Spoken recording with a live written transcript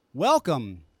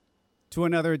Welcome to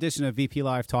another edition of VP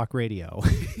Live Talk Radio.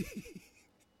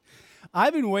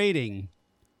 I've been waiting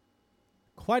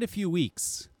quite a few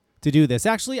weeks to do this.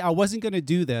 Actually, I wasn't going to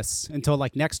do this until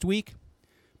like next week,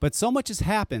 but so much has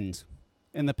happened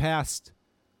in the past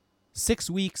 6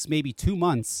 weeks, maybe 2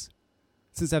 months,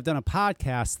 since I've done a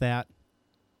podcast that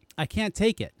I can't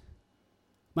take it.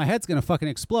 My head's going to fucking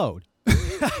explode.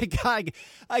 I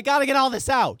gotta get all this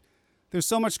out. There's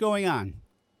so much going on.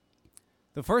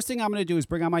 The first thing I'm going to do is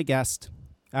bring on my guest.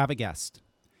 I have a guest.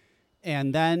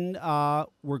 And then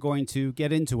we're going to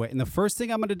get into it. And the first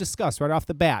thing I'm going to discuss right off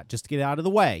the bat, just to get it out of the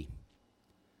way,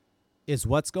 is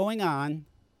what's going on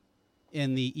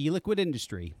in the e-liquid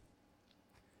industry.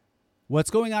 What's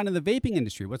going on in the vaping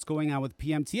industry? What's going on with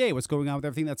PMTA? What's going on with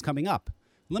everything that's coming up?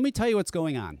 Let me tell you what's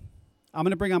going on. I'm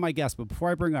going to bring on my guest, but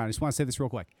before I bring her on, I just want to say this real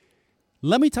quick.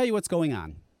 Let me tell you what's going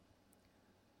on.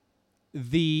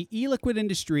 The e-liquid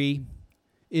industry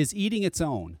is eating its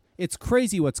own. It's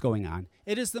crazy what's going on.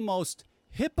 It is the most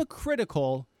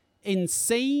hypocritical,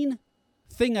 insane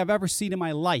thing I've ever seen in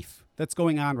my life that's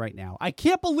going on right now. I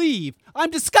can't believe, I'm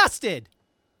disgusted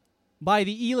by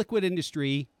the e-liquid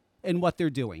industry and what they're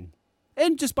doing.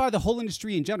 And just by the whole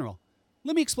industry in general.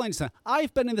 Let me explain something.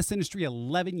 I've been in this industry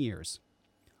 11 years.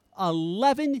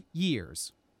 11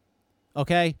 years.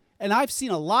 Okay? And I've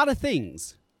seen a lot of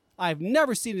things. I've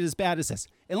never seen it as bad as this.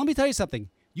 And let me tell you something.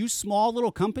 You small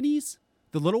little companies,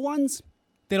 the little ones,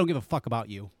 they don't give a fuck about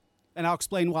you. And I'll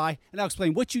explain why. And I'll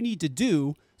explain what you need to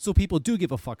do so people do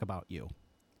give a fuck about you.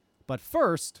 But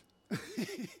first, let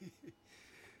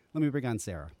me bring on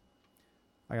Sarah.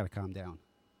 I got to calm down.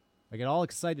 I get all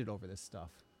excited over this stuff.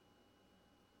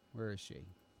 Where is she?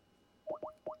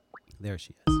 There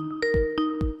she is.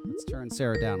 Let's turn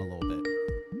Sarah down a little bit.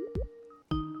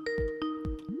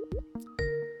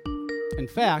 In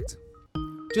fact,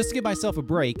 just to give myself a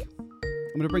break,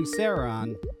 I'm going to bring Sarah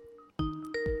on,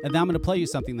 and then I'm going to play you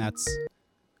something that's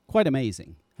quite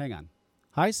amazing. Hang on.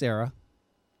 Hi, Sarah.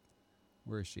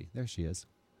 Where is she? There she is.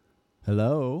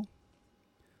 Hello?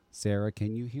 Sarah,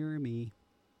 can you hear me?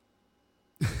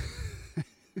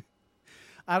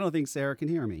 I don't think Sarah can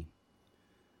hear me.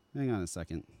 Hang on a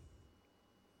second.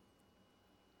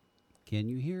 Can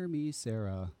you hear me,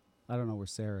 Sarah? I don't know where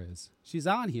Sarah is. She's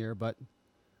on here, but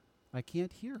I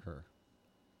can't hear her.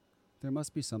 There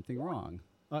must be something wrong.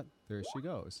 There she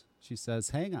goes. She says,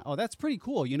 hang on. Oh, that's pretty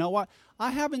cool. You know what? I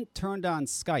haven't turned on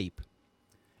Skype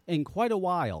in quite a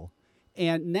while.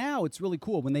 And now it's really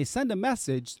cool. When they send a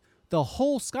message, the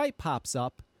whole Skype pops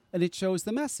up and it shows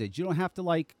the message. You don't have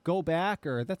to go back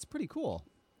that's pretty cool.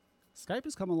 Skype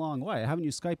has come a long way. I haven't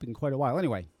used Skype in quite a while.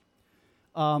 Anyway,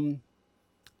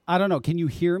 I don't know. Can you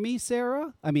hear me,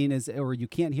 Sarah? I mean, or you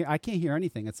can't hear? I can't hear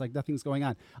anything. It's like nothing's going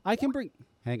on.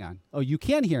 Hang on. Oh, you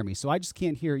can hear me, so I just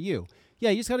can't hear you. Yeah,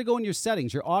 you just got to go in your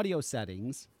settings, your audio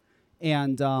settings,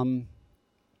 and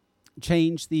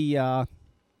change it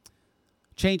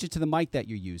to the mic that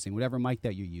you're using, whatever mic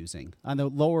that you're using. On the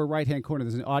lower right-hand corner,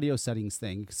 there's an audio settings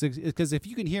thing, because if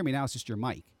you can hear me now, it's just your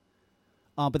mic.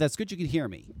 But that's good you can hear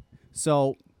me.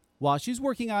 So while she's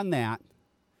working on that,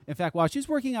 I'm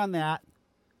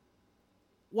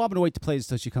going to wait to play this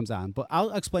until she comes on, but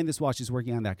I'll explain this while she's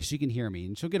working on that because she can hear me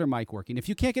and she'll get her mic working. If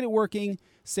you can't get it working,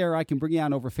 Sarah, I can bring you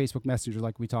on over Facebook Messenger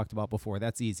like we talked about before.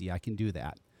 That's easy. I can do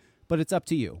that, but it's up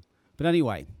to you. But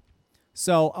anyway,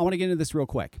 so I want to get into this real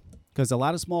quick because a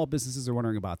lot of small businesses are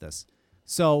wondering about this.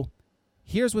 So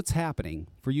here's what's happening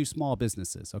for you small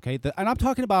businesses, okay? And I'm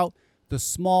talking about the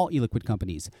small e-liquid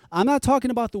companies. I'm not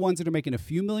talking about the ones that are making a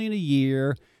few million a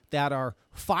year that are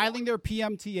filing their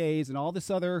PMTAs and all this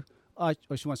other...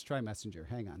 she wants to try Messenger.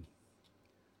 Hang on.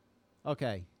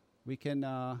 Okay, we can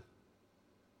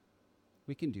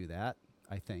do that,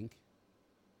 I think.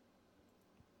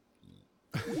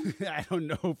 I don't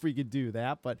know if we could do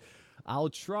that, but I'll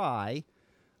try.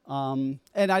 And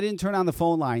I didn't turn on the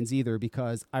phone lines either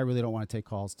because I really don't want to take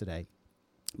calls today.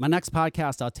 My next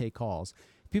podcast, I'll take calls.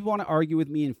 If people want to argue with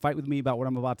me and fight with me about what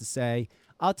I'm about to say,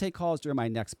 I'll take calls during my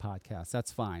next podcast.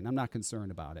 That's fine. I'm not concerned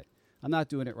about it. I'm not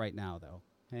doing it right now, though.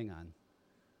 Hang on.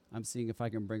 I'm seeing if I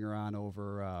can bring her on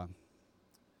over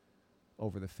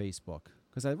the Facebook.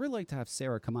 Because I'd really like to have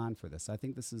Sarah come on for this. I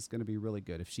think this is going to be really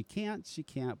good. If she can't, she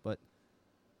can't, but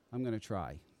I'm going to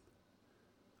try.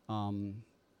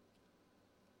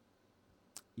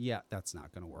 Yeah, that's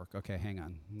not going to work. Okay, hang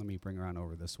on. Let me bring her on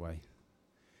over this way.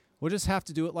 We'll just have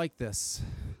to do it like this,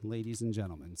 ladies and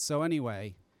gentlemen. So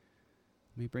anyway,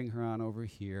 let me bring her on over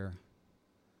here.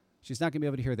 She's not going to be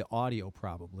able to hear the audio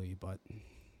probably, but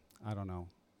I don't know.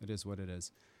 It is what it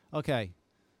is. Okay,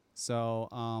 so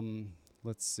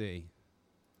let's see.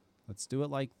 Let's do it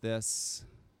like this.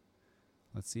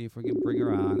 Let's see if we can bring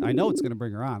her on. I know it's going to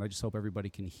bring her on. I just hope everybody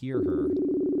can hear her.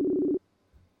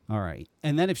 All right.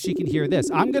 And then if she can hear this,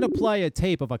 I'm going to play a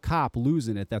tape of a cop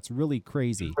losing it. That's really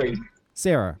crazy.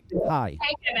 Sarah, hi.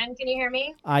 Hey, Kevin. Can you hear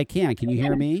me? I can. Can you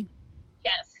hear me?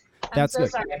 Yes. That's I'm so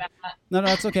good. sorry about that. No,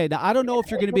 that's okay. Now, I don't know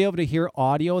if you're going to be able to hear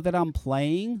audio that I'm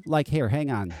playing. Like, here, hang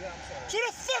on. Who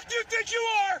the fuck do you think you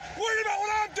are? Worried about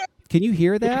what I'm doing? Can you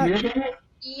hear that?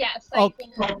 Yes, I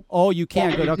can. Oh, you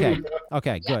can. Good. Okay.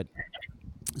 Okay, good.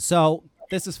 So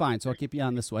this is fine. So I'll keep you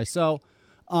on this way. So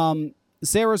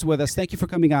Sarah's with us. Thank you for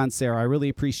coming on, Sarah. I really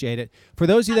appreciate it. For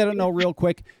those of you that don't know, real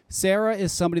quick, Sarah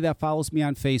is somebody that follows me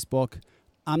on Facebook.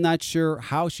 I'm not sure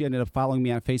how she ended up following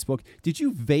me on Facebook. Did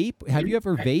you vape? Have you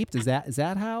ever vaped? Is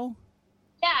that how?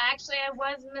 Yeah, actually, I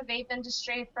was in the vape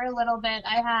industry for a little bit.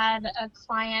 I had a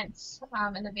client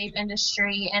in the vape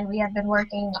industry, and we have been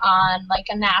working on like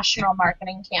a national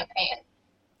marketing campaign.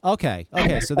 Okay.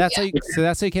 So that's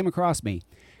how you came across me,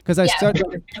 because I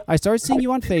started seeing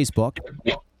you on Facebook,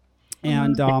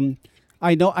 and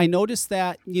I noticed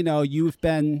that you've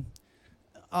been.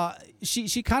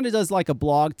 She kind of does like a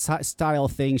blog style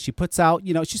thing. She puts out,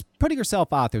 she's putting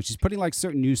herself out there. She's putting like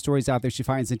certain news stories out there she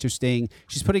finds interesting.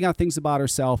 She's putting out things about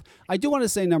herself. I do want to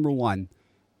say, number one,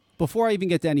 before I even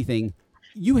get to anything,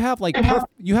 you have like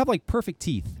perfect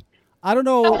teeth. I don't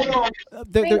know,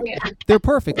 they're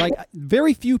perfect. Like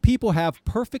very few people have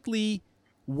perfectly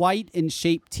white and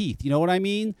shaped teeth. You know what I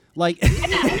mean? Like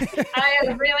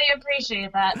I really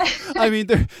appreciate that. I mean,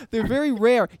 they're very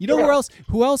rare. You know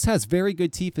who else has very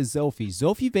good teeth is Zofie.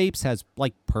 Zofie Vapes has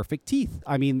like perfect teeth.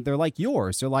 I mean, they're like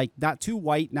yours. They're like not too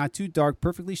white, not too dark,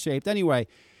 perfectly shaped. Anyway,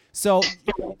 so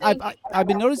I've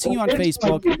been noticing you on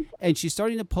Facebook, and she's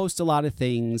starting to post a lot of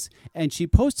things. And she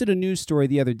posted a news story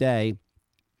the other day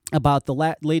about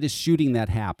the latest shooting that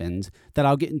happened that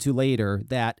I'll get into later.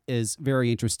 That is very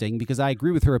interesting because I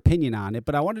agree with her opinion on it.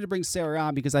 But I wanted to bring Sarah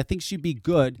on because I think she'd be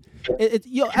good.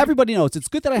 Everybody knows it's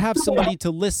good that I have somebody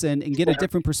to listen and get a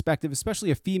different perspective,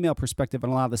 especially a female perspective on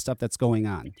a lot of the stuff that's going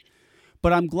on.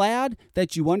 But I'm glad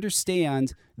that you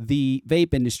understand the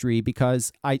vape industry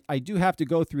because I do have to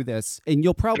go through this, and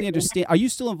you'll probably understand. Are you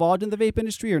still involved in the vape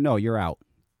industry or no? You're out.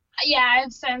 Yeah,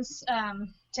 I've since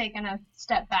taken a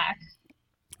step back.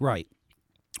 Right.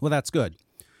 Well, that's good.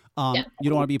 You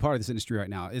don't want to be a part of this industry right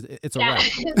now. It's a wrap.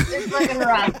 It's looking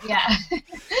rough. Yeah.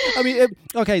 I mean,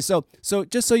 okay. So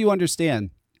just so you understand,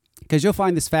 because you'll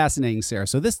find this fascinating, Sarah.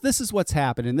 So this is what's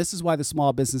happened, and this is why the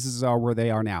small businesses are where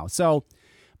they are now. So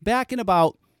back in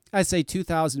about, I'd say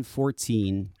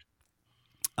 2014,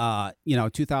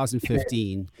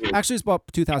 2015. Actually, it's about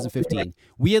 2015.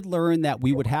 We had learned that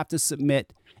we would have to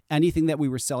submit anything that we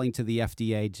were selling to the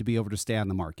FDA to be able to stay on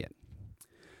the market.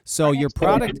 So your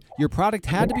product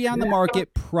had to be on the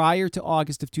market prior to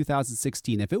August of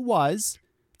 2016. If it was,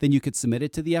 then you could submit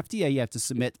it to the FDA. You have to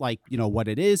submit what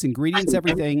it is, ingredients,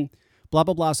 everything, blah,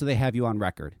 blah, blah. So they have you on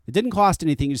record. It didn't cost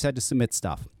anything. You just had to submit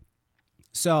stuff.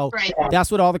 So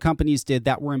That's what all the companies did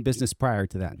that were in business prior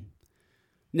to then.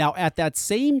 Now, at that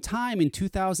same time in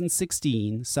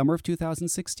 2016, summer of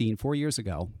 2016, 4 years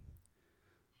ago,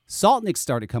 Saltniks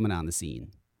started coming on the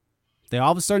scene. They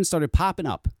all of a sudden started popping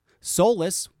up.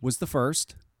 Solus was the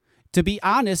first. To be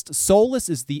honest, Solus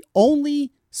is the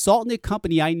only Saltnik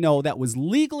company I know that was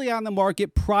legally on the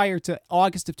market prior to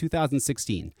August of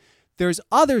 2016. There's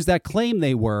others that claim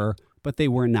they were, but they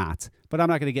were not. But I'm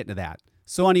not going to get into that.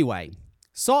 So anyway,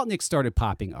 Saltnik started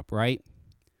popping up, right?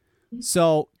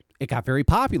 So it got very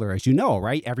popular, as you know,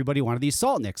 right? Everybody wanted these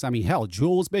Saltniks. I mean, hell,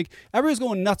 Juul was big. Everybody's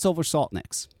going nuts over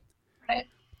Saltniks. Right.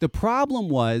 The problem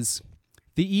was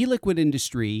the e-liquid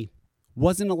industry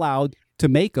wasn't allowed to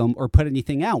make them or put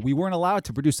anything out. We weren't allowed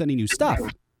to produce any new stuff.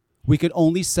 We could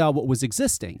only sell what was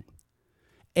existing.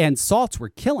 And salts were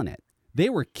killing it. They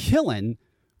were killing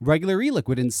regular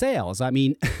e-liquid in sales. I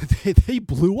mean, they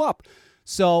blew up.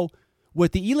 So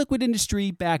what the e-liquid industry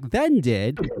back then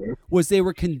did was they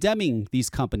were condemning these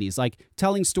companies, like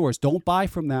telling stores, don't buy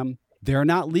from them. They're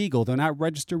not legal. They're not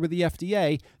registered with the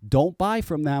FDA. Don't buy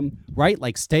from them, right?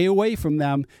 Like stay away from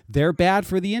them. They're bad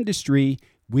for the industry.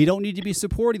 We don't need to be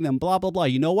supporting them, blah, blah, blah.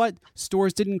 You know what?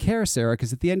 Stores didn't care, Sarah,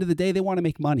 because at the end of the day, they want to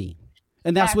make money.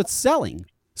 And that's what's selling.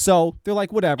 So they're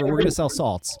like, whatever, we're going to sell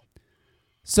salts.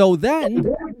 So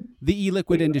then the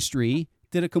e-liquid industry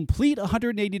did a complete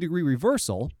 180-degree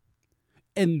reversal,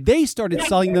 and they started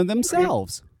selling them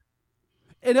themselves.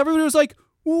 And everybody was like,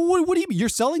 what do you mean? You're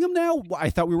selling them now? I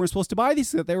thought we weren't supposed to buy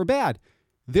these, that they were bad.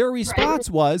 Their response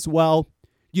was, well,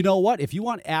 you know what? If you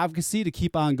want advocacy to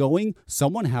keep on going,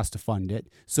 someone has to fund it.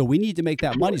 So we need to make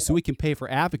that money so we can pay for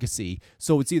advocacy.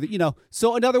 So it's either,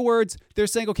 so in other words, they're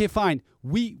saying, okay, fine,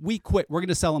 we quit. We're going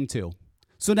to sell them too.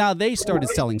 So now they started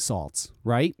selling salts,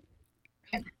 right?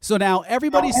 So now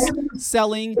everybody's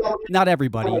selling, not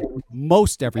everybody,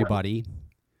 most everybody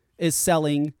is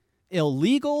selling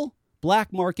illegal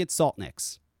black market salt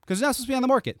nicks because they're not supposed to be on the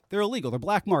market. They're illegal. They're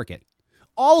black market.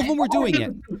 All of them were doing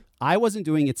it. I wasn't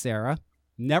doing it, Sarah.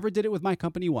 Never did it with my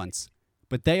company once,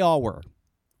 but they all were,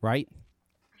 right?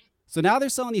 So now they're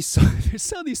selling these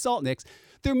salt nicks.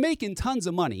 They're making tons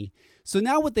of money. So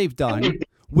now what they've done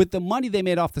with the money they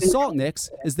made off the salt nicks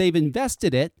is they've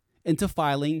invested it into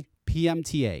filing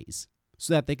PMTAs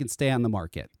so that they can stay on the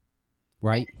market,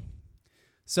 right?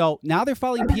 So now they're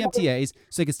filing PMTAs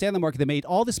so they can stay on the market. They made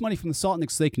all this money from the salt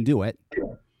nicks so they can do it.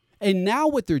 And now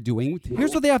what they're doing,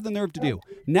 here's what they have the nerve to do.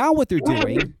 Now what they're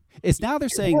doing is now they're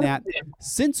saying that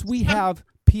since we have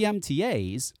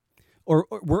PMTAs, or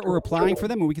we're applying for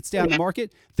them and we can stay on the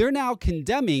market, they're now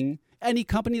condemning any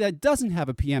company that doesn't have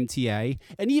a PMTA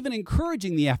and even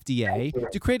encouraging the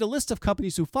FDA to create a list of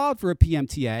companies who filed for a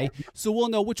PMTA so we'll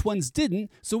know which ones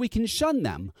didn't so we can shun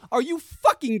them. Are you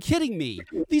fucking kidding me?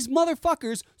 These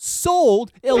motherfuckers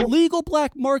sold illegal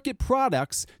black market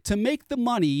products to make the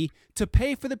money to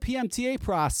pay for the PMTA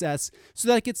process so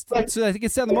that it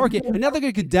gets on the market, and now they're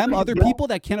going to condemn other people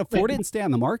that can't afford it and stay on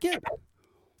the market?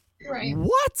 Right.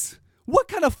 What? What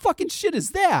kind of fucking shit is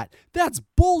that? That's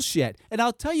bullshit. And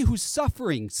I'll tell you who's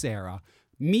suffering, Sarah.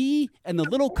 Me and the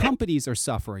little companies are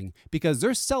suffering because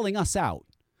they're selling us out.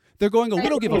 They're going, we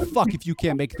don't give a fuck if you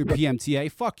can't make it through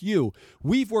PMTA. Fuck you.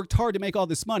 We've worked hard to make all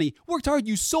this money. Worked hard.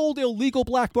 You sold illegal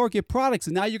black market products,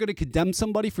 and now you're going to condemn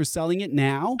somebody for selling it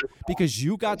now because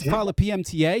you got to file a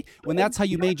PMTA when that's how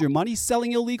you made your money,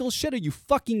 selling illegal shit? Are you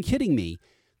fucking kidding me?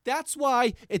 That's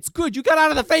why it's good you got out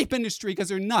of the vape industry, because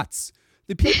they're nuts.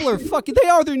 The people are fucking,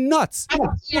 they're nuts.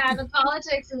 Yeah, the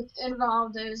politics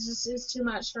involved is too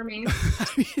much for me. I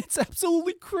mean, it's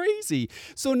absolutely crazy.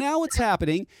 So now what's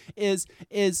happening is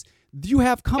you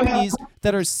have companies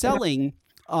that are selling,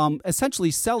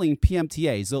 essentially selling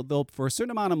PMTAs. They'll for a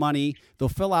certain amount of money, they'll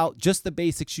fill out just the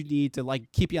basics you need to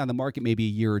like keep you on the market maybe a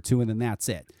year or two, and then that's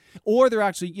it. Or they're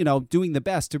actually, doing the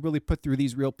best to really put through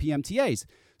these real PMTAs.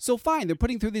 So fine, they're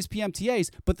putting through these PMTAs,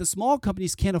 but the small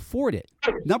companies can't afford it.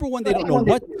 Number one, they don't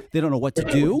know what to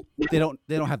do. They don't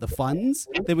have the funds.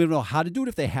 They don't know how to do it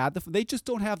if they had they just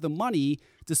don't have the money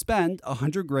to spend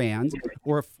 $100,000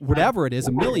 or whatever it is,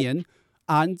 $1 million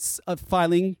on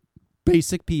filing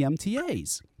basic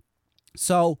PMTAs.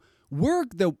 So we're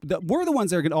the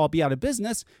ones that are going to all be out of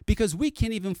business because we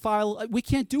can't even file. We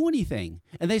can't do anything.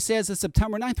 And they say as of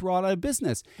September 9th, we're all out of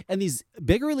business. And these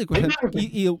bigger e-liquid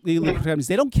companies,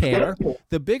 they don't care.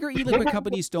 The bigger e-liquid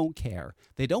companies don't care.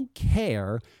 They don't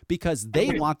care because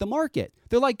they want the market.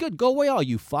 They're like, good, go away, all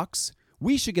you fucks.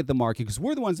 We should get the market because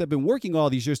we're the ones that have been working all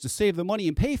these years to save the money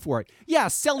and pay for it. Yeah,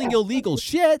 selling illegal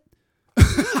shit.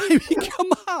 I mean,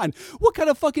 come on. What kind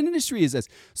of fucking industry is this?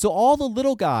 So all the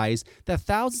little guys that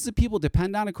thousands of people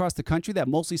depend on across the country that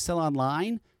mostly sell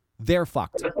online, they're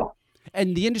fucked.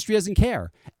 And the industry doesn't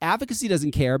care. Advocacy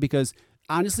doesn't care because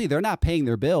honestly, they're not paying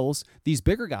their bills. These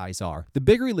bigger guys are. The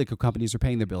bigger e-liquid companies are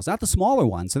paying their bills, not the smaller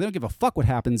ones. So they don't give a fuck what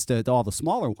happens to all the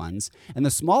smaller ones. And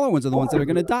the smaller ones are the ones that are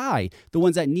going to die. The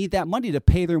ones that need that money to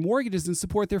pay their mortgages and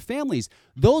support their families.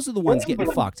 Those are the ones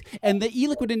getting fucked. And the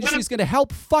e-liquid industry is going to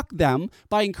help fuck them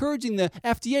by encouraging the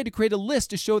FDA to create a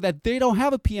list to show that they don't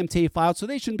have a PMTA filed, so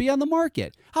they shouldn't be on the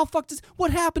market. How fucked is...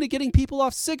 What happened to getting people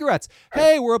off cigarettes?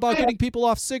 Hey, we're about getting people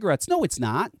off cigarettes. No, it's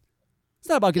not. It's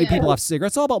not about getting people off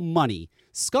cigarettes. It's all about money.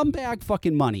 Scumbag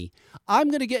fucking money. I'm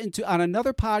going to get into, on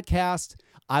another podcast,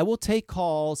 I will take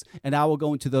calls and I will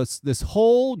go into this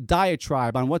whole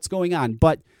diatribe on what's going on.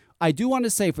 But I do want to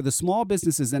say for the small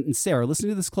businesses, and Sarah, listen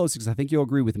to this closely because I think you'll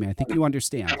agree with me. I think you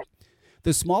understand.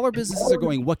 The smaller businesses are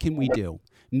going, what can we do?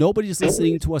 Nobody's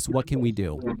listening to us. What can we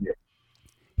do?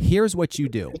 Here's what you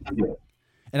do.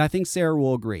 And I think Sarah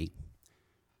will agree.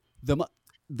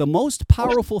 The most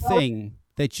powerful thing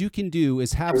that you can do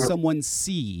is have someone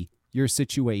see your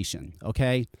situation,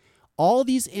 okay? All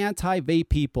these anti-vape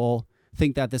people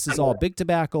think that this is all big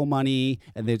tobacco money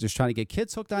and they're just trying to get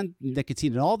kids hooked on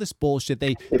nicotine and all this bullshit.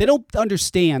 They don't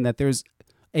understand that there's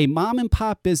a mom and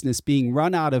pop business being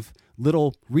run out of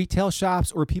little retail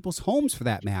shops or people's homes for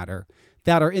that matter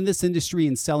that are in this industry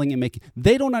and selling and making.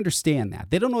 They don't understand that.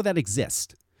 They don't know that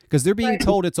exists because they're being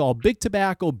told it's all big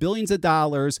tobacco, billions of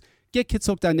dollars, get kids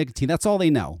hooked on nicotine. That's all they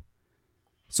know.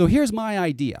 So here's my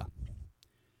idea.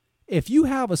 If you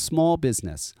have a small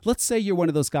business, let's say you're one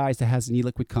of those guys that has an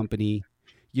e-liquid company,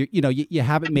 you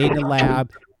have it made in a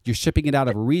lab, you're shipping it out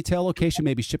of a retail location,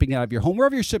 maybe shipping it out of your home,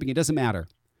 wherever you're shipping, it doesn't matter.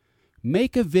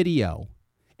 Make a video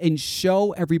and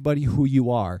show everybody who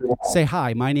you are. Say,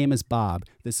 hi, my name is Bob.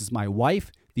 This is my wife.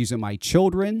 These are my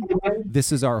children.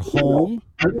 This is our home.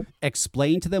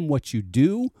 Explain to them what you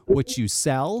do, what you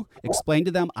sell. Explain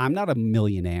to them, I'm not a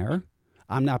millionaire.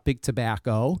 I'm not big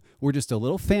tobacco. We're just a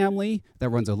little family that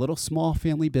runs a little small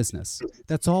family business.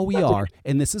 That's all we are.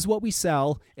 And this is what we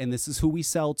sell, and this is who we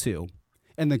sell to.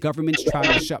 And the government's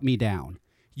trying to shut me down.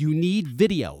 You need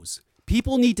videos.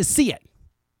 People need to see it.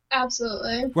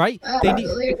 Absolutely. Right?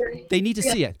 Absolutely. They need to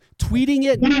see it. Tweeting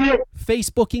it,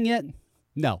 Facebooking it,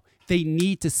 no. They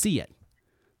need to see it.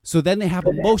 So then they have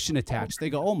emotion attached. They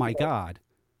go, oh my God,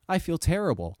 I feel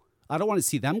terrible. I don't want to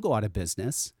see them go out of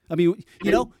business. I mean,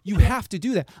 you have to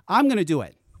do that. I'm going to do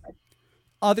it.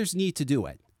 Others need to do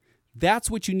it. That's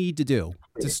what you need to do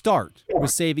to start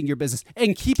with saving your business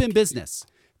and keep in business.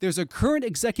 There's a current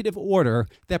executive order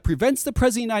that prevents the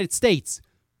President of the United States,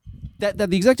 that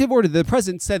the executive order, the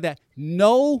president said that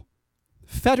no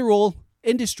federal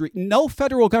industry, no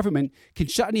federal government can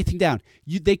shut anything down.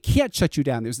 They can't shut you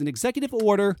down. There's an executive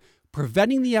order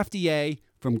preventing the FDA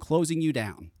from closing you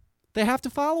down. They have to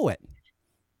follow it.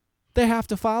 They have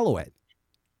to follow it.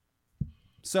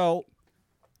 So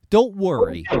don't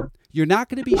worry. You're not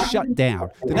going to be shut down.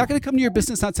 They're not going to come to your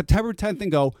business on September 10th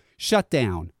and go, shut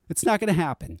down. It's not going to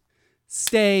happen.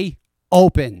 Stay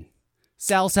open.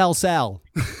 Sell, sell, sell.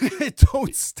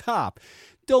 Don't stop.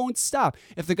 Don't stop.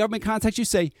 If the government contacts you,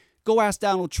 say, go ask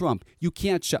Donald Trump. You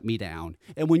can't shut me down.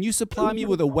 And when you supply me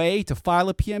with a way to file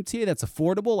a PMTA that's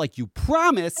affordable, like you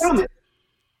promised,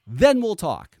 then we'll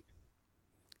talk.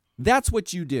 That's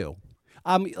what you do.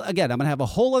 Again, I'm going to have a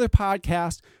whole other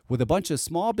podcast with a bunch of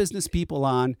small business people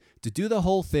on to do the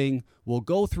whole thing. We'll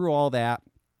go through all that.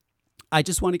 I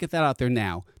just want to get that out there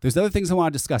now. There's other things I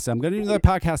want to discuss. I'm going to do another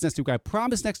podcast next week. I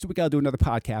promise next week I'll do another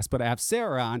podcast, but I have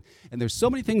Sarah on, and there's so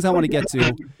many things I want to get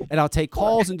to, and I'll take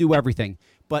calls and do everything.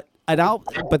 But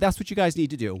that's what you guys need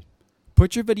to do.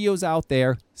 Put your videos out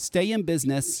there. Stay in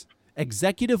business.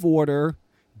 Executive order.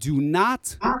 Do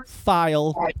not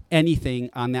file anything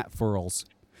on that furls.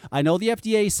 I know the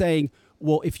FDA is saying,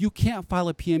 well, if you can't file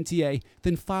a PMTA,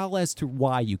 then file as to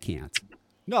why you can't.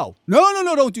 No,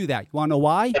 don't do that. You want to know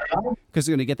why? Because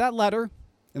they're going to get that letter,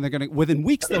 and they're going to, within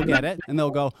weeks they'll get it, and they'll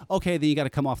go, okay, then you got to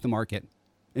come off the market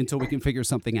until we can figure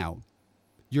something out.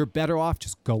 You're better off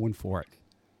just going for it.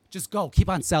 Just go. Keep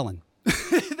on selling.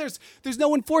 There's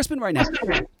no enforcement right now.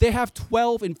 They have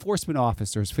 12 enforcement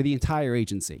officers for the entire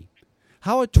agency.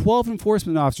 How are 12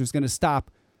 enforcement officers going to stop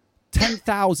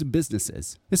 10,000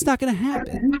 businesses? It's not going to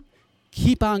happen.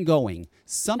 Keep on going.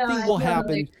 Something will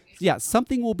happen. Yeah,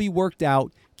 something will be worked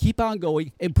out. Keep on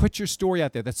going and put your story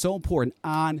out there. That's so important,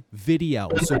 on video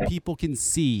so people can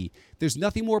see. There's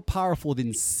nothing more powerful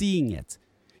than seeing it.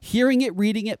 Hearing it,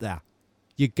 reading it,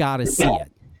 you got to see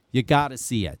it. You got to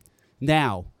see it.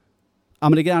 Now,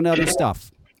 I'm going to get on to other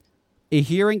stuff.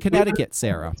 Here in Connecticut,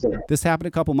 Sarah, this happened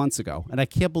a couple months ago, and I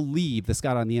can't believe this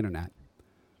got on the internet.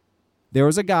 There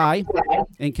was a guy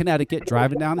in Connecticut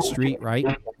driving down the street, right?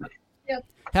 Yep.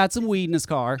 Had some weed in his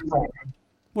car.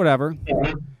 Whatever.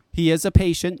 He is a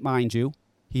patient, mind you.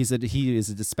 He is a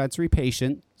dispensary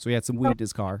patient, so he had some weed in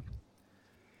his car.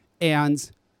 And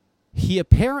he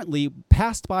apparently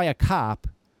passed by a cop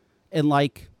and,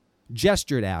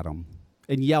 gestured at him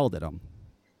and yelled at him.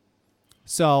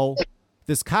 So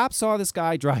this cop saw this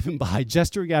guy driving by,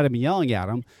 gesturing at him and yelling at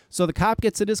him. So the cop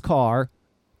gets in his car,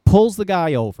 pulls the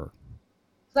guy over.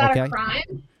 Is that a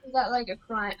crime? Is that like a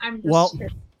crime? I'm just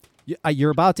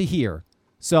you're about to hear.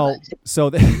 So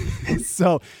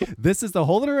this is the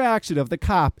whole interaction of the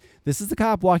cop. This is the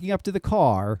cop walking up to the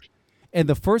car, and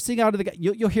the first thing out of the guy,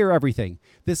 you'll hear everything.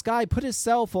 This guy put his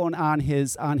cell phone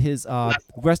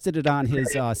rested it on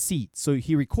his seat, so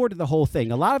he recorded the whole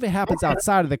thing. A lot of it happens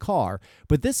outside of the car,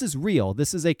 but this is real.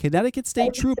 This is a Connecticut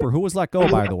state trooper who was let go,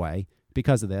 by the way,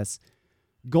 because of this,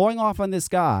 going off on this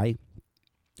guy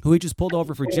who he just pulled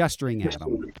over for gesturing at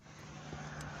him.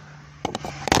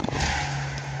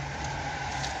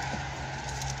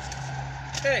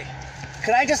 Hey,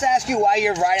 can I just ask you why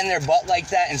you're riding their butt like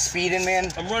that and speeding,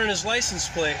 man? I'm running his license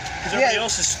plate because everybody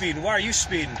else is speeding. Why are you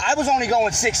speeding? I was only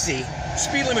going 60.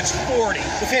 Speed limit's 40.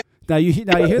 Now you hear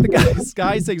the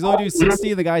guy saying he's only doing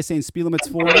 60, the guy saying speed limit's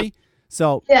 40.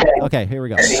 So, okay, here we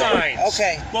go. Signs.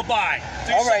 Okay. Bye-bye.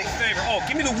 Do yourself a favor. Oh,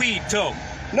 give me the weed, too.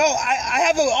 No, I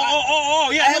have a...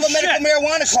 Yeah, I have a medical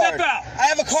marijuana card. Step out. I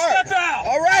have a card. Step out.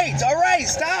 All right,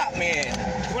 stop, man.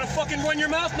 You want to fucking run your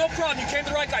mouth? No problem. You came to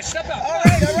the right guy. Step out. All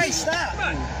right, stop. Come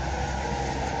on.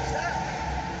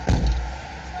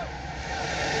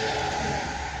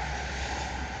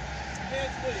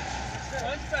 Hands, please.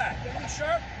 Front back. Anything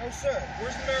sharp? No, sir.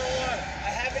 Where's the marijuana?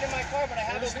 I have it in my car, but I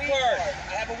have Where's a the weed card? card.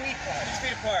 I have a weed card. 6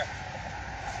 feet apart.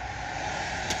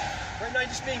 Right now you're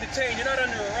just being detained. You're not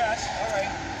under arrest. All right.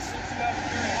 Seems you have a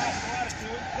very hostile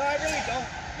attitude. No, I really don't.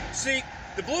 See,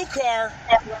 the blue car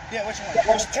Yeah, which one?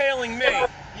 was tailing me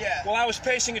Yeah. while I was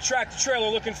pacing a tractor trailer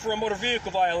looking for a motor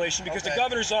vehicle violation because the Okay.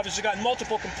 governor's office has gotten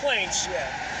multiple complaints Yeah.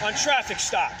 on traffic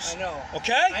stops. I know.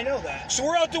 Okay? I know that. So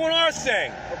we're out doing our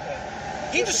thing. Okay.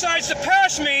 He decides to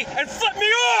pass me and flip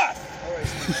me off. All right.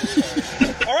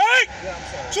 All right? Yeah, I'm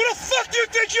sorry. So who the fuck do you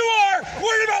think you are?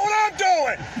 Worried about what I'm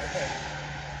doing? Okay.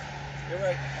 You're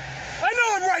right. I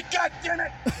know I'm right,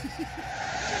 goddammit! Get the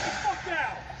fuck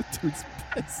down! Dude's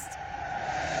pissed.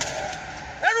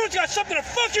 Everyone's got something to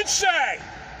fucking say!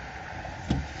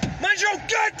 Mind your own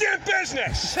goddamn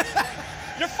business!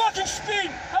 You're fucking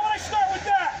speeding! How about I start with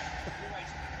that?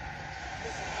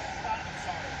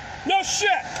 No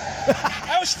shit!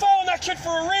 I was following that kid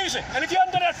for a reason, and if you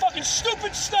hadn't done that fucking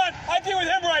stupid stunt, I'd be with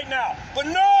him right now. But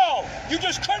no! You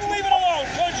just couldn't leave it alone,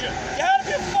 could you? You had to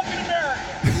be a fucking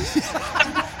American.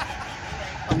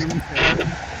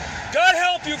 God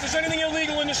help you if there's anything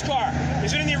illegal in this car.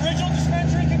 Is it in the original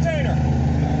dispensary container?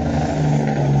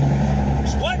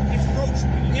 What? It's roached.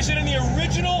 Is it in the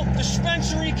original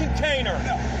dispensary container?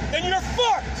 No. Then you're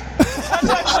fucked! How's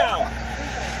that sound?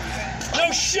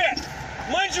 No shit!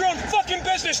 Mind your own fucking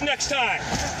business next time!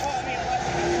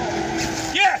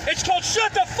 Yeah, it's called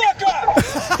shut the fuck up!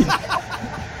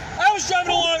 I was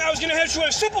driving along, I was gonna head to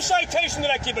a simple citation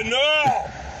that I give, but no!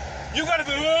 You gotta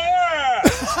be...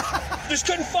 Just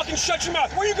couldn't fucking shut your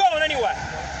mouth. Where you going anyway?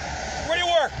 Where do you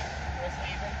work?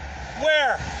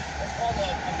 Where? It's called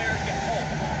American Pulp.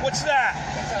 What's that?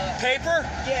 It's Paper?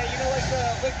 yeah, you know, like the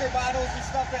liquor bottles and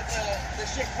stuff that the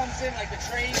shit comes in, like the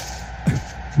trays.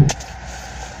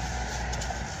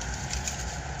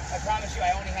 I promise you,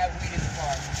 I only have weed in the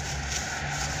car.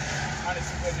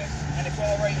 Honest to goodness. And it's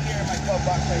all right here in my glove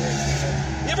box right here.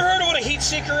 You ever heard of what a heat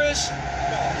seeker is? No.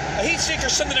 A heat seeker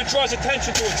is something that draws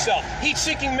attention to itself.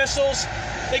 Heat-seeking missiles,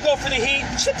 they go for the heat.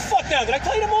 Sit the fuck down. Did I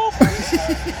tell you to move?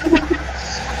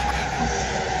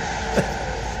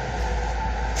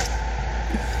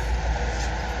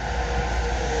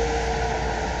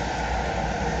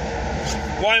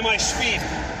 Why am I speeding?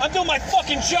 I'm doing my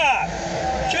fucking job.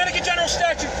 Connecticut General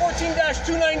Statute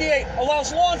 14-298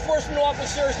 allows law enforcement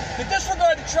officers to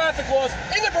disregard the traffic laws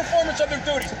in the performance of their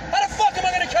duties. How the fuck am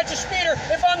I going to catch a speeder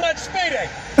if I'm not speeding?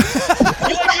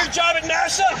 You like your job at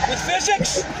NASA with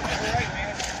physics? You're right, man.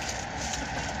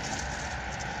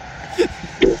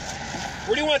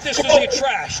 Where do you want this to get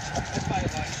trashed? That's my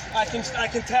advice. I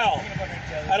can tell. I'm gonna put it in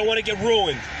jail. I don't want to get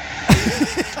ruined.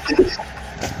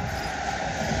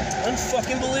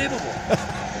 Unfucking-believable.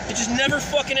 It just never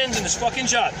fucking ends in this fucking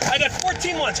job. I got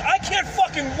 14 months. I can't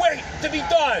fucking wait to be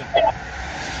done.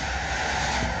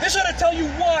 This ought to tell you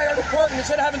why our department,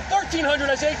 instead of having 1,300,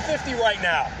 has 850 right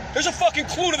now. There's a fucking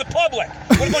clue to the public.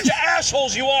 What a bunch of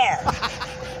assholes you are.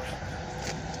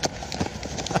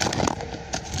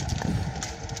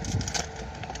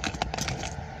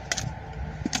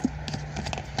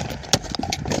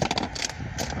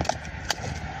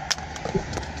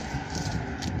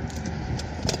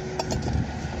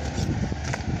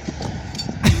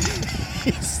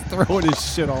 He's throwing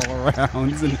his shit all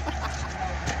around. And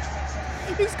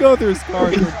he's going through his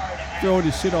car throwing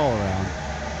his shit all around.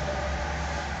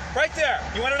 Right there.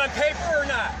 You want it on paper or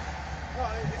not?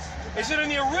 Is it in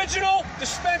the original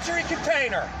dispensary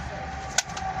container?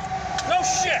 No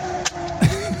shit.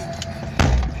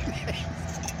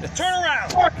 Turn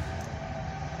around.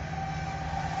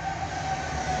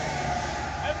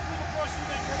 Everything across you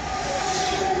make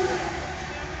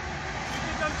You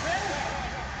think I'm kidding?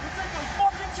 You think I'm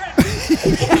fucking kidding?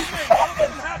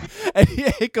 And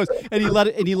it goes, and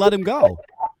he let him go.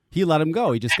 He let him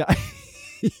go. He just got,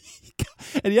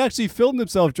 and he actually filmed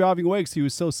himself driving away because he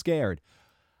was so scared.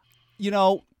 You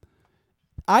know,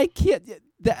 I can't.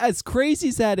 As crazy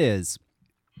as that is,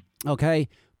 okay.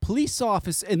 Police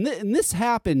office, and this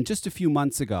happened just a few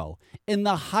months ago, in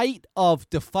the height of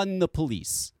defund the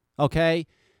police. Okay,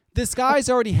 this guy's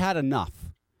already had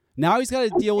enough. Now he's got to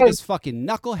deal with this fucking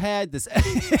knucklehead. This, I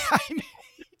mean,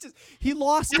 he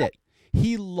lost it.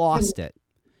 He lost it,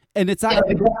 and it's on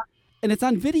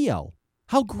video.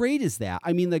 How great is that?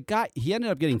 I mean, the guy, he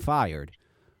ended up getting fired,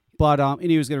 but and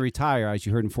he was going to retire, as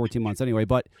you heard, in 14 months anyway.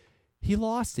 But he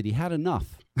lost it. He had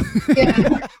enough.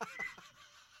 Yeah.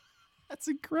 That's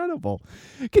incredible.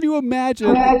 Can you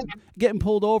imagine getting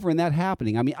pulled over and that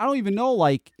happening? I mean, I don't even know.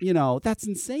 Like, you know, that's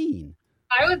insane.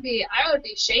 I would be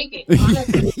shaking,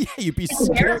 honestly. Yeah, you'd be I'm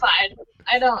scared. terrified.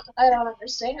 I don't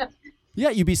understand. Yeah,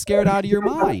 you'd be scared out of your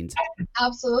mind.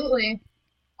 Absolutely.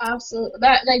 Absolutely.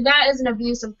 That is an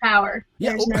abuse of power.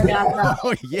 Yeah. There's no doubt about it.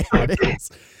 Oh yeah, it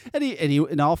is. And he,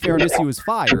 in all fairness, he was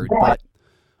fired. But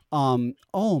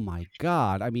oh my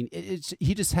God. I mean,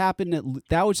 he just happened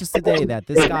that was just the day that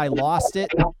this guy lost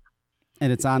it,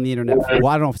 and it's on the internet. Well,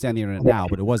 I don't know if it's on the internet now,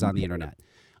 but it was on the internet.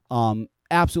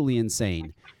 Absolutely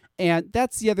insane. And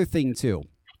that's the other thing too.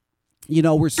 You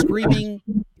know, we're screaming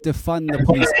defund the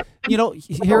police. You know,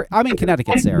 here I'm in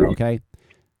Connecticut, Sarah. Okay.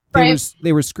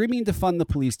 They were screaming defund the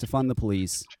police, defund the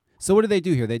police. So what did they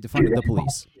do here? They defunded the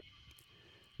police.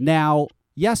 Now,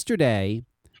 yesterday,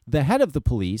 the head of the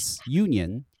police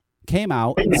union came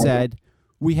out and said,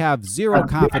 we have zero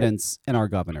confidence in our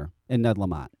governor, in Ned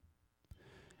Lamont.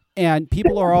 And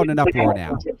people are all in an uproar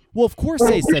now. Well, of course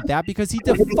they said that because he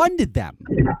defunded them.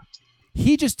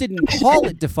 He just didn't call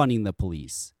it defunding the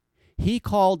police. He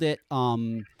called it,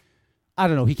 I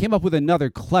don't know, he came up with another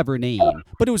clever name,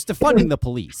 but it was defunding the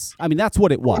police. I mean, that's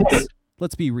what it was.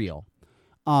 Let's be real.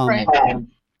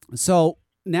 So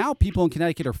now people in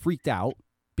Connecticut are freaked out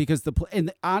because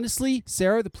and honestly,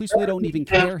 Sarah, the police really don't even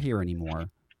care here anymore.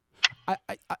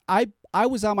 I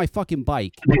was on my fucking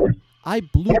bike. I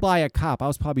blew by a cop. I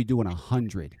was probably doing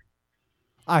 100.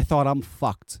 I thought I'm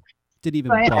fucked. Didn't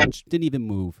even budge. Didn't even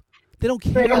move. They don't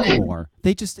care anymore.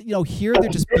 They just, here they're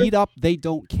just beat up. They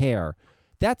don't care.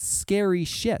 That's scary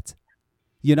shit.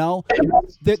 You know,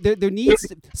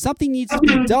 something needs to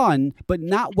be done, but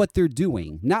not what they're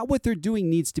doing. Not what they're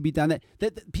doing needs to be done.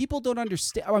 That people don't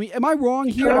understand. I mean, am I wrong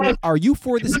here? I mean, are you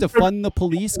for this defund the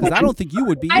police? Because I don't think you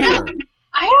would be either.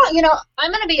 I don't,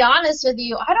 I'm going to be honest with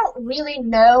you. I don't really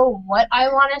know what I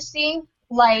want to see.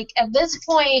 Like, at this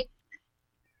point,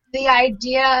 the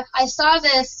idea, I saw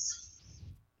this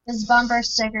bumper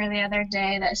sticker the other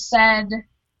day that said,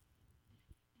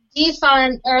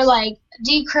 defund, or like,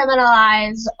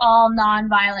 decriminalize all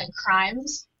nonviolent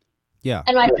crimes. Yeah.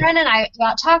 And my friend and I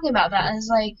got talking about that. I was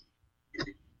like,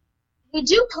 we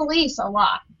do police a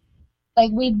lot.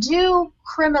 Like, we do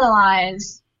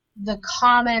criminalize the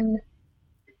common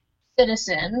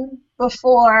citizen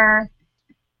before,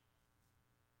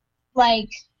 like,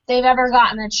 they've ever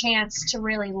gotten a chance to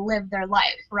really live their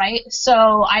life, right?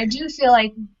 So I do feel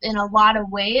like in a lot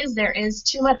of ways there is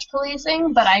too much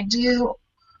policing, but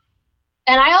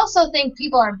and I also think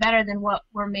people are better than what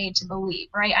we're made to believe,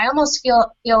 right? I almost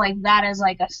feel like that is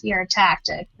like a fear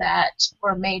tactic that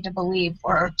we're made to believe,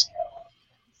 or,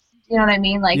 you know what I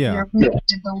mean? Like, You're made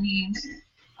to believe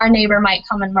our neighbor might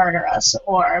come and murder us,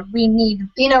 or we need,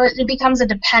 it becomes a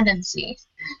dependency.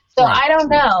 So right. I don't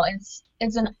know.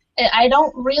 I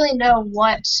don't really know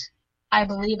what I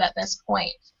believe at this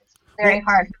point. It's very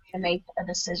hard for me to make a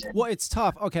decision. Well, it's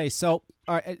tough. Okay, so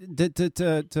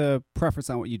to preface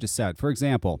on what you just said, for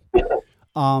example,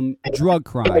 drug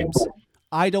crimes.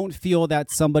 I don't feel that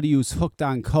somebody who's hooked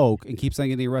on coke and keeps on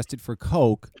getting arrested for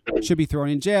coke should be thrown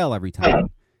in jail every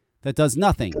time. That does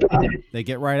nothing. They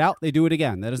get right out, they do it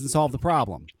again. That doesn't solve the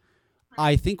problem.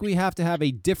 I think we have to have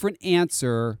a different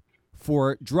answer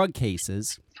for drug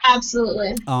cases.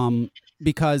 Absolutely.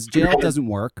 Because jail doesn't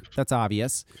work. That's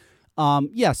obvious.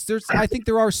 Yes, I think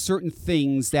there are certain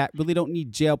things that really don't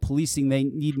need jail policing. They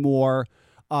need more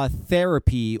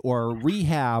therapy or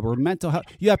rehab or mental health.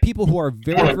 You have people who are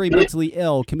very, very mentally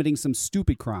ill committing some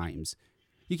stupid crimes.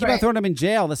 You keep on throwing them in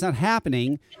jail. That's not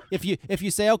happening. If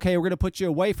you say, okay, we're going to put you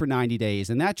away for 90 days,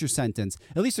 and that's your sentence,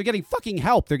 at least they're getting fucking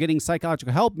help. They're getting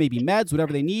psychological help, maybe meds,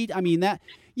 whatever they need. I mean,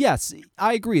 yes,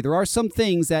 I agree. There are some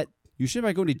things that you shouldn't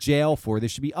be going to jail for. There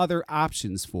should be other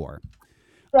options for.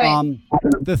 Right.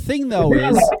 The thing, though,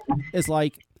 is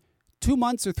like 2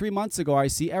 months or 3 months ago, I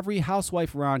see every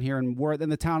housewife around here in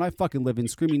the town I fucking live in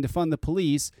screaming to fund the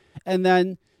police. And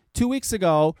then 2 weeks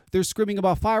ago, they're screaming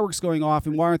about fireworks going off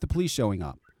and why aren't the police showing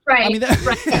up? Right. I mean,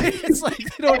 it's like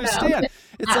they don't understand.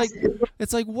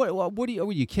 It's like what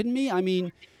are you kidding me? I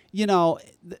mean,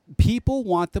 people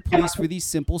want the police for these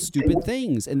simple, stupid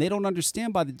things, and they don't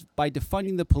understand by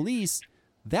defunding the police.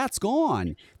 That's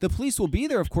gone. The police will be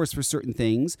there, of course, for certain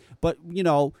things. But,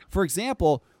 for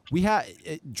example, we have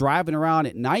driving around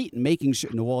at night and making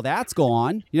sure, well, that's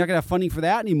gone. You're not going to have funding for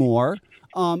that anymore.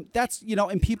 That's,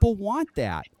 and people want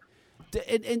that.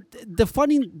 And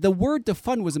defunding, the word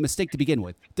defund was a mistake to begin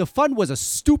with. Defund was a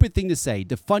stupid thing to say.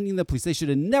 Defunding the police. They should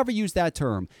have never used that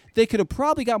term. They could have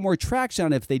probably got more traction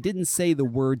on it if they didn't say the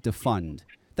word defund.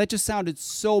 That just sounded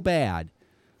so bad.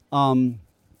 But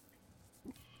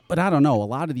I don't know. A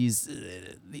lot of these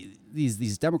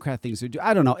Democrat things are.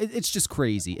 I don't know. It's just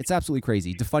crazy. It's absolutely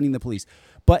crazy. Defunding the police.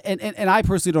 But and I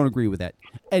personally don't agree with that.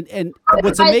 And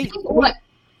what's amazing.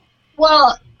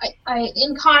 Well, I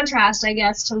in contrast, I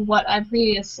guess, to what I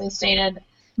previously stated,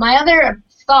 my other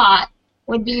thought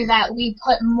would be that we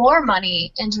put more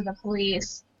money into the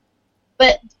police,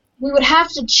 but we would have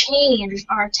to change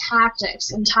our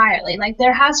tactics entirely. Like,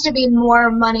 there has to be more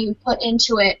money put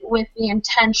into it with the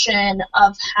intention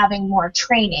of having more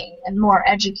training and more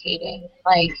educating.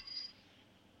 Like,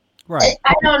 Right.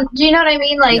 do you know what I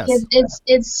mean? Like, Yes.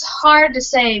 it's hard to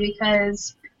say,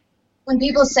 because when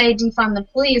people say defund the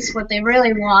police, what they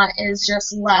really want is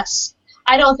just less.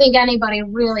 I don't think anybody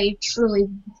really truly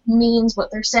means what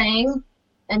they're saying,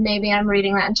 and maybe I'm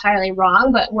reading that entirely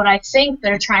wrong, but what I think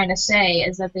they're trying to say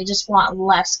is that they just want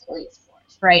less police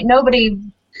force, right?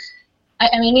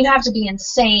 I mean, you'd have to be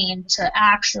insane to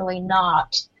actually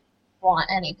not want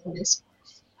any police force.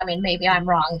 I mean, maybe I'm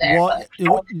wrong there.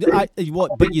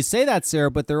 But you say that, Sarah,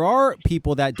 but there are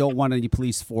people that don't want any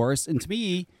police force. And to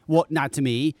me, well, not to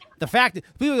me, the fact that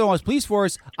people don't want police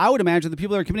force, I would imagine the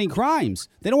people that are committing crimes,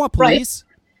 they don't want police.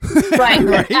 Right,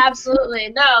 Right?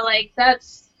 Absolutely. No, like,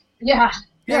 that's, there's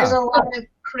Yeah. a lot of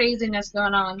craziness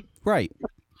going on. Right.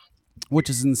 Which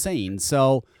is insane.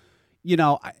 So,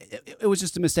 it was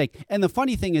just a mistake. And the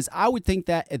funny thing is, I would think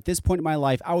that at this point in my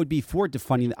life, I would be for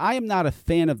defunding. I am not a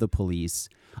fan of the police.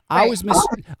 I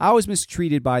was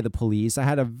mistreated by the police. I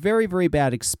had a very, very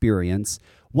bad experience.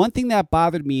 One thing that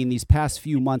bothered me in these past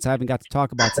few months, I haven't got to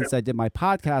talk about since I did my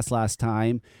podcast last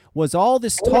time, was all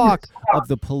this talk of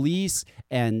the police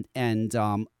and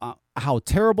how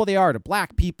terrible they are to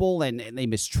black people, and they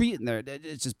mistreat, and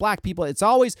it's just black people. It's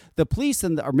always the police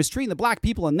are mistreating the black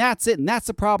people, and that's it, and that's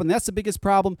the problem. That's the biggest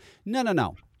problem.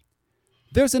 No.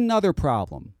 There's another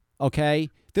problem, okay?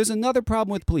 There's another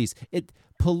problem with police.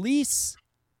 Police,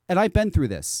 and I've been through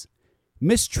this,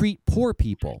 mistreat poor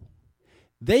people.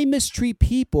 They mistreat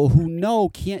people who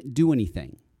can't do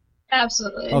anything.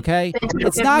 Absolutely. Okay?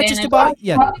 It's not just about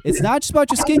it's not just about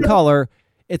your skin color.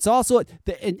 It's also,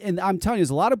 and I'm telling you, there's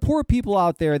a lot of poor people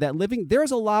out there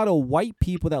there's a lot of white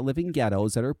people that live in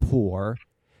ghettos that are poor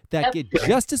that get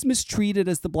just as mistreated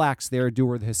as the blacks there do,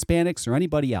 or the Hispanics or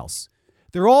anybody else.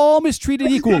 They're all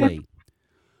mistreated equally.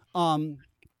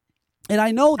 And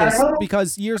I know this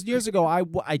because years ago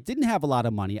I didn't have a lot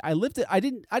of money. I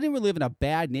didn't really live in a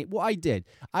bad neighborhood. Well, I did.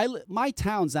 My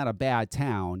town's not a bad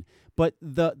town, but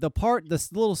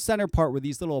this little center part where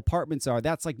these little apartments are,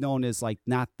 that's like known as like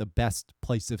not the best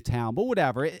place of town, but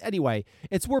whatever. Anyway,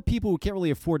 it's where people who can't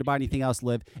really afford to buy anything else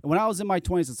live. And when I was in my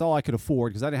 20s, it's all I could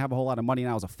afford because I didn't have a whole lot of money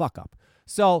and I was a fuck up.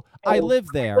 So I lived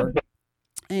there,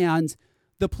 and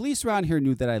the police around here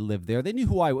knew that I lived there. They knew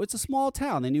who I was. It's a small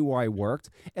town. They knew where I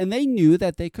worked, and they knew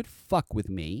that they could fuck with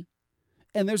me,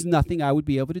 and there's nothing I would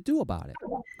be able to do about it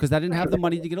because I didn't have the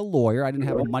money to get a lawyer. I didn't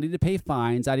have the money to pay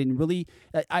fines. I didn't really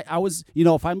 – I was –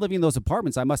 if I'm living in those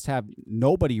apartments, I must have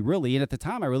nobody really, and at the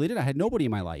time I really did. I had nobody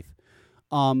in my life.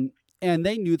 And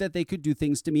they knew that they could do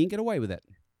things to me and get away with it,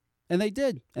 and they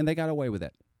did, and they got away with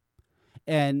it.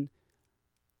 And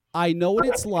I know what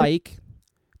it's like –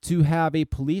 to have a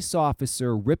police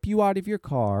officer rip you out of your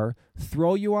car,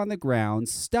 throw you on the ground,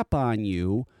 step on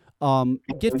you,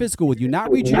 get physical with you,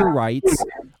 not read your rights.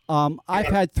 I've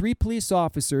had 3 police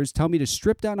officers tell me to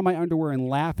strip down to my underwear and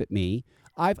laugh at me.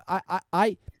 And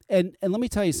let me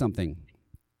tell you something.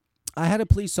 I had a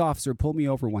police officer pull me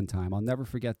over one time. I'll never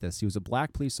forget this. He was a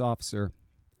black police officer.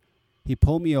 He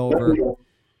pulled me over.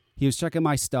 He was checking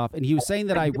my stuff, and he was saying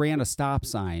that I ran a stop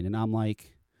sign, and I'm like,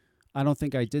 I don't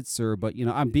think I did, sir, but,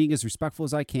 I'm being as respectful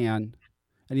as I can.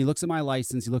 And he looks at my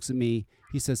license. He looks at me.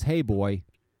 He says, hey, boy.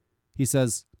 He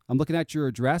says, I'm looking at your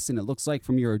address, and it looks like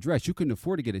from your address, you couldn't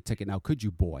afford to get a ticket now, could you,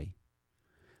 boy?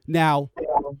 Now,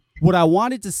 what I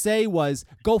wanted to say was,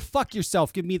 go fuck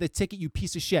yourself. Give me the ticket, you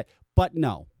piece of shit. But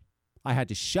no. I had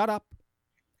to shut up.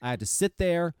 I had to sit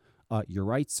there. You're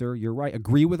right, sir. You're right.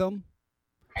 Agree with him.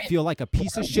 Feel like a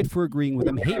piece of shit for agreeing with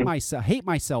them. Hate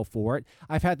myself for it.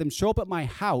 I've had them show up at my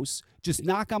house, just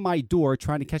knock on my door,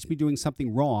 trying to catch me doing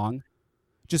something wrong.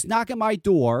 Just knock at my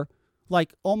door,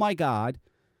 like, oh my God.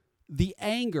 The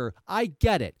anger, I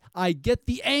get it. I get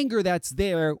the anger that's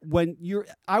there when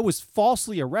I was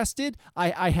falsely arrested.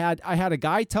 I had a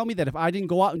guy tell me that if I didn't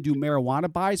go out and do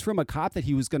marijuana buys from a cop, that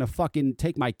he was gonna fucking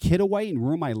take my kid away and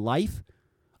ruin my life.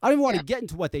 I don't even want to get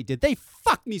into what they did. They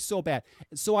fucked me so bad.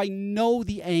 So I know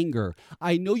the anger.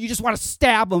 I know you just want to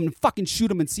stab them and fucking shoot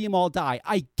them and see them all die.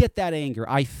 I get that anger.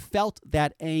 I felt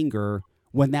that anger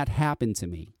when that happened to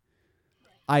me.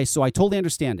 So I totally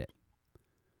understand it.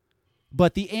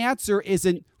 But the answer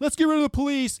isn't, let's get rid of the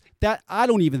police. I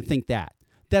don't even think that.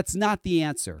 That's not the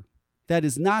answer. That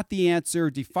is not the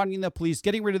answer. Defunding the police,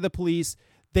 getting rid of the police.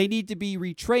 They need to be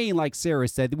retrained, like Sarah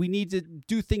said. We need to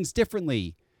do things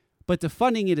differently. But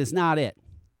defunding it is not it.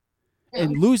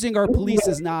 And losing our police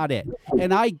is not it.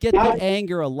 And I get the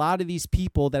anger a lot of these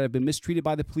people that have been mistreated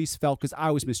by the police felt, because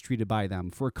I was mistreated by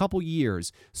them for a couple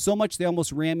years. So much they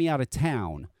almost ran me out of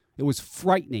town. It was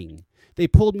frightening. They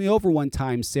pulled me over one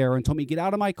time, Sarah, and told me to get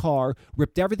out of my car,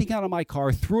 ripped everything out of my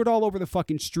car, threw it all over the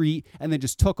fucking street, and then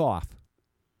just took off.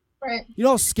 Right. You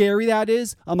know how scary that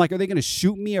is? I'm like, are they going to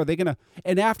shoot me? Are they going to...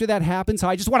 And after that happens,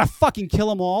 I just want to fucking kill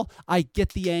them all. I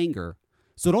get the anger.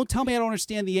 So don't tell me I don't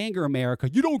understand the anger, America.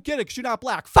 You don't get it because you're not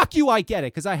black. Fuck you, I get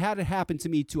it, because I had it happen to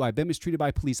me too. I've been mistreated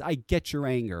by police. I get your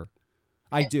anger.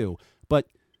 I do. But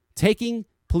taking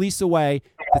police away,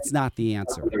 that's not the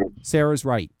answer. Sarah's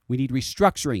right. We need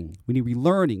restructuring. We need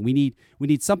relearning. We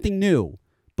need something new,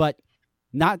 but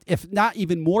not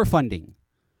even more funding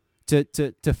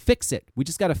to fix it. We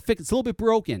just got to fix it. It's a little bit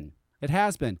broken. It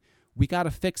has been. We got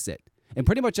to fix it. And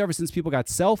pretty much ever since people got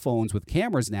cell phones with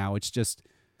cameras now, it's just...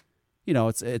 You know,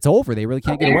 it's over. They really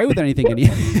can't get away with anything.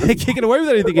 They can't get away with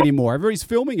anything anymore. Everybody's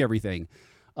filming everything.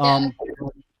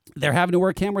 They're having to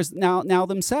wear cameras now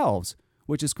themselves,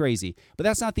 which is crazy. But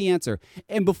that's not the answer.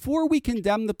 And before we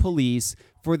condemn the police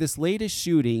for this latest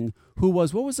shooting,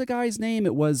 what was the guy's name?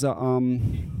 It was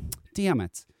damn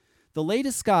it, the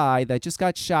latest guy that just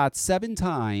got shot 7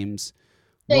 times.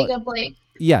 Jacob Blake.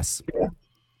 Yes.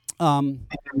 You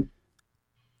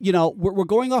know, we're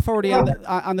going off already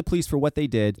on the police for what they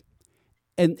did.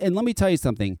 And let me tell you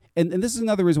something, and this is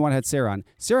another reason why I had Sarah on.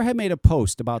 Sarah had made a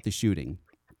post about the shooting,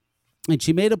 and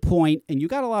she made a point, and you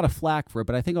got a lot of flack for it,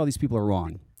 but I think all these people are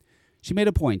wrong. She made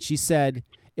a point. She said,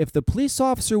 if the police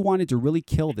officer wanted to really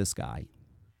kill this guy,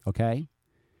 okay,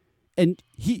 and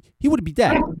he would be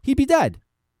dead. He'd be dead.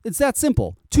 It's that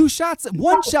simple. 2 shots,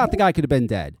 1 shot, the guy could have been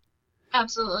dead.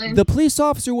 Absolutely. The police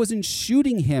officer wasn't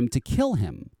shooting him to kill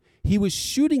him. He was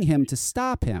shooting him to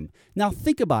stop him. Now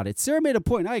think about it. Sarah made a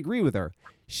point. I agree with her.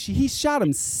 He shot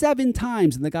him 7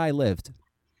 times and the guy lived.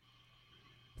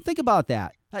 Think about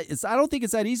that. I don't think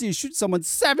it's that easy to shoot someone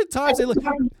 7 times. In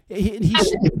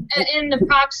the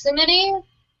proximity,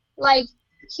 like,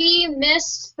 he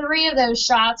missed 3 of those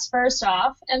shots first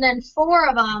off, and then 4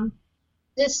 of them,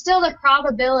 there's still the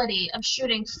probability of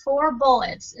shooting 4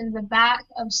 bullets in the back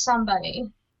of somebody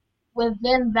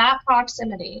within that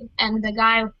proximity, and the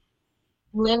guy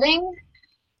living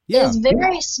is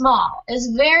very small.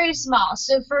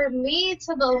 So for me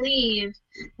to believe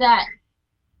that,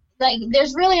 like,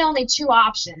 there's really only 2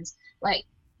 options. Like,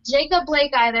 Jacob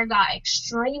Blake either got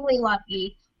extremely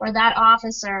lucky, or that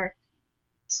officer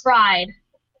tried,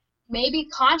 maybe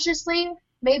consciously,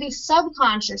 maybe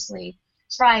subconsciously,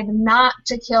 tried not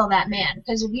to kill that man.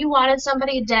 Because if you wanted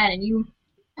somebody dead and you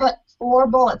put 4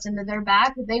 bullets into their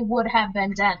back, they would have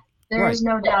been dead. There's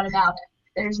no doubt about it.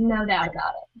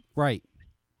 Right.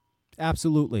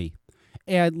 Absolutely.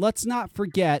 And let's not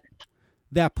forget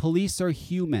that police are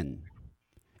human.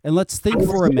 And let's think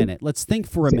for a minute.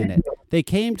 They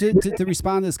came to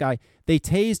respond to this guy. They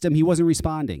tased him. He wasn't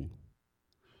responding.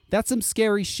 That's some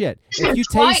scary shit.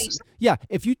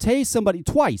 If you tase somebody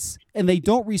twice and they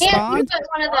don't respond. You put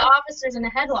one of the officers in a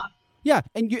headlock. Yeah,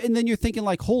 and then you're thinking,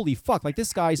 like, holy fuck, like,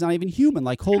 this guy's not even human,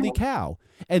 like, holy cow.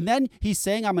 And then he's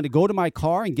saying, I'm going to go to my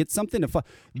car and get something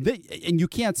and you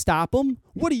can't stop him?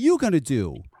 What are you going to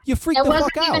do? You freak the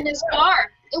fuck out.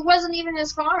 It wasn't even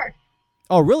his car.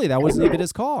 Oh, really? That wasn't even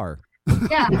his car?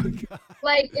 Yeah.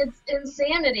 Like, it's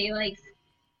insanity. Like,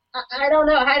 I don't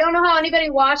know. I don't know how anybody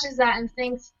watches that and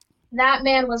thinks that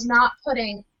man was not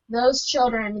putting those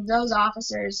children, those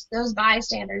officers, those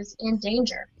bystanders in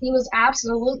danger. He was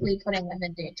absolutely putting them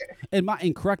in danger.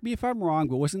 And correct me if I'm wrong,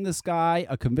 but wasn't this guy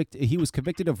he was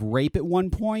convicted of rape at one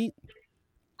point?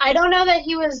 I don't know that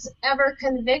he was ever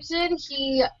convicted.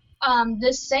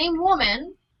 This same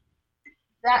woman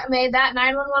that made that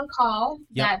 911 call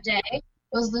that day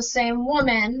was the same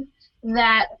woman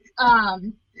that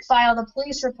filed a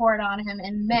police report on him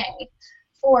in May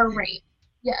for rape.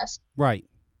 Yes. Right.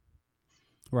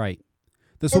 By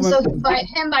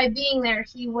being there,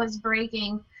 he was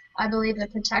breaking, I believe, the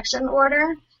protection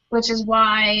order, which is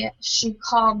why she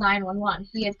called 911.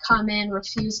 He had come in,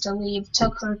 refused to leave,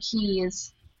 took her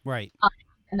keys. Right.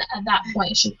 And at that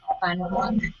point, she called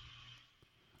 911.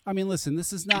 I mean, listen,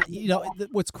 this is not,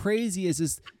 what's crazy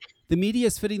is the media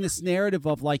is fitting this narrative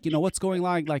of, like, what's going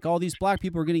on, like all these black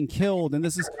people are getting killed, and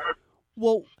this is,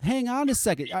 well, hang on a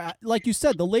second. Like you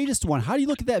said, the latest one, how do you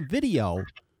look at that video?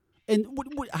 And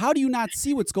how do you not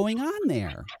see what's going on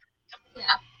there? Yeah.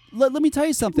 Let me tell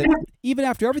you something. Even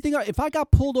after everything, if I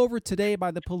got pulled over today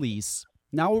by the police,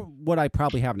 now would I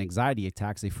probably have an anxiety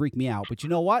attack? They freak me out. But you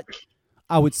know what?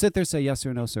 I would sit there and say, yes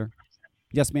or no, sir.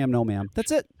 Yes, ma'am. No, ma'am.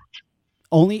 That's it.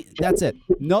 That's it.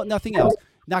 No, nothing else.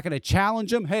 not going to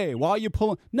challenge them. Hey, why are you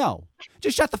pulling? No,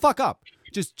 just shut the fuck up.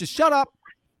 Just shut up.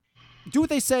 Do what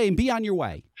they say and be on your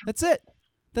way. That's it.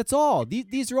 That's all.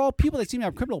 These are all people that seem to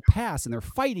have criminal past and they're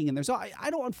fighting and there's all, I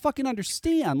don't fucking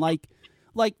understand. Like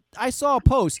I saw a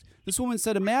post. This woman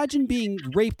said, imagine being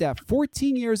raped at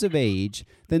 14 years of age,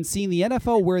 then seeing the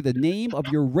NFL wear the name of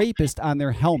your rapist on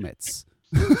their helmets.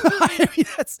 I mean,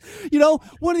 that's,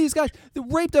 one of these guys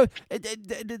raped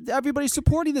everybody's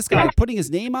supporting this guy, putting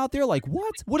his name out there. Like,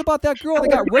 what? What about that girl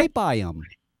that got raped by him?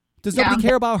 Does nobody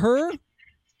care about her?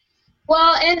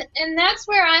 Well, and that's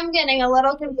where I'm getting a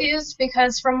little confused,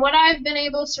 because from what I've been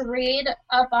able to read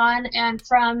up on and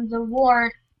from the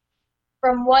warrant,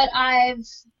 from what I've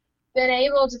been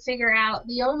able to figure out,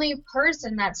 the only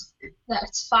person that's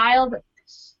filed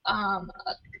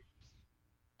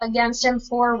against him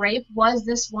for rape was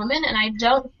this woman, and I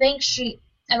don't think she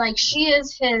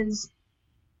is his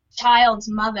child's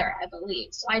mother, I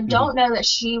believe. So I don't know that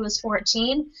she was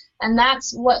 14, and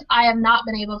that's what I have not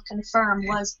been able to confirm.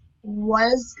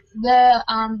 Was the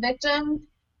victim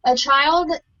a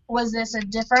child? Was this a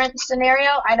different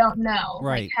scenario? I don't know.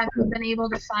 Right. Like, have you been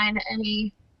able to find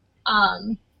any?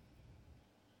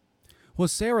 Well,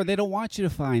 Sarah, they don't want you to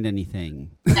find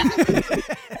anything. Yeah.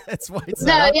 That's why it's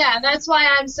that's why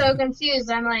I'm so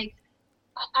confused. I'm like,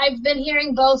 I've been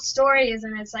hearing both stories,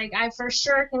 and it's like I for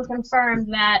sure can confirm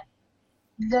that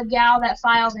the gal that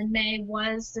filed in May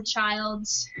was the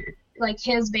child's, like,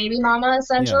 his baby mama,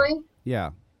 essentially.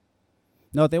 Yeah.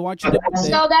 No, they want you to.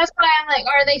 So that's why I'm like,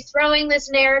 are they throwing this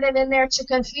narrative in there to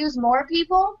confuse more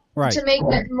people? Right. To make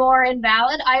it more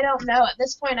invalid? I don't know. At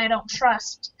this point, I don't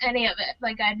trust any of it.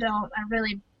 Like, I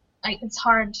really, it's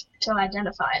hard to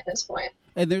identify at this point.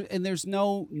 And there's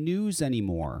no news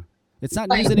anymore. It's not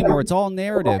news anymore. It's all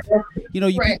narrative.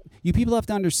 You people have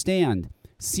to understand.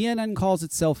 CNN calls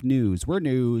itself news. We're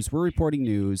news. We're reporting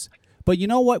news. But you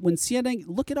know what? When CNN,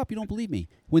 look it up. You don't believe me.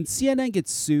 When CNN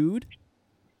gets sued,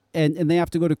 and they have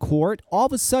to go to court, all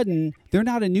of a sudden they're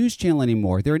not a news channel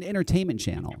anymore. They're an entertainment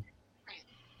channel.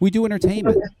 We do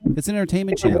entertainment. It's an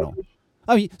entertainment channel.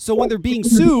 I mean, so when they're being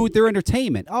sued, they're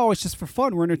entertainment. Oh, it's just for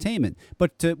fun. We're entertainment.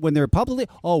 But when they're publicly,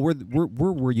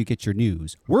 we're where you get your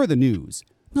news. We're the news.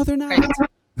 No, they're not.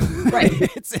 Right.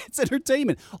 It's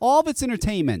entertainment. All of it's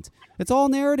entertainment. It's all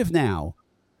narrative now.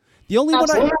 The only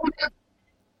one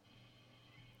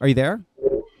Are you there?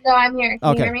 No, I'm here.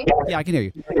 Can you hear me? Yeah, I can hear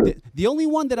you. The only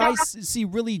one that I see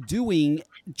really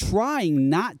trying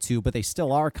not to, but they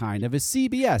still are kind of, is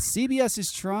CBS. CBS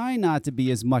is trying not to be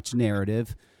as much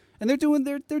narrative, and they're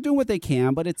doing what they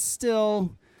can, but it's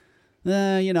still,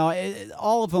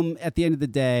 all of them at the end of the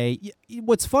day.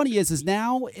 What's funny is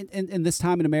now in this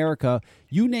time in America,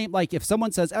 you name, like, if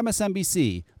someone says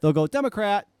MSNBC, they'll go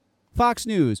Democrat, Fox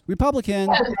News, Republican.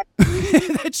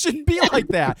 That shouldn't be like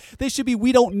that. They should be,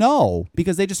 we don't know,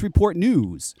 because they just report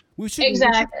news. We should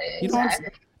Exactly.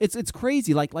 It's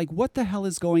crazy. Like what the hell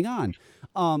is going on?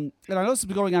 And I know this has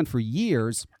been going on for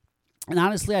years. And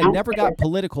honestly, I never got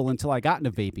political until I got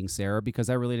into vaping, Sarah, because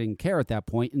I really didn't care at that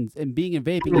point. And being in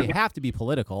vaping, you have to be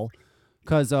political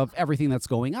because of everything that's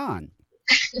going on.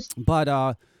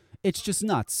 But it's just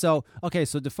nuts. So, okay,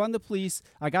 so defund the police.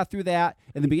 I got through that.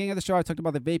 In the beginning of the show, I talked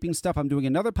about the vaping stuff. I'm doing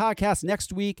another podcast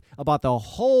next week about the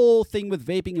whole thing with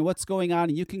vaping and what's going on.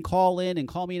 And you can call in and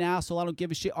call me an asshole. I don't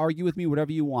give a shit. Argue with me,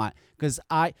 whatever you want. Because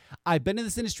I've been in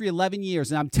this industry 11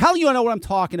 years, and I'm telling you, I know what I'm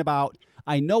talking about.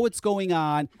 I know what's going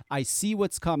on. I see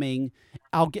what's coming.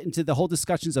 I'll get into the whole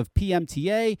discussions of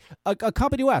PMTA. A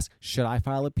company will ask, should I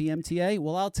file a PMTA?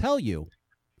 Well, I'll tell you.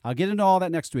 I'll get into all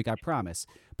that next week, I promise.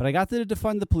 But I got to the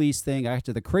defund the police thing. I got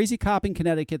to the crazy cop in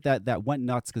Connecticut that went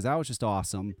nuts because that was just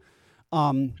awesome.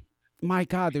 My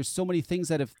God, there's so many things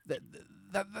that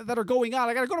are going on.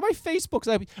 I got to go to my Facebook.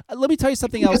 Let me tell you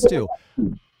something else too.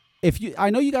 I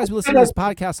know you guys have listened to this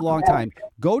podcast a long time.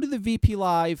 Go to the VP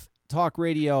Live Talk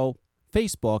Radio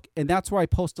Facebook, and that's where I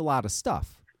post a lot of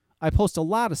stuff. I post a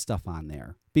lot of stuff on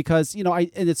there because,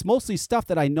 and it's mostly stuff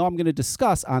that I know I'm going to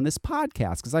discuss on this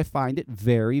podcast because I find it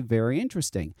very, very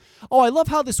interesting. Oh, I love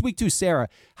how this week too, Sarah.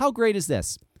 How great is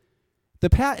this?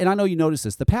 And I know you noticed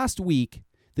this. The past week,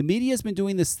 the media has been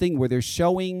doing this thing where they're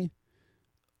showing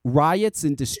riots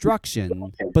and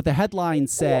destruction, but the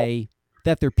headlines say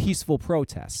that they're peaceful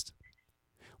protests.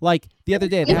 Like the other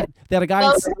day, they had a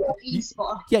guy.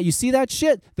 You see that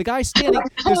shit? The guy standing.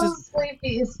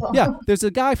 There's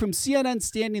a guy from CNN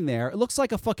standing there. It looks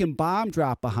like a fucking bomb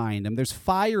drop behind him. There's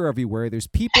fire everywhere. There's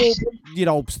people,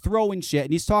 throwing shit,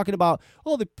 and he's talking about,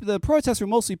 the protests were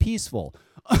mostly peaceful.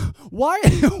 Why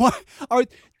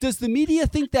does the media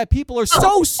think that people are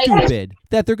so stupid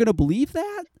that they're going to believe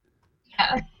that?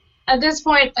 Yeah. At this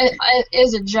point, it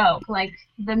is a joke. Like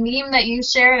the meme that you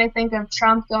shared, I think of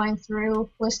Trump going through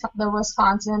the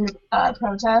Wisconsin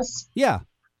protests. Yeah.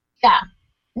 Yeah.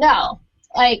 No.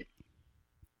 Like,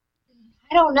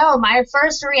 I don't know. My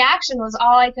first reaction was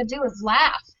all I could do was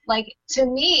laugh. Like, to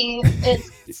me,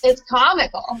 it's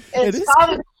comical. It's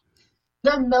comical.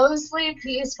 The mostly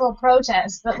peaceful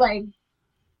protest, but like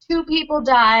 2 people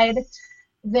died.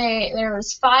 There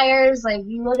was fires. Like,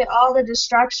 you look at all the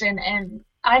destruction, and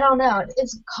I don't know.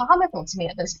 It's comical to me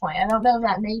at this point. I don't know if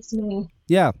that makes me.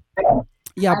 Yeah.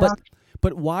 Yeah,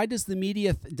 but why does the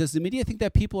media think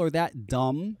that people are that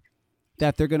dumb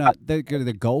that they're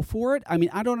gonna go for it? I mean,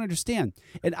 I don't understand,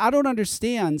 and I don't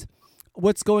understand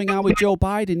what's going on with Joe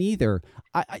Biden either.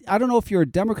 I don't know if you're a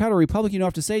Democrat or Republican. You don't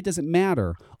have to say, it doesn't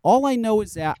matter. All I know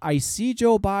is that I see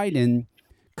Joe Biden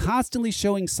constantly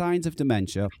showing signs of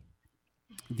dementia.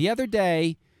 The other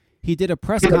day, he did a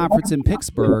press conference in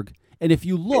Pittsburgh, and if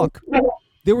you look,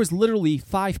 there was literally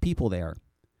 5 people there.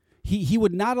 He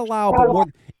would not allow but more.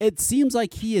 It seems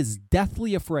like he is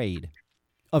deathly afraid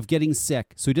of getting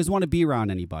sick, so he doesn't want to be around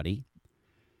anybody.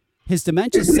 His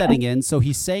dementia is setting in, so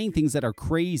he's saying things that are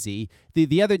crazy.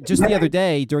 The other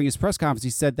day during his press conference,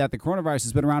 he said that the coronavirus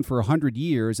has been around for 100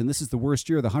 years, and this is the worst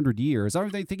year of the 100 years. I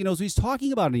don't think he knows what he's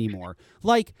talking about anymore.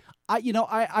 Like,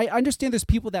 I understand there's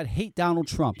people that hate Donald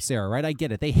Trump, Sarah, right? I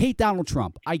get it. They hate Donald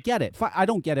Trump. I get it. I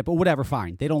don't get it, but whatever,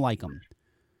 fine. They don't like him.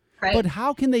 Right. But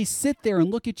how can they sit there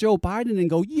and look at Joe Biden and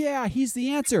go, yeah, he's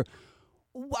the answer?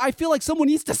 I feel like someone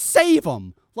needs to save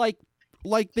him. Like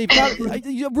they've got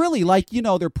really, like,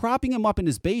 they're propping him up in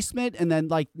his basement, and then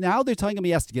like now they're telling him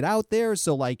he has to get out there.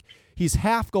 So like he's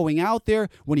half going out there.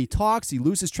 When he talks, he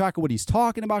loses track of what he's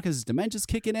talking about because his dementia's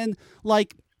kicking in.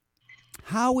 Like,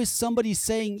 how is somebody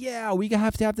saying, yeah, we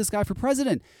have to have this guy for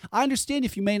president? I understand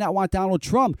if you may not want Donald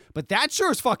Trump, but that sure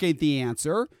as fuck ain't the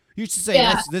answer. You should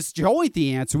say, this Joe ain't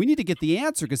the answer. We need to get the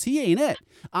answer because he ain't it.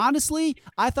 Honestly,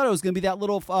 I thought it was going to be that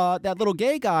little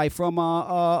gay guy from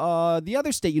the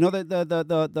other state.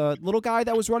 The little guy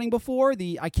that was running before.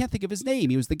 I can't think of his name.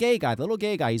 He was the gay guy, the little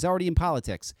gay guy. He's already in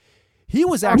politics. He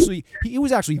was actually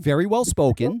very well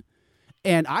spoken,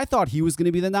 and I thought he was going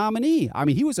to be the nominee. I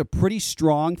mean, he was a pretty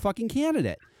strong fucking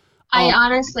candidate. I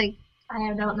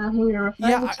don't know who you're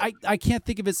referring to. I can't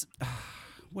think of his.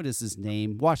 What is his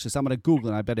name? Watch this. I'm going to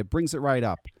Google it. I bet it brings it right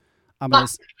up. My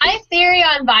theory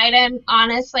on Biden,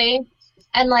 honestly,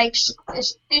 and like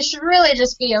it should really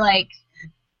just be like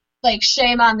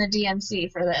shame on the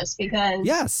DNC for this, because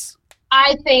yes,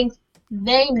 I think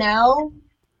they know.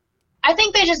 I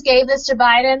think they just gave this to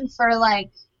Biden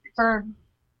for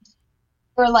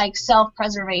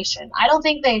self-preservation. I don't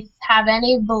think they have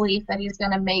any belief that he's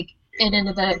going to make it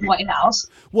into the White House.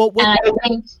 Well, and I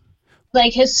think,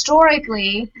 like,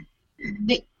 historically,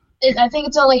 I think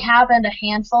it's only happened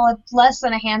less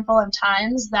than a handful of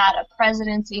times that a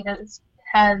presidency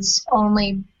has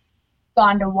only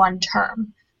gone to one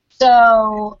term.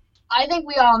 So I think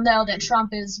we all know that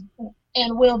Trump is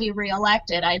and will be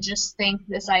reelected. I just think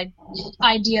this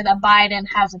idea that Biden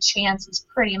has a chance is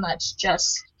pretty much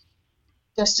just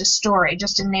a story,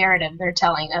 just a narrative they're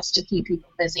telling us to keep people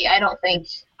busy. I don't think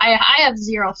I have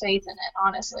zero faith in it,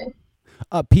 honestly.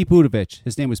 Pete Buttigieg.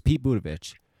 His name was Pete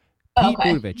Buttigieg. Pete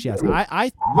Buttigieg, yes.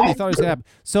 I really thought it was going to happen.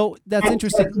 So that's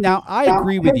interesting. Now, I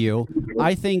agree with you.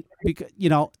 I think, because,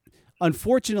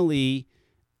 unfortunately,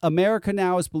 America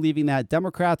now is believing that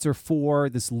Democrats are for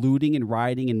this looting and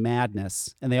rioting and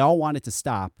madness, and they all want it to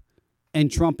stop,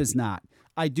 and Trump is not.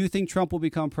 I do think Trump will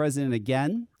become president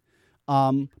again.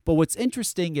 But what's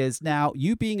interesting is now,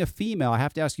 you being a female, I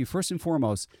have to ask you first and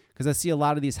foremost, because I see a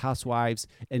lot of these housewives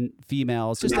and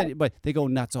females, but they go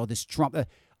nuts. Oh, this Trump.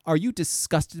 Are you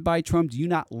disgusted by Trump? Do you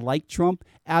not like Trump?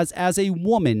 As a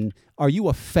woman, are you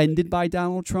offended by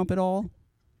Donald Trump at all?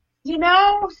 I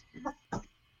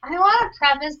want to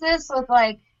preface this with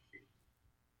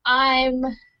I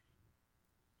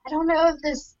don't know if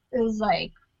this is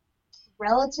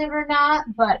relative or not,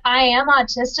 but I am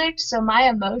autistic, so my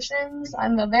emotions,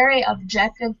 I'm a very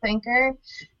objective thinker,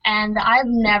 and I've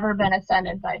never been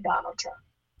offended by Donald Trump.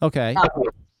 Okay.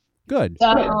 Good.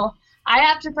 So I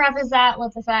have to preface that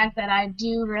with the fact that I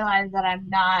do realize that I'm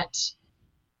not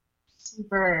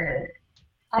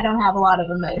I don't have a lot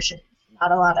of emotions,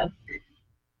 not a lot of.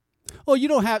 Oh, you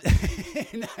don't have.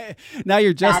 Now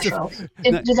you're just.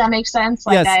 Does that make sense?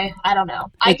 Yes. I don't know.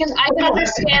 I can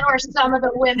understand where some of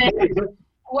the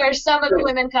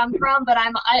women come from, but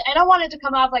I don't want it to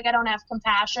come off like I don't have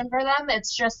compassion for them.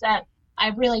 It's just that I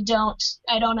really don't.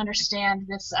 I don't understand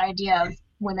this idea of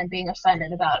women being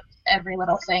offended about every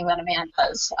little thing that a man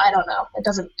does. I don't know. It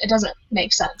doesn't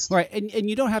make sense. Right. And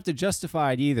you don't have to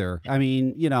justify it either. I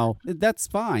mean, that's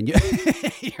fine. You're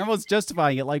almost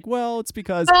justifying it like, well, it's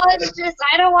because. Well, it's just,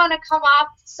 I don't want to come off.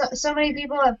 So many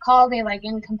people have called me like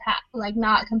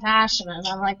not compassionate. And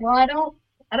I'm like, well, I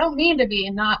don't mean to be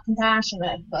not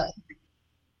compassionate, but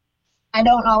I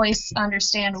don't always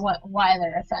understand why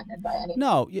they're offended by anything.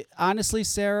 No, honestly,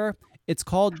 Sarah, it's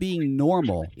called being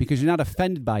normal because you're not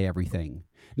offended by everything.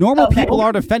 Normal people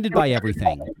aren't offended by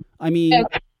everything. I mean,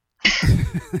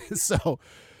 so.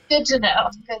 Good to know.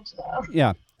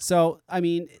 Yeah. So, I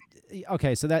mean,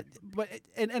 okay. So that, but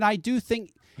and I do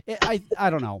think I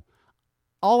don't know.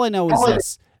 All I know is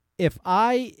this: if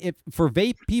for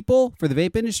vape people, for the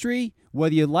vape industry,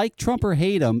 whether you like Trump or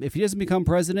hate him, if he doesn't become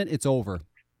president, it's over.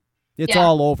 It's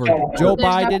all over. Joe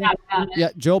Biden,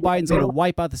 Joe Biden's going to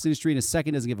wipe out this industry in a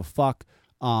second. Doesn't give a fuck.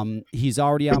 He's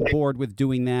already on board with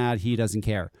doing that. He doesn't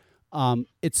care.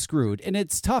 It's screwed, and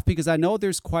it's tough because I know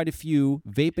there's quite a few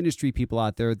vape industry people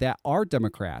out there that are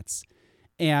Democrats,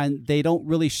 and they don't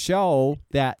really show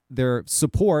that their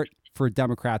support for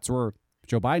Democrats or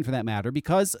Joe Biden for that matter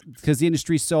because the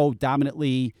industry's so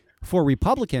dominantly for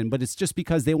Republican. But it's just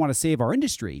because they want to save our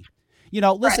industry.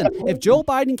 Listen, if Joe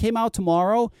Biden came out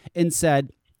tomorrow and said,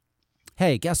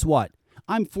 hey, guess what?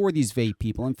 I'm for these vape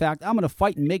people. In fact, I'm going to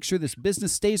fight and make sure this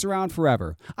business stays around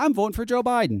forever. I'm voting for Joe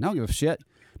Biden. I don't give a shit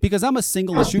because I'm a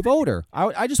single issue voter.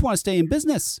 I just want to stay in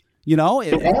business. Whoever's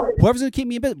going to keep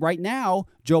me in business. Right now,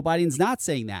 Joe Biden's not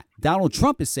saying that. Donald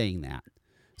Trump is saying that.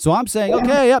 So I'm saying,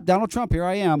 okay, yep, Donald Trump, here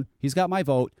I am. He's got my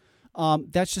vote.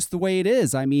 That's just the way it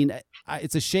is. I mean,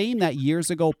 it's a shame that years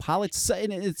ago,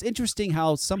 and it's interesting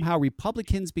how somehow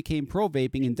Republicans became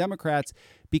pro-vaping and Democrats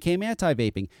became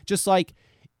anti-vaping. Just like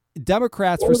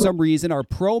Democrats, for some reason, are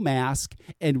pro-mask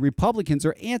and Republicans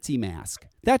are anti-mask.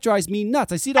 That drives me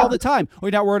nuts. I see it all the time. Oh,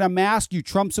 you're not wearing a mask, you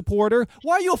Trump supporter?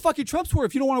 Why are you a fucking Trump supporter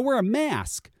if you don't want to wear a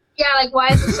mask? Yeah, like, why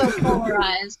is it so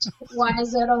polarized? Why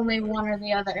is it only one or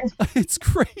the other? It's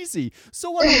crazy.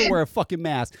 So what, I don't wear a fucking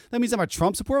mask? That means I'm a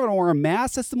Trump supporter. I don't wear a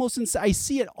mask. That's the most insane. I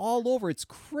see it all over. It's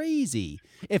crazy.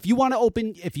 If you want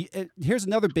to here's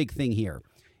another big thing here,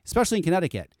 especially in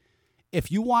Connecticut. If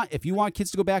you want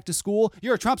kids to go back to school,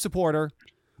 you're a Trump supporter.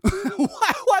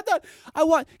 Why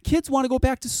not? Kids want to go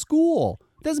back to school.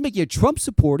 It doesn't make you a Trump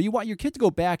supporter. You want your kid to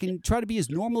go back and try to be as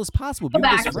normal as possible. Go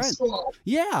back to school.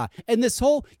 Yeah. And this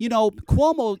whole,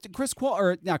 Chris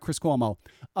Cuomo,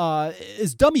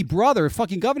 his dummy brother,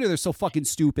 fucking governor, they're so fucking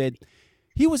stupid.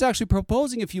 He was actually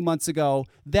proposing a few months ago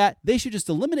that they should just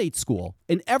eliminate school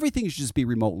and everything should just be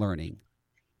remote learning.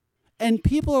 And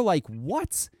people are like,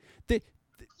 what?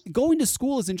 Going to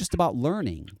school isn't just about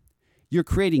learning. You're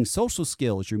creating social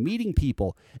skills. You're meeting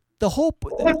people.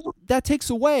 That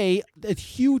takes away a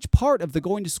huge part of the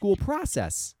going to school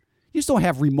process. You just don't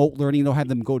have remote learning. You don't have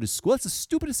them go to school. That's the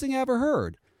stupidest thing I ever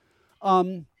heard.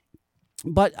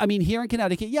 But I mean, here in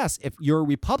Connecticut, yes, if you're a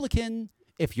Republican,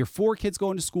 if you're for kids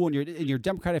going to school and you're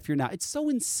Democrat, if you're not, it's so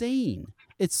insane.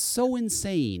 It's so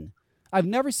insane. I've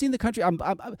never seen the country.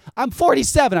 I'm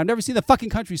 47. I've never seen the fucking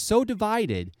country so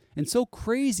divided and so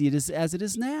crazy as it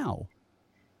is now.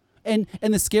 And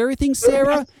the scary thing,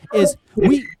 Sarah, is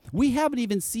we haven't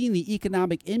even seen the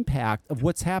economic impact of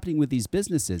what's happening with these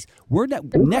businesses.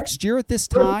 Next year at this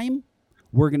time,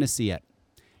 we're going to see it.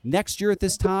 Next year at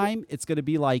this time, it's going to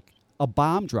be like a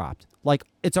bomb dropped. Like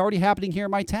it's already happening here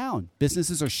in my town.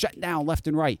 Businesses are shutting down left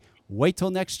and right. Wait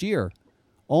till next year.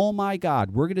 Oh my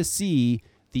God, we're going to see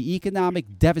the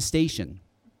economic devastation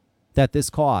that this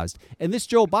caused. And this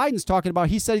Joe Biden's talking about,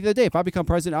 he said the other day, if I become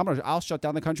president, I'll shut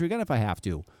down the country again if I have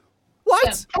to.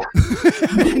 What?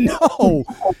 Yeah. No.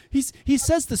 He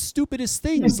says the stupidest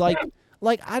things like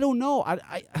I don't know.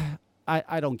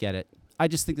 I don't get it. I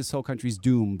just think this whole country's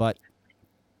doomed, but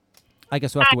I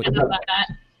guess we'll have to wait. I don't know about that.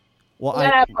 Well,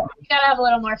 you gotta have a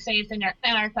little more faith in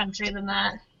our country than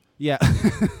that. Yeah.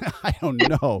 I don't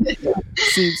know.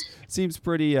 Seems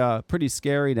pretty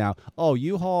scary now. Oh,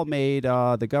 U-Haul made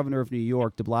the governor of New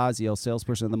York, de Blasio,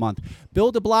 salesperson of the month.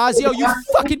 Bill de Blasio, you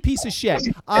fucking piece of shit.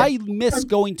 I miss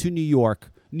going to New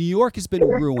York. New York has been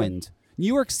ruined. New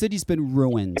York City's been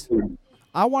ruined.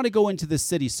 I want to go into the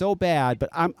city so bad, but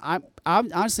I'm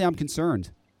honestly I'm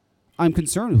concerned. I'm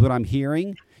concerned with what I'm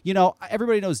hearing.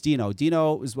 Everybody knows Dino.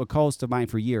 Dino was a co-host of mine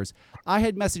for years. I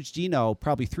had messaged Dino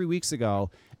probably 3 weeks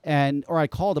ago. Or I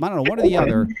called him, I don't know, one or the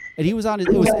other, and it was at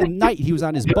night, he was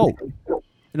on his boat.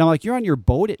 And I'm like, you're on your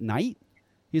boat at night?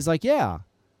 He's like, yeah.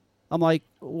 I'm like,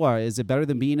 what, is it better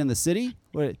than being in the city?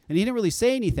 And he didn't really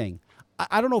say anything.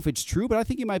 I don't know if it's true, but I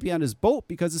think he might be on his boat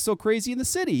because it's so crazy in the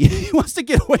city. He wants to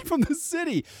get away from the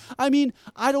city. I mean,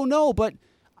 I don't know, but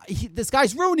This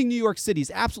guy's ruining New York City.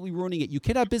 He's absolutely ruining it. You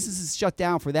cannot have businesses shut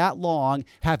down for that long,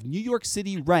 have New York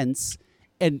City rents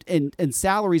and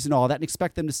salaries and all that, and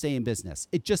expect them to stay in business.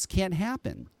 It just can't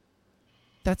happen.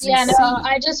 That's insane.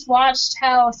 I just watched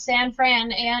how San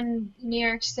Fran and New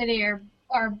York City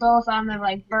are both on the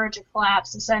like verge of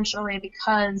collapse, essentially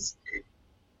because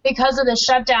of the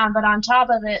shutdown. But on top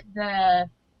of it,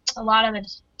 a lot of the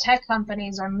tech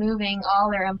companies are moving all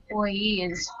their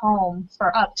employees home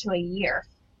for up to a year.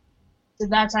 So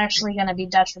that's actually going to be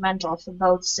detrimental for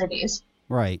both cities.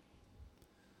 Right.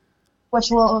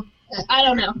 Which will, I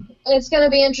don't know. It's going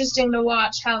to be interesting to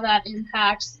watch how that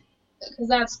impacts, because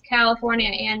that's California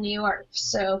and New York.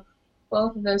 So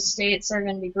both of those states are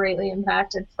going to be greatly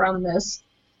impacted from this.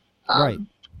 Right.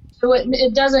 So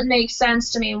it doesn't make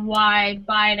sense to me why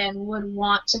Biden would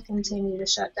want to continue to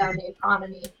shut down the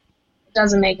economy. It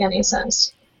doesn't make any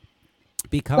sense.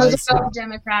 Because those are both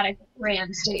Democratic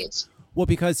ran states. Well,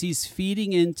 because he's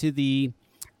feeding into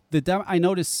I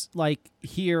notice like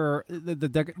here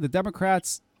the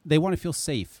Democrats, they want to feel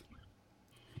safe.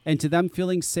 And to them,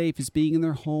 feeling safe is being in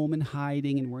their home and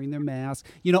hiding and wearing their mask.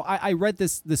 You know, I read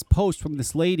this post from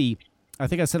this lady. I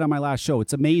think I said on my last show.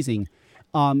 It's amazing.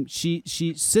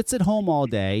 She sits at home all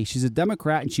day. She's a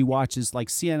Democrat and she watches like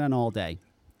CNN all day.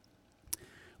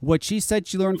 What she said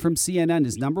she learned from CNN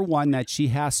is, number one, that she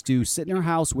has to sit in her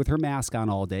house with her mask on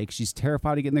all day because she's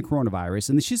terrified of getting the coronavirus.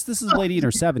 And this is a lady in her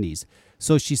 70s.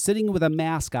 So she's sitting with a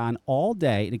mask on all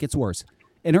day, and it gets worse,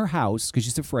 in her house because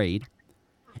she's afraid.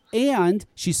 And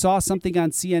she saw something on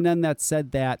CNN that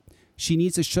said that she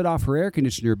needs to shut off her air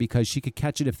conditioner because she could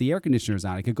catch it if the air conditioner's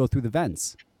on. It could go through the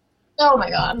vents. Oh,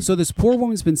 my God. So this poor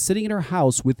woman's been sitting in her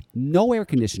house with no air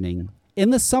conditioning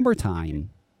in the summertime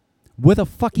with a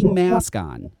fucking mask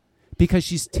on because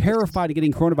she's terrified of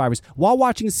getting coronavirus while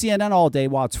watching CNN all day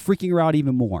while it's freaking her out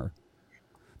even more.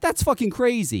 That's fucking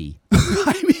crazy.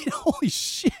 I mean, holy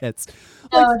shit.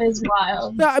 It is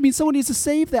wild. I mean, someone needs to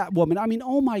save that woman. I mean,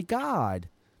 oh my God.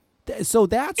 So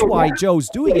that's why Joe's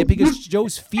doing it, because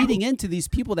Joe's feeding into these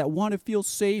people that want to feel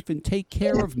safe and take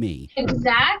care of me.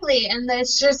 Exactly. And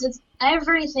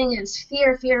everything is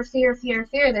fear, fear, fear, fear,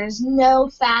 fear. There's no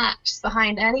facts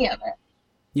behind any of it.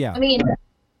 Yeah. I mean,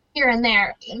 here and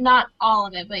there, not all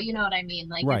of it, but you know what I mean.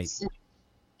 Like, right.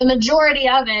 The majority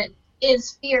of it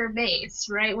is fear-based,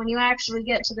 right? When you actually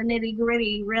get to the nitty-gritty,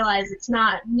 you realize it's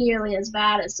not nearly as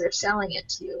bad as they're selling it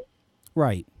to you.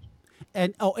 Right.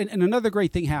 And another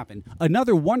great thing happened.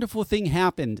 Another wonderful thing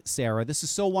happened, Sarah. This is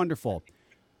so wonderful.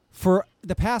 For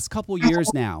the past couple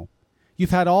years now,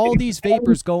 you've had all these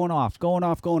vapors going off,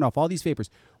 all these vapors.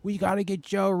 We got to get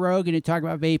Joe Rogan to talk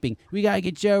about vaping. We got to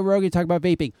get Joe Rogan to talk about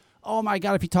vaping. Oh, my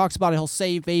God, if he talks about it, he'll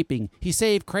save vaping. He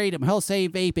saved Kratom. He'll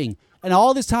save vaping. And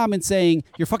all this time and saying,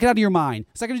 you're fucking out of your mind.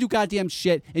 It's not going to do goddamn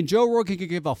shit. And Joe Rogan could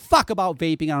give a fuck about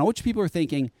vaping. I don't know what you people are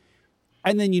thinking.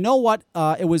 And then you know what?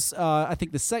 It was, I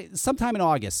think, sometime in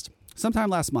August, sometime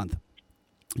last month,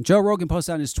 Joe Rogan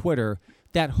posted on his Twitter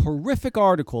that horrific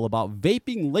article about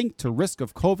vaping linked to risk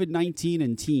of COVID-19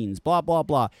 in teens, blah, blah,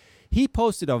 blah. He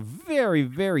posted a very,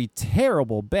 very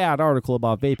terrible, bad article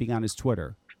about vaping on his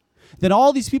Twitter. Then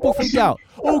all these people freaked out.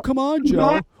 Oh, come on,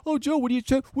 Joe. Oh, Joe, what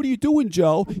are you doing,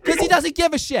 Joe? Because he doesn't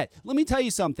give a shit. Let me tell you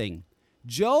something.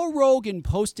 Joe Rogan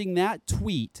posting that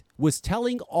tweet was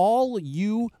telling all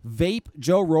you vape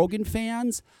Joe Rogan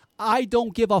fans, I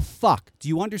don't give a fuck. Do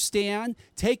you understand?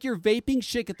 Take your vaping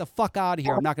shit, get the fuck out of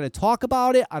here. I'm not going to talk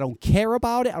about it. I don't care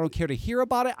about it. I don't care to hear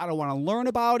about it. I don't want to learn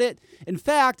about it. In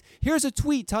fact, here's a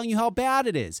tweet telling you how bad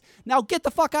it is. Now get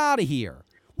the fuck out of here.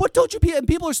 What don't you and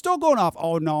people are still going off?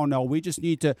 Oh, no, we just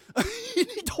need to. You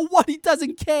need to what? He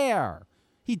doesn't care.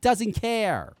 He doesn't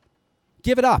care.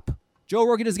 Give it up. Joe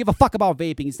Rogan doesn't give a fuck about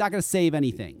vaping. He's not going to save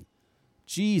anything.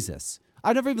 Jesus.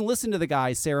 I've never even listened to the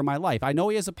guy, Sarah, in my life. I know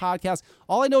he has a podcast.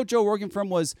 All I know Joe Rogan from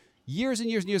was years and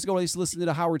years and years ago, I used to listen to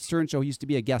the Howard Stern show. He used to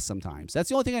be a guest sometimes. That's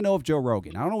the only thing I know of Joe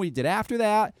Rogan. I don't know what he did after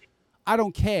that. I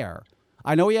don't care.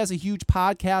 I know he has a huge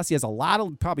podcast. He has a lot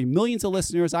of, probably millions of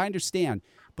listeners. I understand.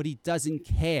 But he doesn't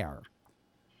care.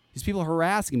 These people are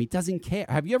harassing him. He doesn't care.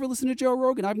 Have you ever listened to Joe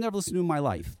Rogan? I've never listened to him in my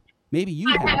life. Maybe you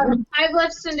have. I've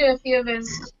listened to a few of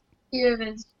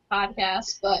his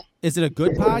podcasts, but is it a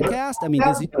good podcast? I mean,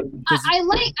 I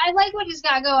like what he's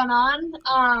got going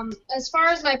on. As far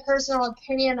as my personal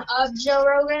opinion of Joe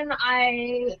Rogan,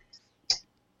 I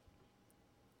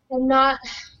am not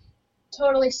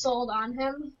totally sold on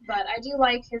him, but I do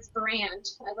like his brand.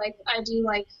 I do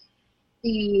like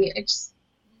the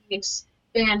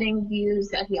expanding views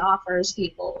that he offers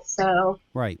people. So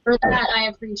right. For that, I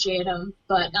appreciate him.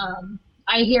 But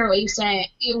I hear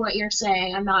what you're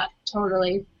saying. I'm not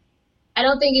totally I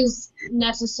don't think he's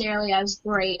necessarily as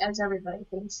great as everybody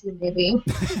thinks he may be.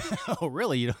 Oh,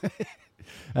 really?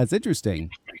 That's interesting.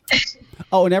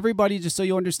 Oh, and everybody, just so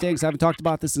you understand, because I haven't talked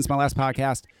about this since my last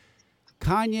podcast,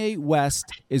 Kanye West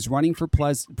is running for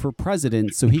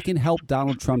president so he can help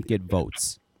Donald Trump get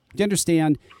votes. Do you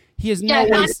understand? He has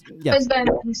Kanye's always been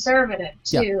conservative,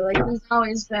 too. Yeah. Like, he's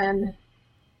always been...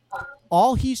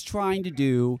 All he's trying to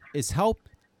do is help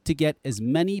to get as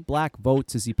many black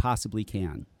votes as he possibly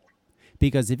can.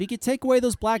 Because if he could take away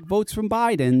those black votes from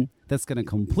Biden, that's going to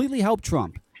completely help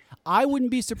Trump. I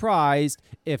wouldn't be surprised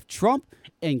if Trump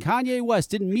and Kanye West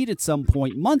didn't meet at some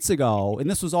point months ago, and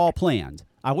this was all planned.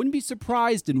 I wouldn't be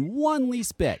surprised in one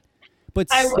least bit. But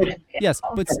I wouldn't. Yes,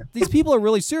 but these people are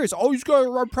really serious. Oh, he's going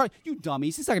to run president. You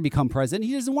dummies. He's not going to become president.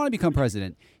 He doesn't want to become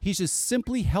president. He's just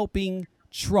simply helping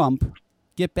Trump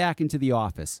get back into the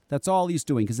office. That's all he's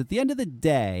doing. Because at the end of the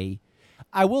day,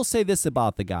 I will say this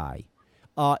about the guy.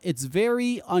 It's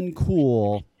very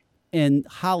uncool in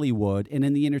Hollywood and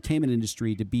in the entertainment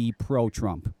industry to be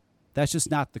pro-Trump. That's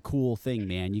just not the cool thing,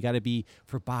 man. You got to be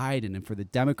for Biden and for the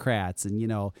Democrats, and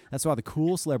that's what the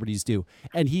cool celebrities do.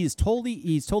 And he's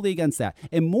totally against that.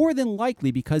 And more than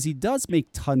likely, because he does make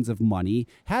tons of money,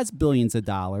 has billions of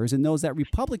dollars, and knows that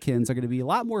Republicans are going to be a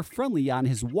lot more friendly on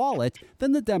his wallet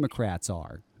than the Democrats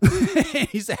are.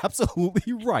 He's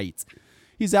absolutely right.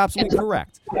 He's absolutely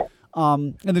correct.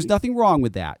 And there's nothing wrong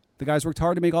with that. The guy's worked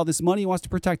hard to make all this money. He wants to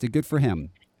protect it. Good for him.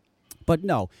 But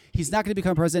no, he's not going to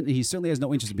become president, and he certainly has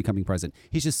no interest in becoming president.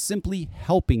 He's just simply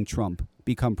helping Trump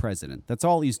become president. That's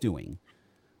all he's doing.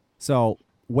 So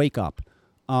wake up.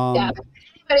 Anybody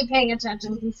paying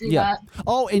attention can see that.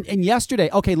 Oh, and yesterday,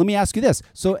 okay, let me ask you this.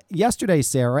 So yesterday,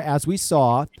 Sarah, as we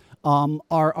saw,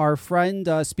 our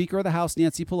friend, Speaker of the House,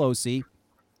 Nancy Pelosi,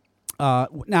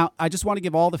 now, I just want to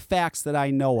give all the facts that I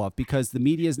know of because the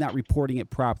media is not reporting it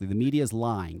properly. The media is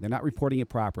lying. They're not reporting it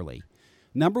properly.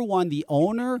 Number one, the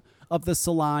owner of the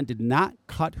salon did not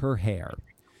cut her hair.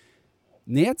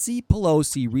 Nancy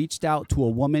Pelosi reached out to a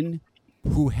woman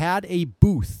who had a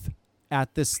booth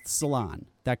at this salon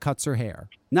that cuts her hair.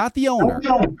 Not the owner.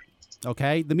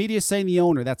 Okay? The media is saying the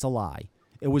owner. That's a lie.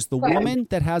 It was the woman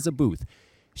that has a booth.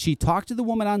 She talked to the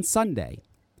woman on Sunday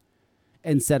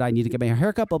and said, I need to get my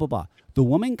haircut, blah, blah, blah. The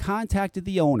woman contacted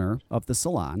the owner of the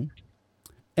salon,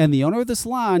 and the owner of the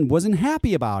salon wasn't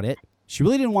happy about it. She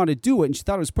really didn't want to do it, and she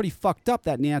thought it was pretty fucked up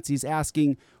that Nancy's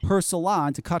asking her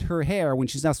salon to cut her hair when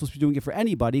she's not supposed to be doing it for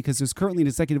anybody because there's currently an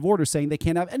executive order saying they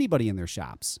can't have anybody in their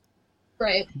shops.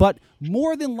 Right. But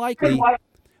more than likely,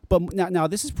 but now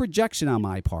this is projection on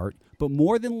my part, but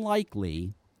more than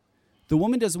likely, the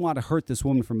woman doesn't want to hurt this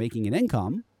woman from making an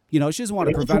income. She doesn't want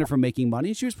to prevent her from making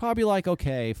money. She was probably like,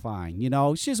 okay, fine. She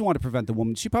doesn't want to prevent the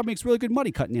woman. She probably makes really good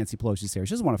money cutting Nancy Pelosi's hair.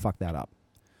 She doesn't want to fuck that up.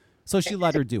 So she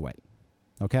let her do it.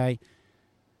 Okay?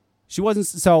 She wasn't,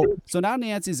 so now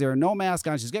Nancy's there, no mask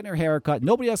on. She's getting her hair cut.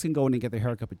 Nobody else can go in and get their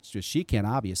hair cut, but just she can,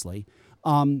 obviously.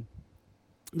 The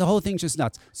whole thing's just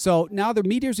nuts. So now the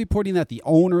media's reporting that the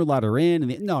owner let her in.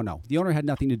 And no, the owner had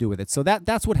nothing to do with it. So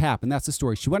that's what happened. That's the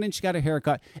story. She went in, she got her hair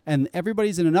cut, and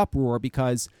everybody's in an uproar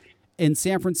because in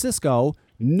San Francisco,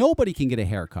 nobody can get a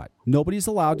haircut. Nobody's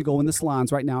allowed to go in the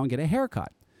salons right now and get a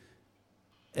haircut.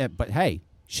 But hey,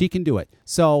 she can do it.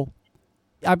 So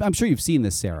I'm sure you've seen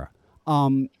this, Sarah.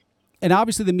 And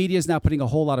obviously the media is not putting a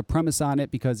whole lot of premise on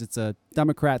it because it's a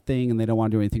Democrat thing and they don't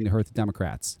want to do anything to hurt the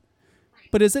Democrats.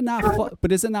 But is it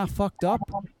not fucked up?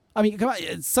 I mean, come on,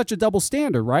 it's such a double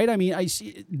standard, right? I mean,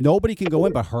 nobody can go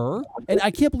in but her, and I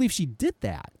can't believe she did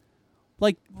that.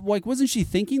 Like, wasn't she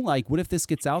thinking, like, what if this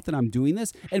gets out that I'm doing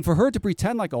this? And for her to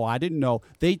pretend like, oh, I didn't know.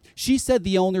 She said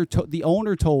the owner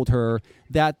told her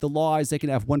that the law is they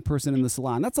can have one person in the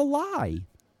salon. That's a lie.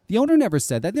 The owner never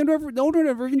said that. The owner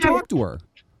never even talked to her.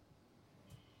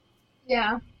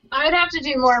 Yeah, I'd have to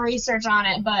do more research on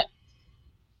it, but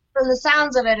from the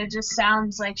sounds of it, it just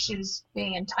sounds like she's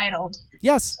being entitled.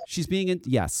 Yes, she's being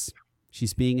entitled.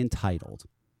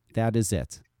 That is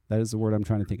it. That is the word I'm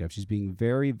trying to think of. She's being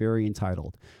very, very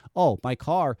entitled. Oh, my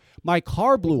car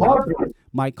blew up.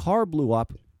 My car blew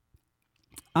up.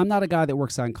 I'm not a guy that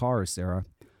works on cars, Sarah.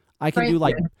 I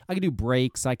can do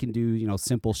brakes. I can do,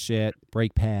 simple shit,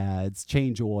 brake pads,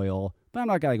 change oil, but I'm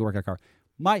not a guy that can work on a car.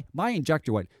 My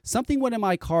injector went. Something went in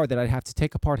my car that I'd have to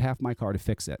take apart half my car to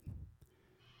fix it.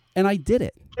 And I did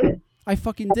it. I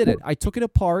fucking did it. I took it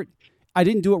apart. I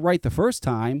didn't do it right the first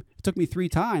time. It took me 3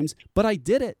 times, but I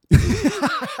did it.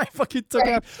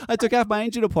 I took half my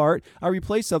engine apart. I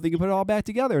replaced something and put it all back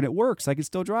together, and it works. I can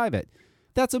still drive it.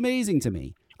 That's amazing to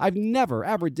me. I've never,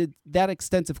 ever did that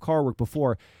extensive car work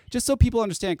before. Just so people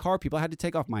understand car people, I had to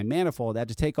take off my manifold. I had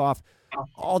to take off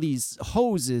all these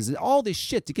hoses and all this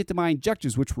shit to get to my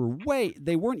injectors, which were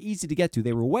they weren't easy to get to.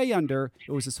 They were way under.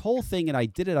 It was this whole thing, and I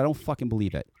did it. I don't fucking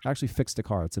believe it. I actually fixed the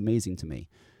car. It's amazing to me.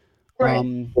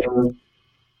 Right.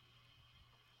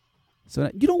 So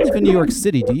you don't live in New York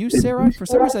City, do you, Sarah? For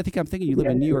some reason, I think I'm thinking you live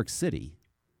in New York City.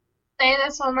 Say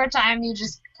this one more time. You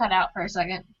just cut out for a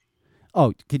second.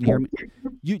 Oh, can you hear me?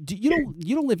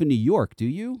 You don't live in New York, do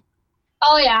you?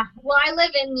 Oh yeah. Well, I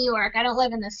live in New York. I don't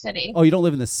live in the city. Oh, you don't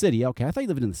live in the city. Okay, I thought you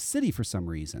lived in the city for some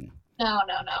reason. No.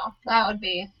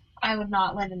 I would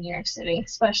not live in New York City,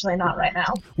 especially not right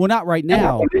now. Well, not right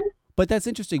now. But that's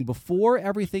interesting. Before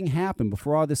everything happened,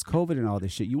 before all this COVID and all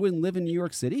this shit, you wouldn't live in New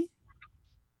York City?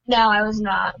 No, I was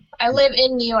not. I live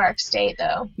in New York State,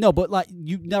 though. No, but like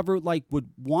you never like would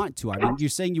want to. I mean, you're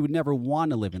saying you would never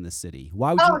want to live in the city.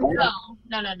 Why would you?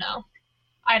 No.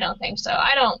 I don't think so.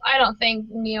 I don't think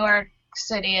New York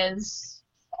City is.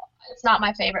 It's not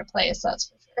my favorite place. That's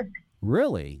for sure.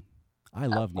 Really? I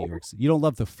love New York City. You don't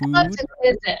love the food? I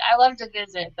love to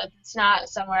visit, but it's not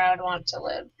somewhere I would want to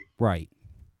live. Right.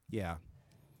 Yeah.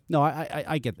 No,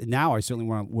 I get it. Now I certainly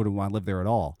wouldn't want to live there at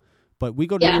all. But we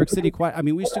go to New York City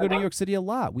we used to go to New York City a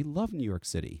lot. We love New York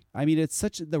City. I mean, it's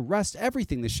such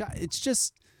everything, it's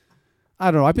just, I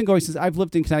don't know. I've been going since I've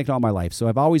lived in Connecticut all my life. So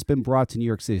I've always been brought to New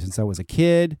York City since I was a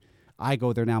kid. I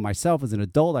go there now myself as an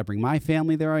adult. I bring my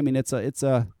family there. I mean, it's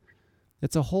a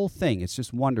whole thing. It's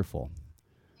just wonderful.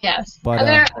 Yes. But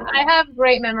I have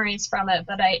great memories from it,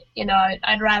 but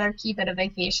I'd rather keep it a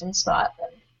vacation spot than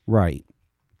right.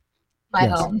 my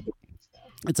home.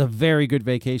 It's a very good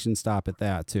vacation stop at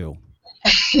that too.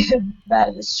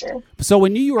 That is true. So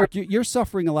in New York, you're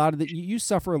suffering a lot of you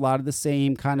suffer a lot of the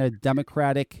same kind of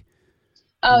democratic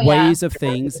ways of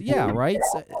things. Yeah, right.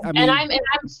 So, I mean, I'm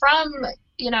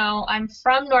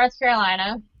from North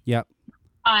Carolina. Yep.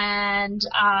 And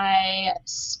I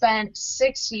spent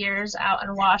 6 years out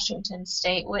in Washington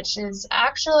State, which is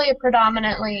actually a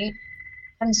predominantly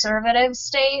conservative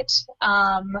state,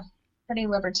 pretty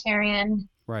libertarian.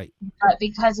 Right. But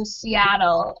because of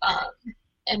Seattle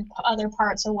and other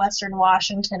parts of Western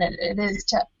Washington, it is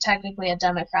technically a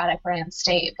Democratic-ran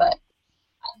state. But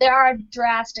there are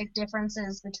drastic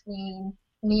differences between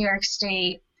New York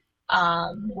State,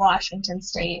 Washington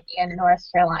State, and North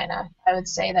Carolina. I would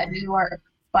say that New York,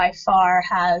 by far,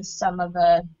 has some of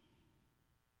the,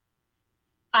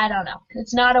 I don't know.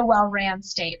 It's not a well-ran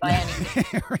state by any means.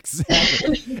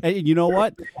 Exactly. And you know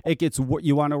what?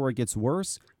 You want to know where it gets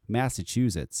worse?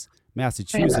 Massachusetts.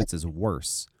 Massachusetts is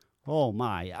worse. Oh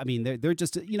my! I mean, they're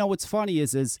just. What's funny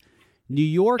is New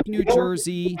York, New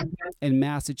Jersey, and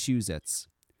Massachusetts.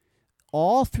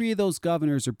 All three of those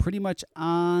governors are pretty much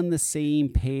on the same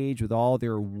page with all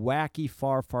their wacky,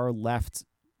 far, far left,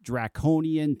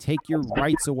 draconian, take your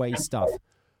rights away stuff.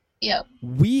 Yep.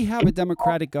 We have a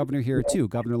Democratic governor here too,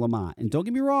 Governor Lamont, and don't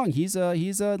get me wrong, he's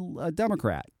a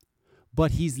Democrat,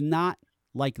 but he's not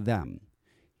like them.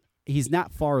 He's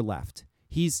not far left.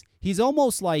 He's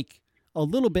almost like a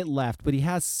little bit left, but he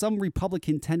has some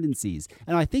Republican tendencies.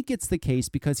 And I think it's the case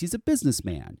because he's a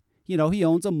businessman. He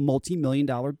owns a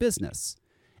multi-million-dollar business.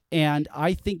 And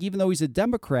I think even though he's a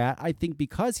Democrat, I think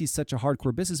because he's such a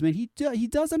hardcore businessman, he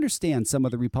does understand some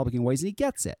of the Republican ways and he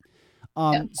gets it.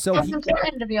 So it's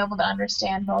important to be able to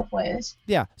understand both ways.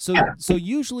 Yeah. So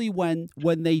usually when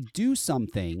they do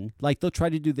something, like they'll try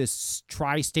to do this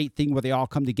tri-state thing where they all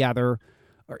come together,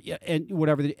 and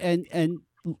whatever, and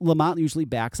Lamont usually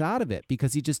backs out of it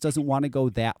because he just doesn't want to go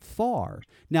that far.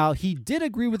 Now, he did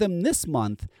agree with him this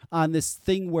month on this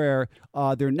thing where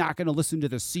they're not going to listen to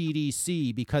the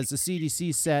CDC because the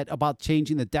CDC said about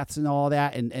changing the deaths and all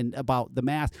that and about the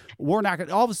mask. We're not going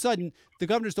to, all of a sudden, the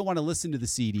governors don't want to listen to the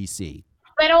CDC.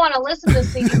 They don't want to listen to the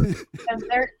CDC because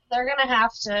they're going to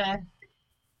have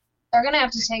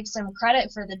to take some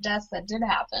credit for the deaths that did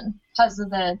happen because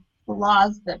of the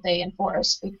laws that they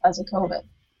enforced because of COVID.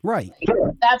 Right.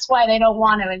 That's why they don't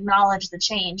want to acknowledge the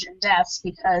change in deaths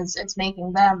because it's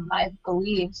making them, I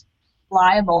believe,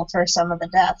 liable for some of the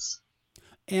deaths.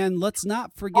 And let's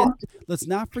not forget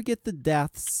the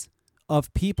deaths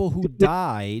of people who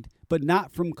died, but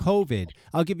not from COVID.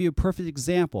 I'll give you a perfect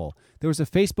example. There was a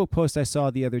Facebook post I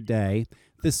saw the other day.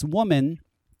 This woman,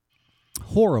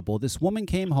 horrible. This woman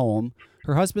came home.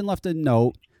 Her husband left a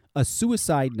note, a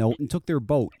suicide note, and took their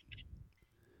boat.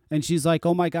 And she's like,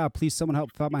 oh, my God, please someone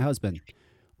help find my husband.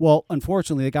 Well,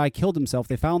 unfortunately, the guy killed himself.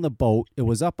 They found the boat. It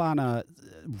was up on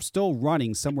still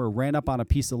running somewhere, ran up on a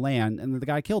piece of land, and the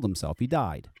guy killed himself. He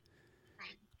died.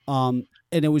 And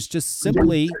it was just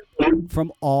simply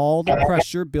from all the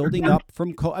pressure building up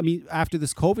from after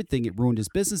this COVID thing, it ruined his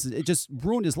business. It just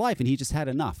ruined his life, and he just had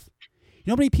enough. You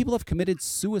know how many people have committed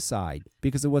suicide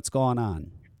because of what's going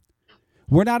on?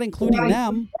 We're not including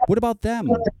them. What about them?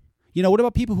 You know, what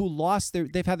about people who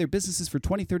they've had their businesses for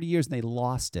 20, 30 years and they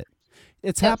lost it?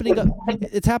 It's happening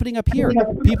up here.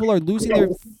 People are losing their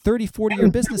 30,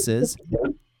 40-year businesses,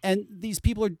 and these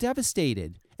people are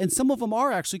devastated. And some of them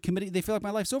are actually committing, they feel like my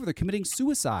life's over. They're committing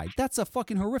suicide. That's a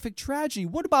fucking horrific tragedy.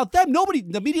 What about them?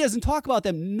 The media doesn't talk about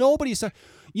them.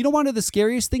 You know, one of the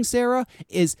scariest things, Sarah,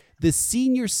 is the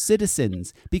senior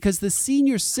citizens. Because the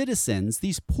senior citizens,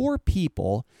 these poor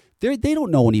people, they don't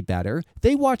know any better.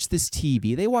 They watch this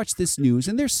TV, they watch this news,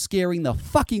 and they're scaring the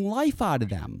fucking life out of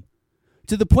them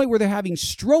to the point where they're having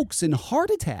strokes and heart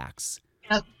attacks.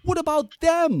 Yep. What about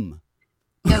them?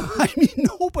 Yep. I mean,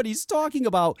 nobody's talking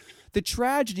about the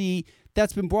tragedy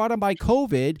that's been brought on by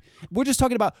COVID. We're just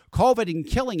talking about COVID and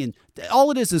killing, and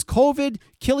all it is COVID,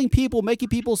 killing people, making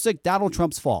people sick, Donald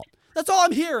Trump's fault. That's all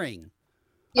I'm hearing.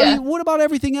 Yeah. I mean, what about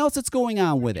everything else that's going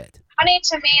on with it? Funny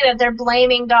to me that they're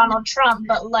blaming Donald Trump,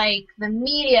 but like the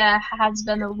media has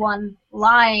been the one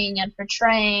lying and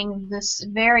portraying this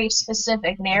very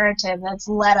specific narrative that's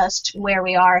led us to where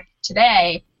we are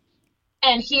today.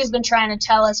 And he's been trying to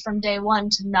tell us from day one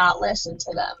to not listen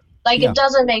to them. Like, It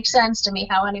doesn't make sense to me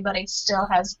how anybody is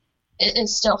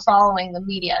still following the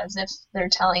media as if they're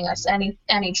telling us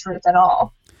any truth at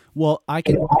all. Well, I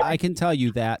can tell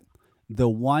you that the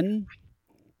one,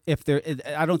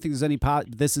 I don't think there's any,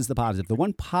 this is the positive. The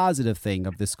one positive thing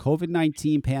of this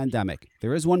COVID-19 pandemic,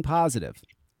 there is one positive.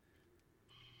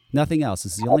 Nothing else.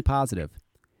 This is the only positive.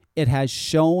 It has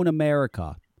shown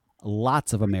America,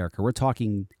 lots of America, we're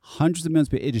talking hundreds of millions,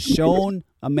 but it has shown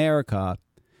America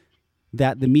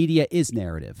that the media is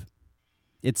narrative.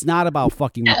 It's not about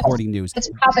fucking reporting news. It's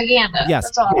propaganda. Yes,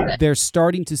 that's all it is. They're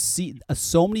starting to see,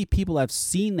 so many people have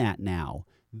seen that now.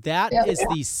 That is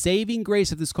the saving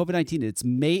grace of this COVID-19.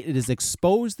 It has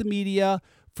exposed the media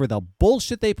for the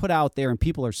bullshit they put out there, and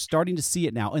people are starting to see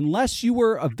it now. Unless you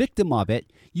were a victim of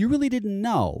it, you really didn't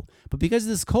know. But because of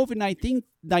this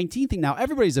COVID-19 thing now,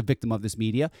 everybody's a victim of this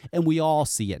media, and we all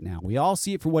see it now. We all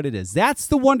see it for what it is. That's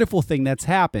the wonderful thing that's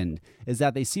happened, is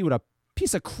that they see what a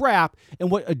piece of crap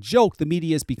and what a joke the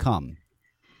media has become.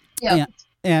 Yeah.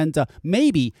 And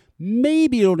maybe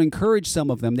it'll encourage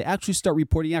some of them to actually start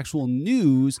reporting actual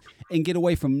news and get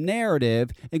away from narrative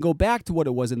and go back to what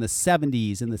it was in the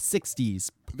 70s and the 60s.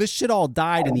 This shit all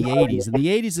died in the 80s. In the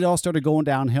 80s, it all started going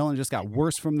downhill and just got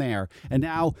worse from there. And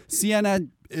now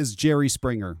CNN is Jerry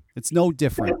Springer. It's no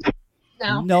different.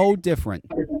 No different.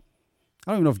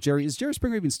 I don't even know if Jerry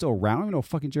Springer even still around. I don't even know if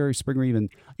fucking Jerry Springer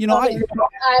even, I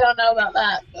don't know about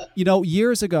that. But. You know,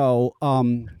 years ago,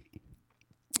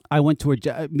 I went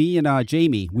to me and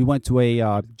Jamie, we went to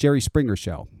a Jerry Springer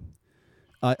show,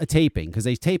 a taping, because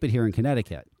they tape it here in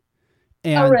Connecticut.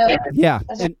 And, really? Yeah,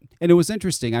 and it was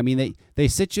interesting. I mean, they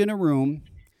sit you in a room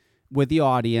with the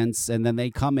audience, and then they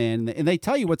come in, and they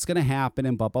tell you what's going to happen,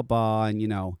 and blah, blah, blah, and, you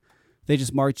know, they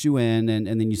just march you in, and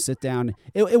then you sit down.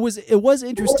 It was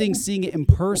interesting seeing it in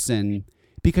person,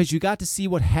 because you got to see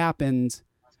what happened,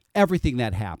 everything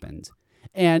that happened.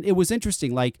 And it was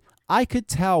interesting, like, I could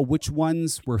tell which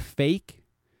ones were fake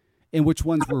and which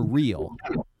ones were real.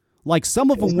 Like, some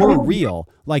of them were real.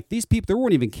 Like, these people, there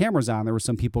weren't even cameras on. There were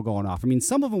some people going off. I mean,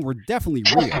 some of them were definitely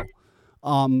real.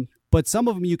 But some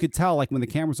of them you could tell, like, when the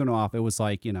cameras went off, it was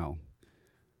like, you know,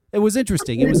 it was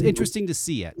interesting. It was interesting to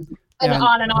see it. An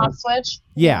on and off switch?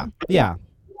 Yeah.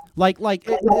 Like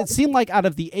it seemed like out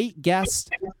of the 8 guests,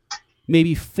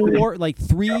 maybe 4, like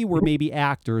 3 were maybe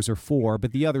actors or 4,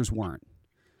 but the others weren't.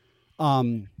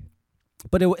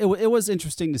 But it was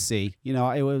interesting to see. You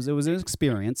know, it was an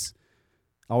experience.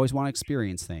 I always want to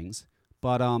experience things.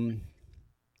 But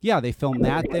yeah, they filmed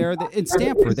that there in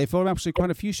Stamford. They filmed actually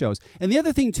quite a few shows. And the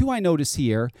other thing too I notice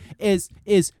here is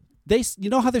they,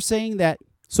 you know how they're saying that,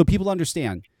 so people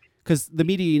understand, because the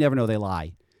media, you never know, they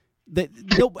lie.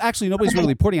 Actually, nobody's really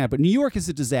reporting on it, but New York is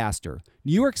a disaster.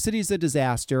 New York City is a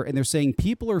disaster, and they're saying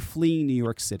people are fleeing New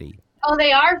York City. Oh,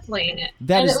 they are fleeing it.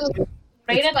 That is, it was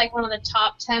rated like one of the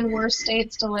top 10 worst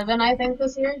states to live in, I think,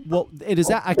 this year. Well, it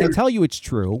is. I can tell you it's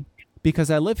true,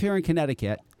 because I live here in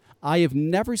Connecticut. I have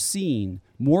never seen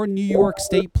more New York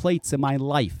State plates in my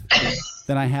life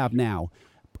than I have now.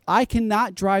 I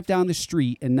cannot drive down the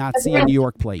street and not see a New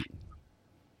York plate.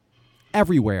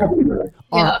 Everywhere.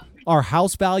 Yeah. Our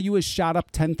house value is shot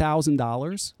up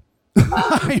 $10,000.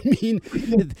 I mean,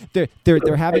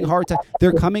 they're having a hard time.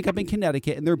 They're coming up in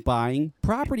Connecticut and they're buying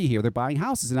property here. They're buying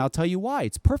houses, and I'll tell you why.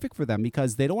 It's perfect for them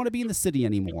because they don't want to be in the city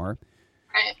anymore.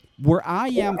 Right. Where I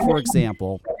am, for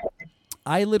example,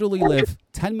 I literally live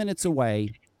 10 minutes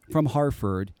away from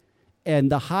Hartford,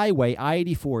 and the highway,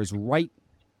 I-84, is right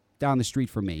down the street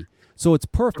from me. So it's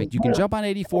perfect. You can jump on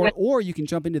 84, or you can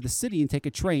jump into the city and take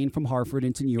a train from Hartford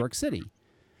into New York City.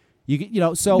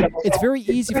 So it's very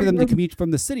easy for them to commute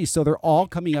from the city, so they're all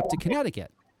coming up to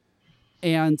Connecticut.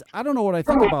 And I don't know what I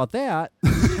think about that.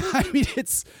 I mean,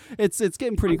 it's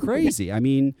getting pretty crazy. I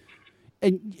mean,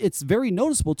 and it's very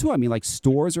noticeable too. I mean, like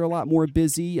stores are a lot more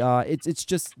busy. It's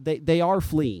just they are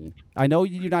fleeing. I know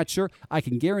you're not sure. I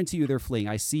can guarantee you they're fleeing.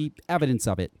 I see evidence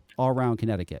of it all around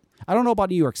Connecticut. I don't know about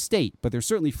New York State, but they're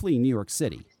certainly fleeing New York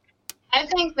City. I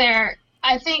think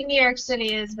New York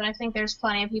City is, but I think there's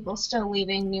plenty of people still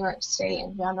leaving New York State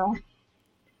in general.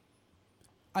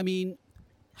 I mean,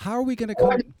 how are we going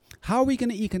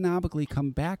to economically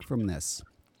come back from this?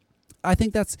 I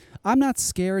think I'm not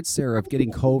scared, Sarah, of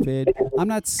getting COVID. I'm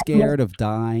not scared of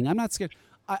dying. I'm not scared.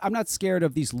 I'm not scared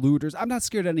of these looters. I'm not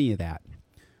scared of any of that.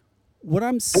 What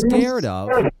I'm scared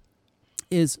of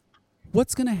is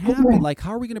what's going to happen. Like,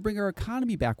 how are we going to bring our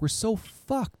economy back? We're so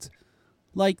fucked.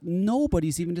 Like,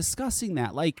 nobody's even discussing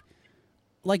that.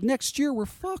 Like next year we're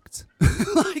fucked.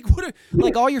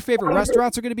 Like all your favorite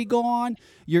restaurants are going to be gone.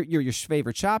 Your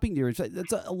favorite shopping,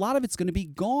 a lot of it's going to be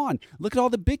gone. Look at all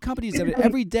the big companies that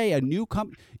every day a new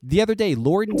company. The other day,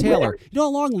 Lord and Taylor. You know how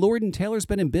long Lord and Taylor's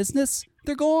been in business?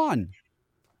 They're gone.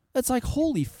 It's like,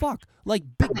 holy fuck. Like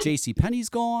big JCPenney's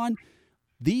gone.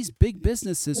 These big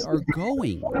businesses are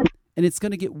going, and it's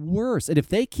going to get worse. And if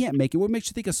they can't make it, what makes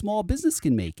you think a small business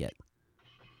can make it?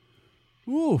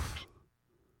 Oof.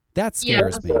 That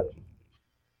scares me.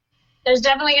 There's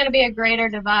definitely going to be a greater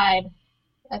divide.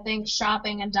 I think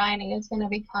shopping and dining is going to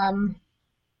become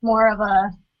more of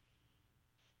a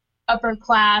upper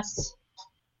class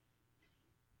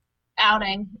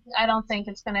outing. I don't think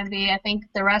it's going to be. I think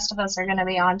the rest of us are going to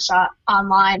be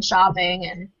online shopping,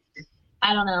 and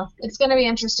I don't know. It's going to be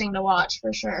interesting to watch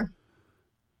for sure.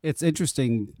 It's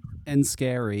interesting and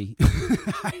scary.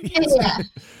 Yeah.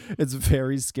 It's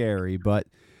very scary, but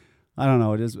I don't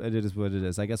know. It is what it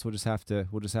is. I guess we'll just have to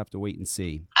wait and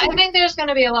see. I think there's going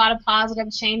to be a lot of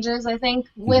positive changes. I think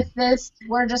with this,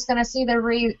 we're just going to see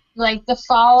the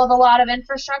fall of a lot of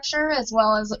infrastructure, as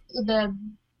well as the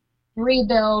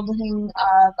rebuilding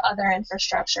of other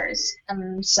infrastructures.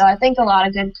 And so I think a lot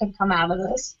of good could come out of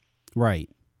this. Right.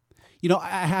 You know,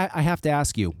 I have to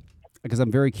ask you, because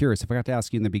I'm very curious. I forgot to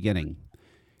ask you in the beginning,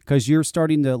 because you're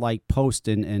starting to like post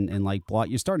and like blog.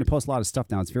 You're starting to post a lot of stuff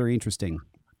now. It's very interesting.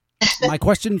 My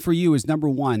question for you is, number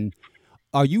one,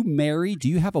 are you married? Do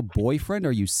you have a boyfriend?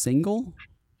 Are you single?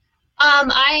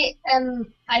 I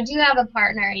do have a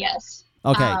partner, yes.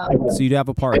 Okay, so you do have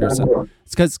a partner. So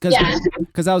it's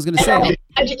because I was going to say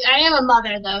I am a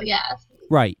mother though, yeah.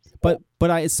 Right, but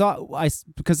I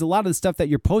because a lot of the stuff that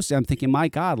you're posting, I'm thinking, my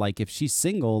God, like if she's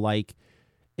single, like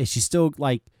is she still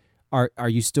like are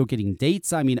you still getting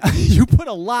dates? I mean, you put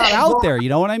a lot out there. You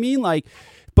know what I mean? Like.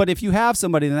 But if you have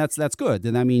somebody, then that's good.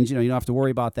 Then that means, you don't have to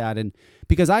worry about that. And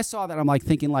because I saw that, I'm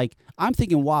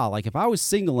thinking, wow, like if I was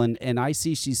single and I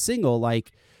see she's single,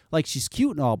 like she's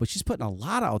cute and all, but she's putting a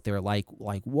lot out there. Like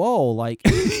whoa, like,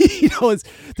 does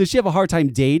she have a hard time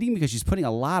dating because she's putting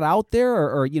a lot out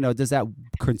there, or does that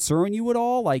concern you at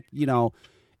all? Like,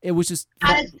 it was just.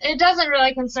 It doesn't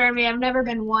really concern me. I've never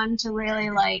been one to really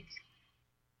like.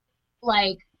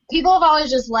 People have always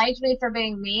just liked me for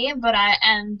being me, but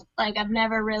I've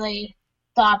never really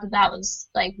thought that was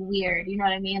like weird. You know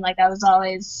what I mean? Like I was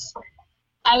always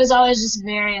just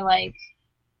very like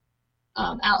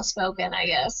outspoken, I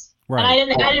guess. Right.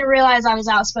 And I didn't realize I was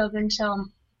outspoken till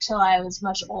I was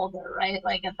much older, right?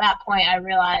 Like at that point, I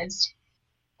realized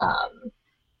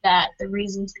that the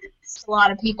reason a lot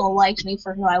of people liked me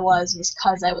for who I was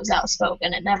because I was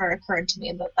outspoken. It never occurred to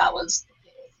me that was,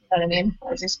 you know what I mean?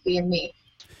 I was just being me.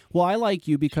 Well, I like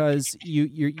you because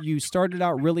you started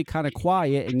out really kind of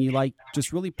quiet, and you like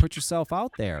just really put yourself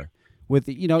out there. With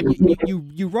you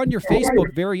run your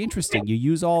Facebook very interesting. You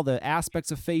use all the aspects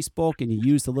of Facebook, and you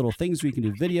use the little things where you can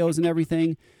do videos and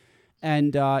everything.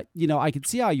 And I can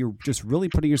see how you're just really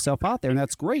putting yourself out there, and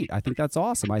that's great. I think that's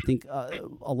awesome. I think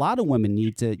a lot of women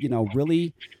need to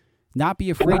really not be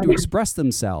afraid to express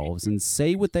themselves and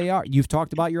say what they are. You've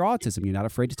talked about your autism. You're not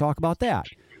afraid to talk about that.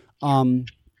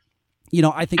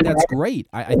 I think that's great.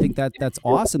 I think that's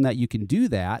awesome that you can do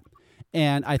that.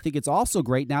 And I think it's also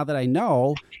great now that I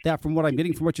know that from what I'm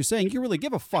getting from what you're saying, you really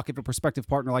give a fuck if a prospective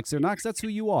partner likes it or not, because that's who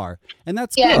you are. And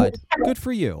that's good. Good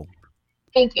for you.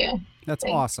 Thank you. That's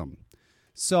awesome.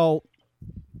 So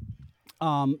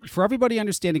For everybody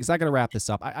understanding, because I got to wrap this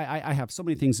up. I have so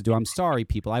many things to do. I'm sorry,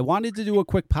 people. I wanted to do a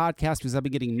quick podcast because I've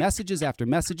been getting messages after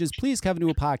messages. Please, Kevin, do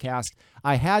a podcast.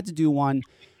 I had to do one.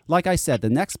 Like I said, the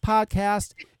next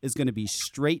podcast is going to be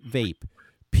straight vape,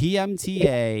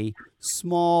 PMTA,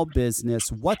 small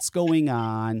business, what's going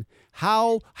on,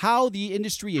 how the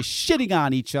industry is shitting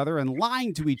on each other and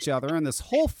lying to each other, and this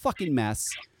whole fucking mess.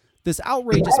 This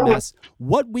outrageous mess,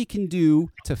 what we can do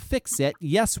to fix it.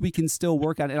 Yes, we can still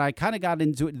work on it. And I kind of got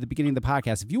into it at the beginning of the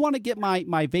podcast. If you want to get my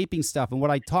vaping stuff and what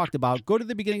I talked about, go to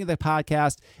the beginning of the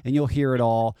podcast and you'll hear it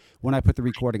all when I put the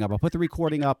recording up. I'll put the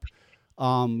recording up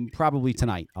probably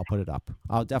tonight. I'll put it up.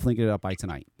 I'll definitely get it up by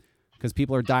tonight. Because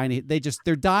people are dying.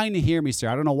 They're dying to hear me, sir.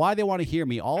 I don't know why they want to hear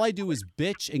me. All I do is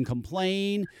bitch and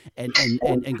complain and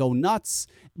go nuts,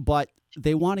 but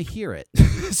they want to hear it.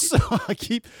 so I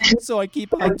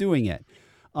keep on doing it.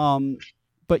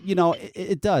 But you know,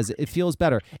 it does. It feels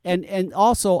better. And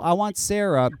also I want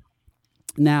Sarah.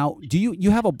 Now, do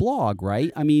you have a blog,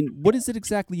 right? I mean, what is it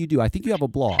exactly you do? I think you have a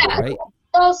blog, right?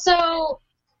 Well, so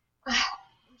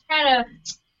I'm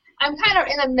kind of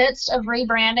in the midst of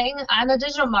rebranding. I'm a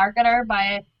digital marketer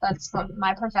that's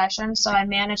my profession, so I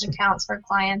manage accounts for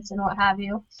clients and what have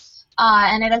you.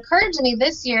 And it occurred to me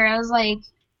this year, I was like,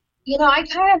 you know, I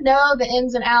kind of know the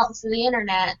ins and outs of the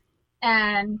internet,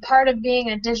 and part of being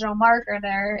a digital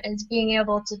marketer is being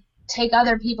able to take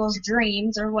other people's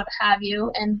dreams or what have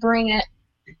you and bring it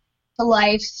to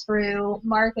life through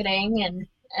marketing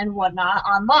and whatnot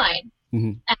online.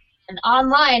 Mm-hmm. And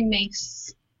online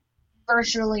makes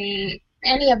virtually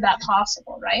any of that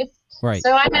possible, right? Right.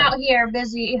 So I'm out here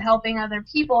busy helping other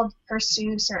people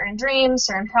pursue certain dreams,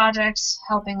 certain projects,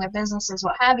 helping their businesses,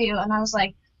 what have you. And I was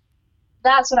like,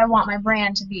 that's what I want my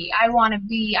brand to be. I want to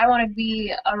be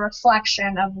a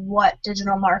reflection of what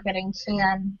digital marketing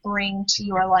can bring to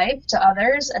your life, to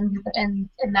others, and in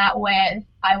that way,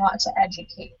 I want to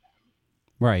educate.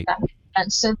 Right.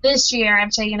 And so this year, I've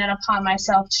taken it upon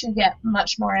myself to get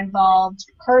much more involved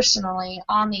personally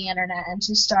on the internet and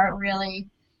to start really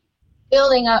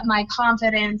building up my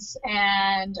confidence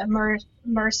and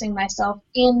immersing myself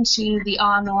into the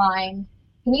online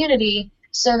community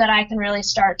so that I can really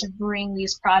start to bring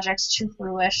these projects to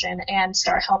fruition and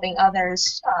start helping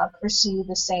others pursue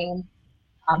the same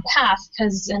path.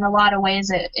 Because in a lot of ways,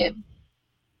 it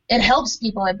helps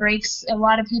people. It breaks a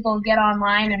lot of people get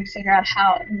online and figure out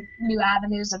new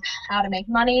avenues of how to make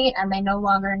money, and they no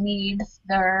longer need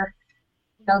they're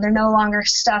no longer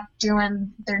stuck doing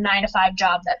their 9-to-5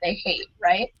 job that they hate,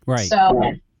 right? Right.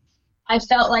 So I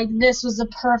felt like this was the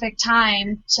perfect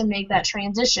time to make that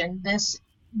transition.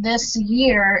 This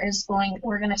year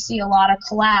we're going to see a lot of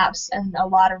collapse and a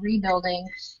lot of rebuilding,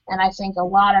 and I think a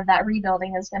lot of that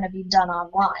rebuilding is going to be done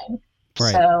online.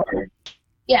 Right. So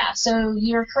yeah, so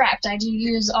you're correct. I do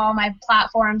use all my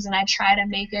platforms, and I try to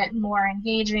make it more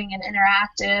engaging and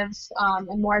interactive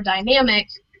and more dynamic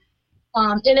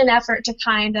in an effort to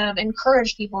kind of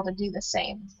encourage people to do the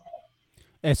same.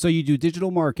 And so you do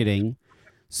digital marketing.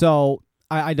 So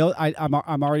I know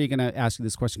I'm already going to ask you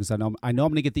this question because I know I'm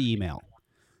going to get the email.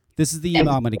 This is the email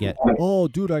I'm going to get. Oh,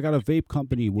 dude, I got a vape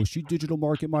company. Will she digital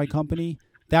market my company?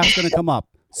 That's going to come up.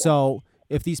 So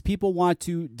if these people want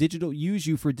to use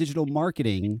you for digital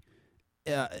marketing,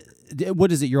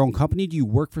 what is it? Your own company? Do you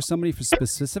work for somebody for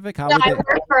specific? No, I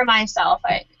work for myself.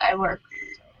 I work.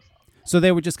 So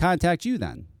they would just contact you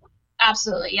then?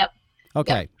 Absolutely. Yep.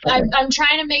 Okay. Yep. I'm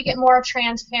trying to make it more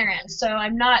transparent. So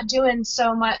I'm not doing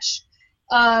so much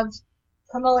of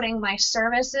promoting my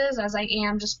services as I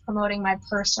am just promoting my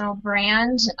personal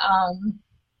brand.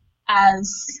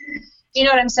 You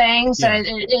know what I'm saying? So yeah.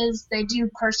 They do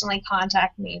personally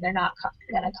contact me. They're not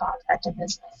going to contact a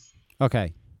business.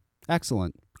 Okay.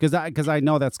 Excellent. Because I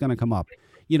know that's going to come up.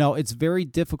 You know, it's very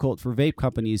difficult for vape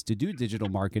companies to do digital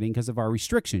marketing because of our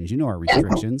restrictions. You know our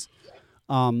restrictions.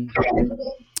 And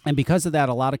because of that,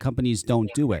 a lot of companies don't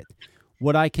do it.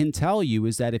 What I can tell you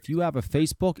is that if you have a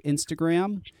Facebook,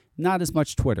 Instagram, not as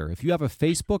much Twitter. If you have a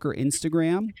Facebook or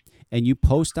Instagram and you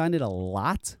post on it a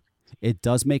lot, it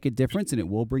does make a difference and it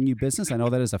will bring you business. I know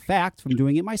that as a fact from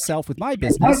doing it myself with my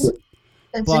business.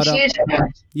 It's a huge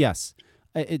difference. Yes,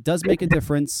 it does make a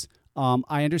difference.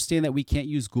 I understand that we can't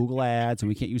use Google ads and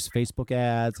we can't use Facebook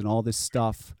ads and all this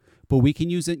stuff, but we can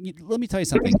use it. Let me tell you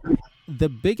something. The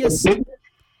biggest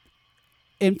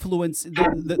influence,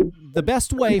 the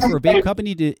best way for a vape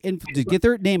company to get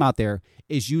their name out there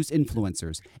is use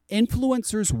influencers.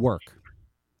 Influencers work.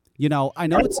 You know, I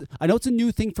know it's a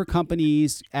new thing for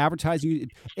companies, advertising.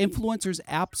 Influencers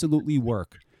absolutely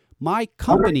work. My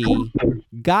company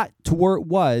got to where it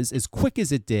was as quick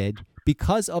as it did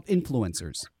because of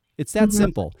influencers. It's that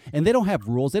simple. And they don't have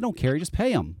rules. They don't care. You just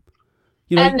pay them.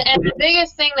 You know, And the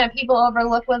biggest thing that people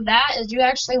overlook with that is you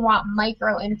actually want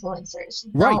micro influencers.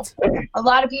 Right. A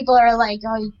lot of people are like,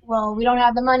 oh, well, we don't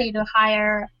have the money to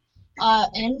hire an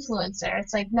influencer.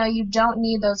 It's like, no, you don't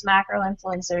need those macro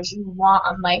influencers. You want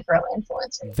a micro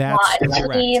influencer. That's you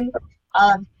want a team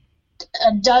of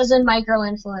a dozen micro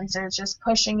influencers just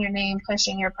pushing your name,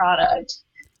 pushing your product.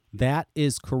 That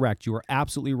is correct. You are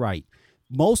absolutely right.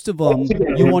 Most of them,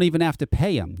 you won't even have to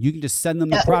pay them. You can just send them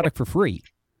the product for free.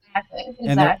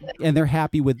 Exactly. And they're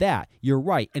happy with that. You're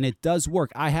right, and it does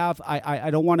work. I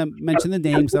don't want to mention the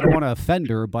names. I don't want to offend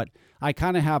her, but I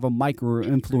kind of have a micro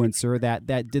influencer that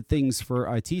did things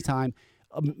for Tea Time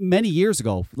many years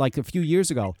ago, like a few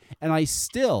years ago, and I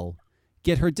still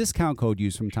get her discount code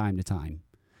used from time to time.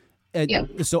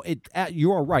 And so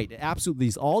you're right.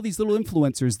 Absolutely, all these little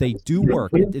influencers, they do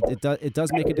work. It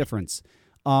does make a difference.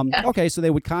 Okay, so they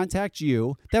would contact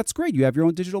you. That's great. You have your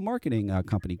own digital marketing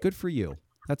company. Good for you.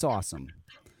 That's awesome.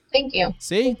 Thank you.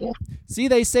 See? Thank you. See,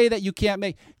 they say that you can't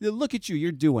make. Look at you.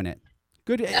 You're doing it.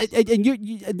 Good. And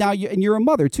you're a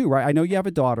mother too, right? I know you have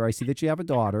a daughter. I see that you have a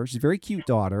daughter. She's a very cute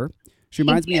daughter. She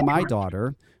reminds me of my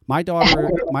daughter. My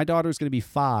daughter is going to be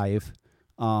 5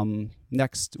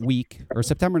 next week, or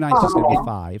September 9th. She's going to be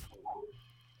 5.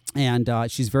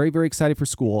 And she's very, very excited for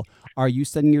school. Are you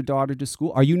sending your daughter to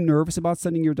school? Are you nervous about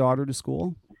sending your daughter to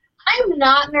school? I'm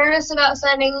not nervous about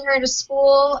sending her to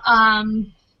school,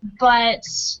 but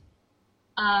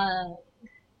I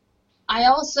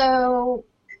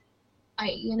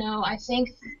think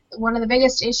one of the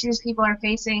biggest issues people are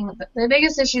facing, the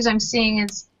biggest issues I'm seeing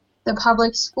is the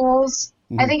public schools.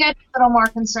 I think I'd be a little more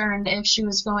concerned if she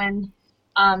was going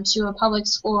to a public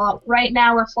school. Right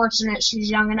now, we're fortunate she's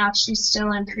young enough. She's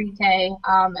still in pre-K,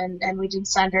 and we did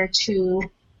send her to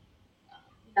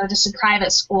just a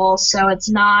private school. So it's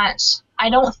not,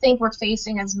 I don't think we're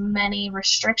facing as many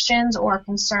restrictions or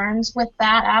concerns with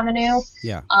that avenue.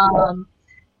 Yeah.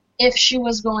 If she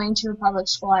was going to a public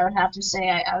school, I would have to say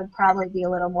I would probably be a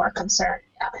little more concerned.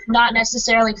 Not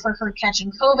necessarily for her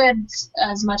catching COVID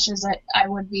as much as I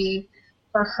would be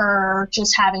for her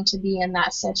just having to be in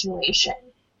that situation.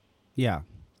 Yeah.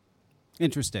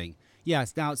 Interesting.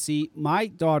 Yes. Now, see, my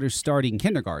daughter's starting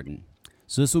kindergarten.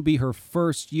 So this will be her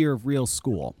first year of real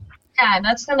school. Yeah,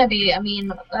 that's going to be,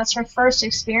 that's her first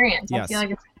experience. Yes. I feel like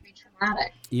it's going to be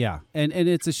traumatic. Yeah. And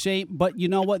it's a shame, but you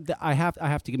know what? I have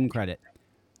to give them credit.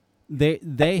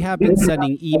 They have been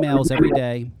sending emails every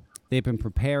day. They've been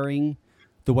preparing.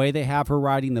 The way they have her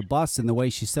riding the bus and the way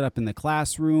she's set up in the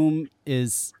classroom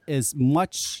is as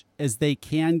much as they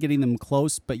can, getting them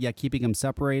close, but yet keeping them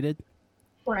separated.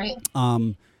 Right.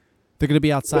 They're going to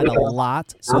be outside a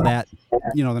lot so that,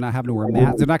 they're not having to wear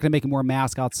masks. They're not going to make them wear a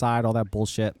mask outside, all that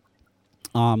bullshit.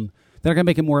 They're not going to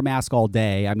make them wear a mask all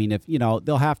day. I mean, if,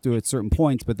 they'll have to at certain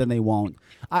points, but then they won't.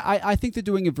 I think they're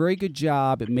doing a very good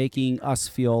job at making us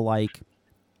feel like,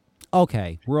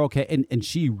 okay, we're okay. And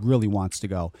she really wants to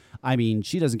go. I mean,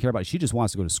 she doesn't care about it. She just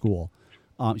wants to go to school.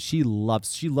 She loved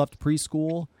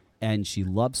preschool and she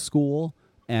loves school,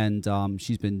 and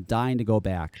she's been dying to go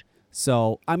back.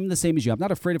 So I'm the same as you. I'm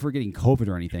not afraid of her getting COVID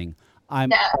or anything. I'm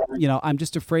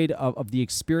just afraid of the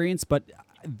experience, but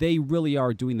they really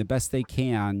are doing the best they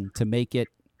can to make it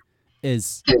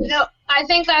as. I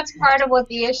think that's part of what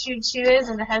the issue too is,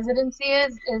 and the hesitancy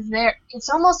is it's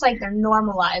almost like they're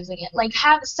normalizing it. Like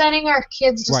sending our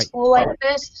kids to school like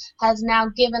this has now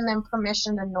given them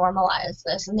permission to normalize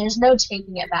this, and there's no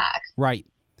taking it back. Right.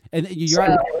 And you're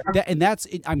right. And that's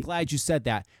it. I'm glad you said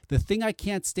that. The thing I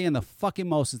can't stand the fucking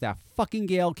most is that fucking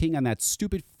Gayle King on that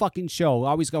stupid fucking show,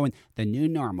 always going, the new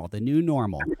normal, the new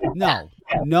normal. No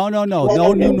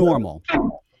new normal.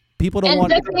 People don't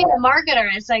want. And being a marketer,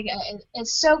 it's like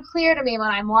it's so clear to me when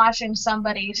I'm watching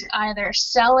somebody either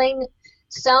selling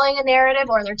a narrative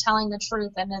or they're telling the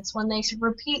truth, and it's when they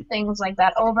repeat things like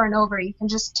that over and over, you can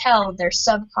just tell they're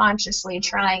subconsciously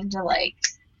trying to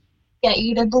get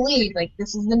you to believe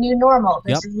this is the new normal.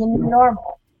 This is the new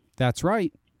normal. That's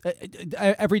right.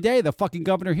 Every day, the fucking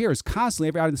governor here is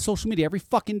constantly out on social media every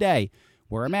fucking day.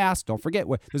 Wear a mask. Don't forget.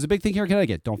 There's a big thing here in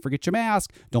Connecticut. Don't forget your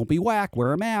mask. Don't be whack.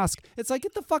 Wear a mask. It's like,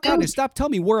 get the fuck out of here. Stop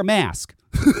telling me wear a mask.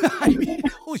 I mean,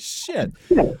 oh, shit.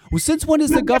 Well, since when is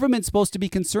the government supposed to be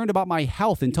concerned about my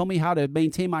health and tell me how to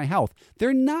maintain my health?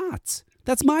 They're not.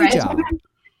 That's my job.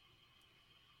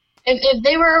 If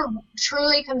they were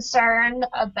truly concerned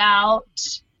about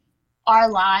our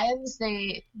lives,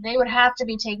 they would have to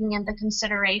be taking into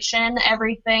consideration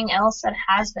everything else that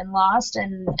has been lost,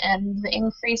 and the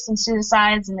increase in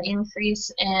suicides, and the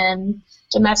increase in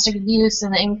domestic abuse,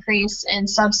 and the increase in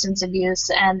substance abuse,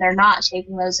 and they're not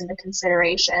taking those into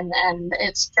consideration, and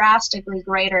it's drastically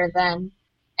greater than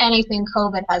anything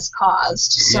COVID has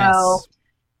caused. Yes. So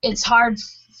it's hard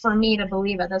for me to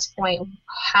believe at this point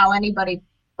how anybody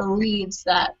believes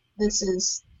that this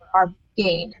is our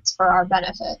gain. It's for our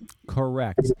benefit.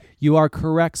 Correct. You are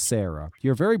correct, Sarah.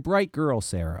 You're a very bright girl,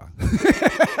 Sarah.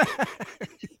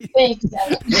 Thanks,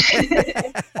 Evan.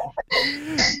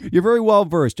 You're very well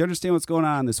versed. You understand what's going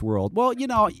on in this world. Well, you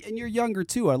know, and you're younger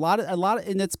too. A lot of,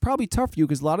 and it's probably tough for you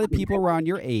because a lot of the people around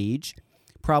your age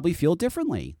probably feel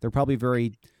differently. They're probably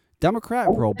very Democrat,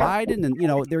 pro Biden, and you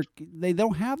know, they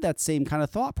don't have that same kind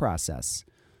of thought process.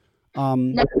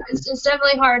 No, it's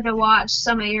definitely hard to watch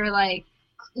some of your like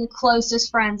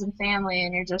closest friends and family,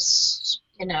 and you're just,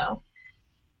 you know,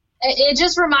 it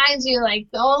just reminds you like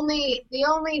the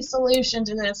only solution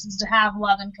to this is to have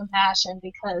love and compassion,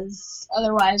 because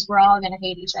otherwise we're all going to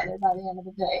hate each other by the end of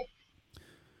the day.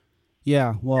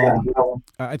 Yeah, well,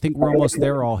 I think we're almost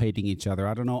there, all hating each other.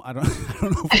 I don't know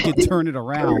if we can turn it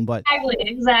around, but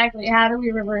exactly. How do we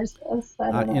reverse this?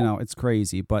 you know, it's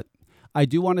crazy, but I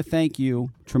do want to thank you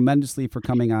tremendously for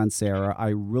coming on, Sarah. I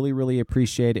really, really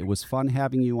appreciate it. It was fun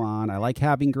having you on. I like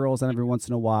having girls on every once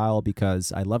in a while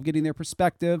because I love getting their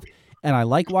perspective, and I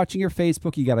like watching your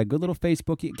Facebook. You got a good little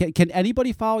Facebook. Can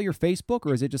anybody follow your Facebook,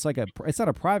 or is it just like it's not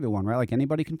a private one, right? Like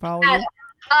anybody can follow you?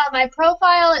 My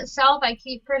profile itself, I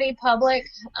keep pretty public,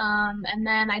 and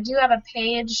then I do have a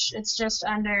page. It's just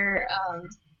under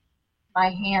my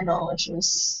handle, which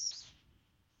is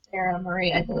Sarah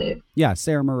Marie, I believe. Yeah,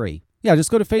 Sarah Marie. Yeah, just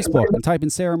go to Facebook and type in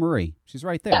Sarah Marie. She's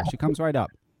right there. Yeah. She comes right up.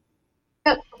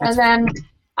 Yep. And then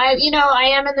I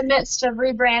am in the midst of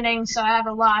rebranding, so I have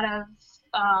a lot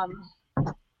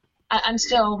of. I'm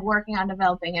still working on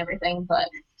developing everything, but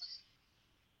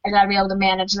I got to be able to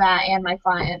manage that and my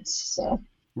clients. So.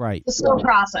 Right. It's a slow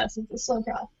process. It's a slow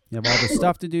process. You have all the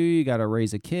stuff to do. You got to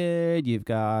raise a kid. You've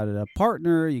got a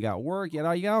partner. You got work. You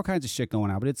got all kinds of shit going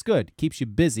on. But it's good. It keeps you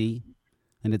busy,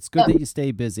 and it's good that you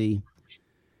stay busy,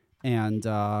 and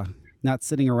not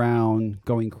sitting around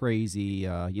going crazy.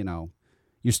 You know,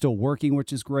 you're still working,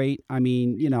 which is great. I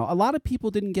mean, you know, a lot of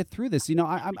people didn't get through this. You know,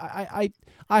 I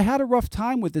had a rough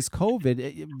time with this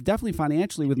COVID, definitely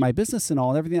financially with my business and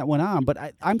all and everything that went on.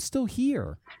 But I'm still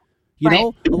here. You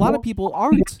know, a lot of people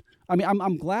aren't. I mean,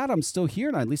 I'm glad I'm still here,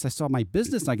 and at least I still have my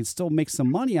business, and I can still make some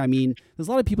money. I mean, there's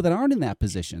a lot of people that aren't in that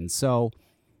position. So,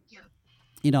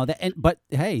 you know, but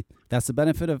hey, that's the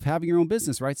benefit of having your own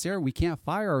business, right, Sarah? We can't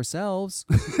fire ourselves.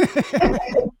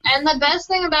 And the best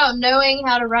thing about knowing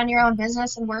how to run your own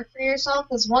business and work for yourself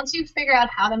is once you figure out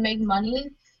how to make money,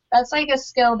 that's like a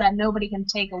skill that nobody can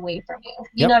take away from you.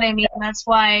 You know what I mean? That's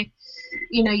why,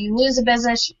 you know, you lose a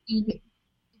business,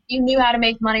 you knew how to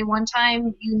make money one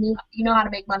time, you know how to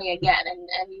make money again,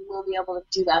 and you will be able to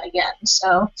do that again.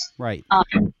 So right.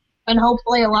 And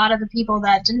hopefully a lot of the people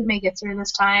that didn't make it through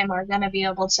this time are going to be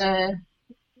able to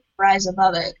rise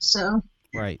above it. So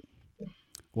right.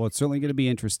 Well, it's certainly going to be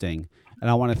interesting. And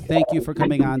I want to thank you for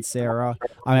coming on, Sarah.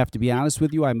 I have to be honest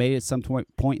with you. I may at some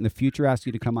point in the future ask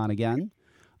you to come on again.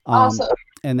 Awesome.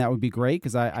 And that would be great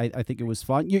because I think it was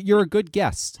fun. You're a good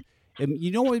guest. And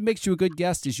you know what makes you a good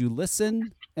guest is you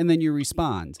listen and then you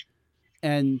respond.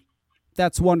 And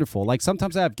that's wonderful. Like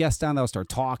sometimes I have guests down that'll start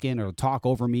talking or talk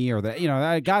over me or you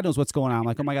know, God knows what's going on. I'm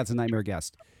like, oh my God, it's a nightmare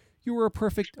guest. You were a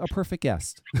perfect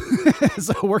guest.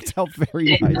 So it worked out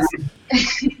very nice.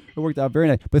 It worked out very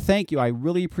nice. But thank you. I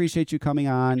really appreciate you coming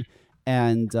on.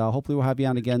 And hopefully we'll have you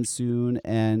on again soon.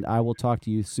 And I will talk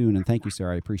to you soon. And thank you,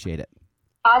 Sarah. I appreciate it.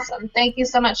 Awesome. Thank you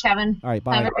so much, Kevin. All right.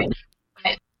 Bye. Have a great night.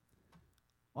 Bye.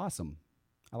 Awesome.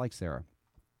 I like Sarah.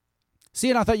 See,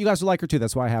 and I thought you guys would like her too.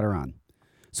 That's why I had her on.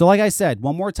 So like I said,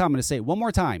 one more time, I'm going to say it one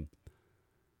more time.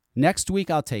 Next week,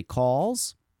 I'll take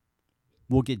calls.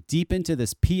 We'll get deep into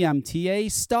this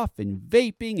PMTA stuff and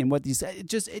vaping and what these,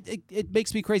 it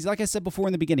makes me crazy. Like I said before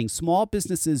in the beginning, small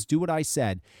businesses do what I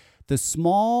said. The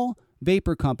small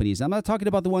vapor companies, I'm not talking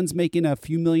about the ones making a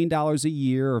few $1 million a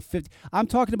year or 50. I'm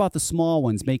talking about the small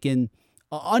ones making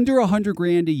under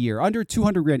 $100,000 a year, under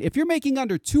 $200,000. If you're making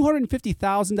under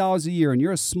 $250,000 a year and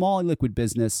you're a small liquid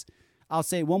business, I'll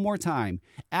say it one more time.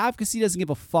 Advocacy doesn't give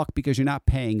a fuck because you're not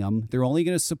paying them. They're only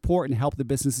going to support and help the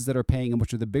businesses that are paying them,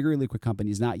 which are the bigger liquid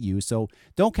companies, not you. So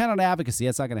don't count on advocacy.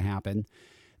 That's not going to happen.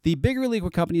 The bigger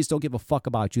e-liquid companies don't give a fuck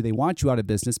about you. They want you out of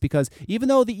business because even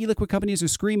though the e-liquid companies are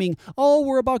screaming, oh,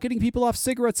 we're about getting people off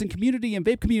cigarettes and community and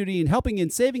vape community and helping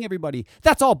and saving everybody,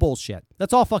 that's all bullshit.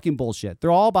 That's all fucking bullshit.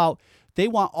 They're all about They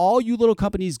want all you little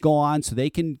companies gone so they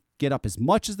can get up as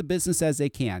much as the business as they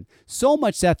can. So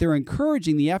much that they're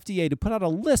encouraging the FDA to put out a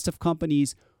list of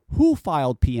companies who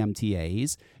filed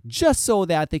PMTAs just so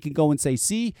that they can go and say,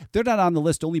 see, they're not on the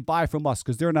list, only buy from us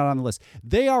because they're not on the list.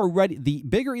 They are ready. The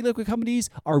bigger e-liquid companies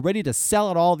are ready to sell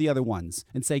out all the other ones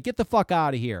and say, get the fuck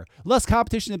out of here. Less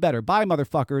competition, the better. Buy,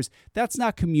 motherfuckers. That's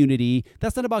not community.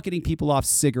 That's not about getting people off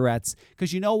cigarettes.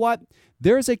 Because you know what?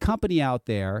 There's a company out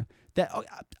there that,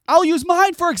 I'll use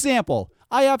mine for example.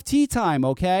 I have Tea Time,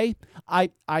 okay? I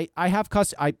have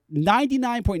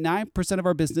 99.9% of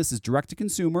our business is direct to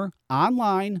consumer,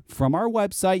 online, from our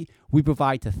website. We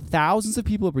provide to thousands of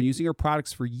people who have been using our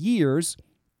products for years.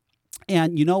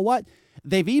 And you know what?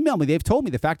 They've emailed me. They've told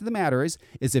me the fact of the matter is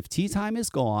if Tea Time is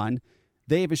gone,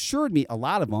 they have assured me, a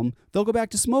lot of them, they'll go back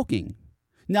to smoking.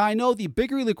 Now, I know the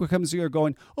bigger e-liquid companies are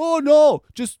going, oh no,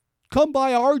 just come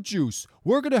buy our juice.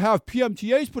 We're going to have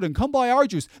PMTAs put in. Come buy our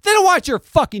juice. They don't want your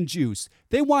fucking juice.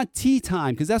 They want Tea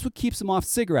Time because that's what keeps them off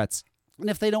cigarettes. And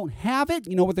if they don't have it,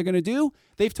 you know what they're going to do?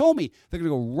 They've told me they're going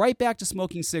to go right back to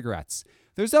smoking cigarettes.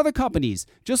 There's other companies,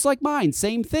 just like mine,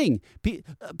 same thing.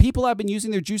 People have been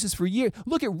using their juices for years.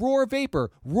 Look at Roar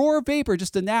Vapor. Roar Vapor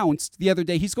just announced the other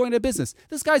day he's going out of business.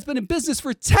 This guy's been in business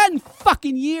for 10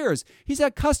 fucking years. He's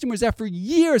had customers that for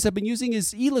years have been using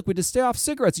his e-liquid to stay off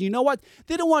cigarettes. And you know what?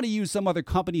 They don't want to use some other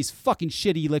company's fucking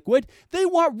shit e-liquid. They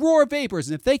want Roar Vapors.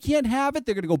 And if they can't have it,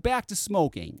 they're going to go back to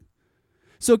smoking.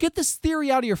 So get this theory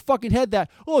out of your fucking head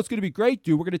that, oh, it's going to be great,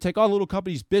 dude. We're going to take all the little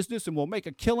companies' business and we'll make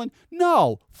a killing.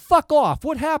 No, fuck off.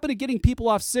 What happened to getting people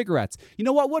off cigarettes? You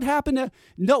know what? What happened to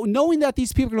knowing that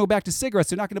these people are going to go back to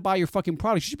cigarettes, they're not going to buy your fucking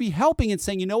products. You should be helping and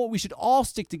saying, you know what? We should all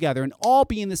stick together and all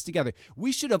be in this together.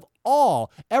 We should have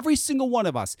all, every single one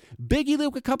of us, big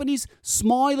e-liquid companies,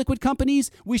 small e-liquid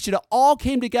companies, we should have all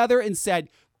came together and said,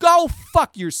 go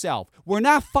fuck yourself. We're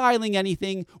not filing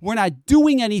anything. We're not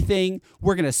doing anything.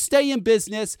 We're going to stay in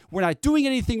business. We're not doing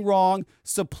anything wrong.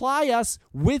 Supply us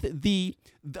with the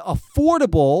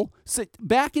affordable.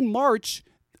 Back in March,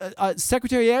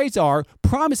 Secretary Azar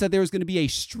promised that there was going to be a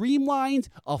streamlined,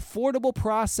 affordable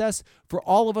process for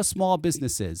all of us small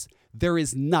businesses. There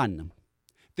is none.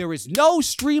 There is no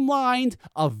streamlined,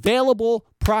 available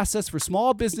process for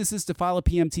small businesses to file a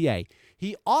PMTA.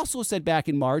 He also said back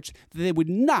in March that they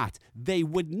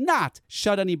would not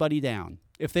shut anybody down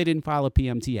if they didn't file a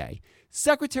PMTA.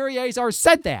 Secretary Azar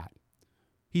said that.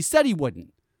 He said he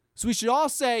wouldn't. So we should all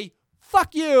say,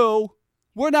 fuck you.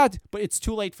 We're not, but it's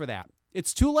too late for that.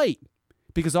 It's too late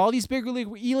because all these big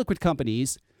e-liquid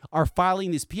companies are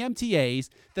filing these PMTAs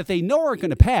that they know aren't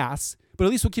going to pass, but at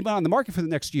least will keep it on the market for the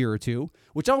next year or two,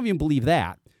 which I don't even believe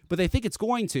that. But they think it's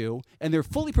going to, and they're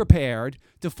fully prepared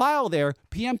to file their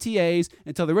PMTAs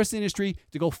and tell the rest of the industry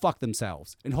to go fuck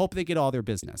themselves and hope they get all their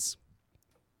business.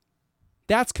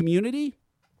 That's community?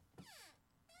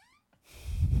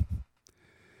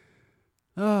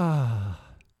 11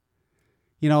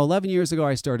 years ago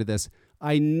I started this.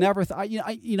 I never thought,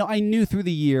 I knew through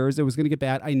the years it was going to get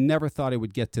bad. I never thought it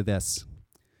would get to this.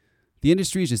 The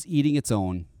industry is just eating its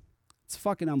own. It's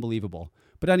fucking unbelievable.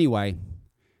 But anyway,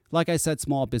 like I said,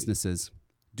 small businesses,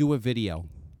 do a video.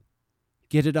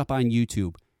 Get it up on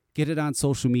YouTube. Get it on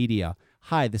social media.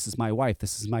 Hi, this is my wife.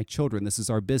 This is my children. This is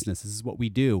our business. This is what we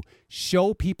do.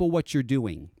 Show people what you're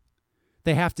doing.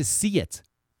 They have to see it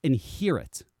and hear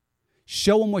it.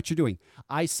 Show them what you're doing.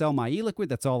 I sell my e-liquid.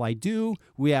 That's all I do.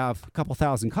 We have a couple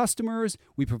thousand customers.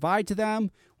 We provide to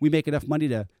them. We make enough money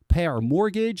to pay our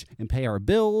mortgage and pay our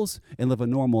bills and live a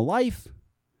normal life.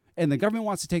 And the government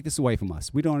wants to take this away from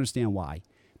us. We don't understand why.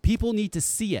 People need to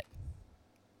see it.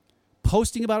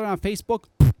 Posting about it on Facebook,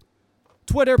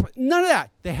 Twitter, none of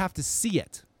that. They have to see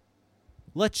it.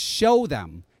 Let's show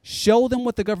them. Show them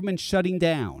what the government's shutting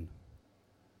down.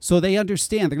 So they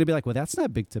understand. They're going to be like, well, that's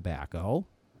not big tobacco.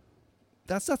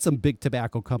 That's not some big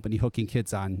tobacco company hooking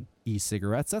kids on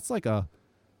e-cigarettes. That's like a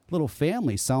little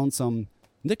family selling some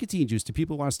nicotine juice to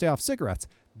people who want to stay off cigarettes.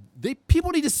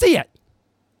 People need to see it.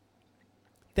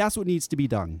 That's what needs to be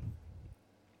done.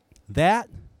 That,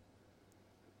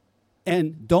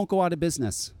 and don't go out of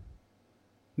business.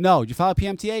 No. Did you file a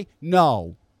PMTA?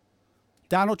 No.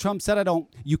 Donald Trump said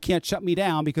you can't shut me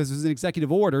down because there's an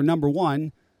executive order, number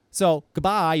one. So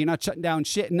goodbye, you're not shutting down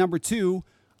shit. And number two,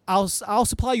 I'll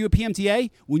supply you a PMTA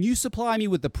when you supply me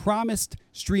with the promised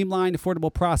streamlined,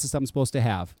 affordable process I'm supposed to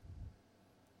have.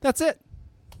 That's it.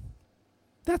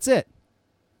 That's it.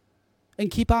 And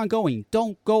keep on going.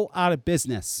 Don't go out of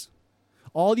business.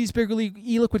 All these big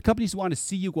e-liquid companies want to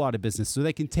see you go out of business so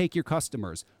they can take your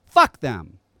customers. Fuck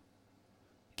them.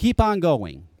 Keep on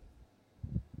going.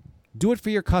 Do it for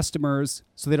your customers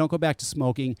so they don't go back to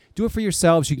smoking. Do it for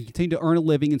yourselves. You can continue to earn a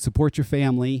living and support your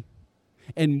family.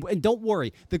 And don't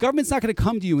worry. The government's not going to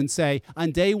come to you and say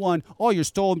on day one, oh, you're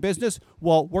stolen business?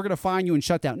 Well, we're going to fine you and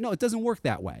shut down. No, it doesn't work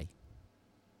that way.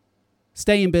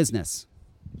 Stay in business.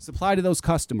 Supply to those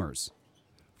customers.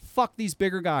 Fuck these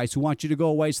bigger guys who want you to go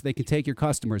away so they can take your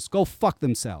customers. Go fuck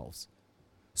themselves.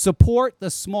 Support the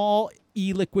small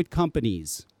e-liquid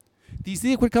companies. These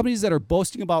e-liquid companies that are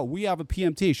boasting about we have a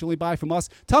PMT, you should only buy from us.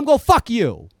 Tell them go fuck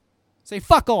you. Say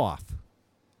fuck off.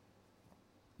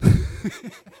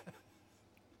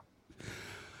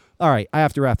 All right, I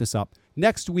have to wrap this up.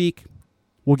 Next week,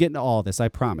 we'll get into all this, I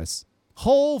promise.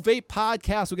 Whole vape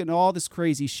podcast, we'll get into all this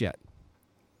crazy shit.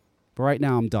 But right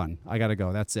now, I'm done. I got to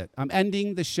go. That's it. I'm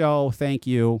ending the show. Thank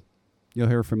you. You'll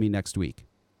hear from me next week.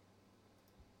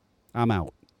 I'm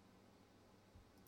out.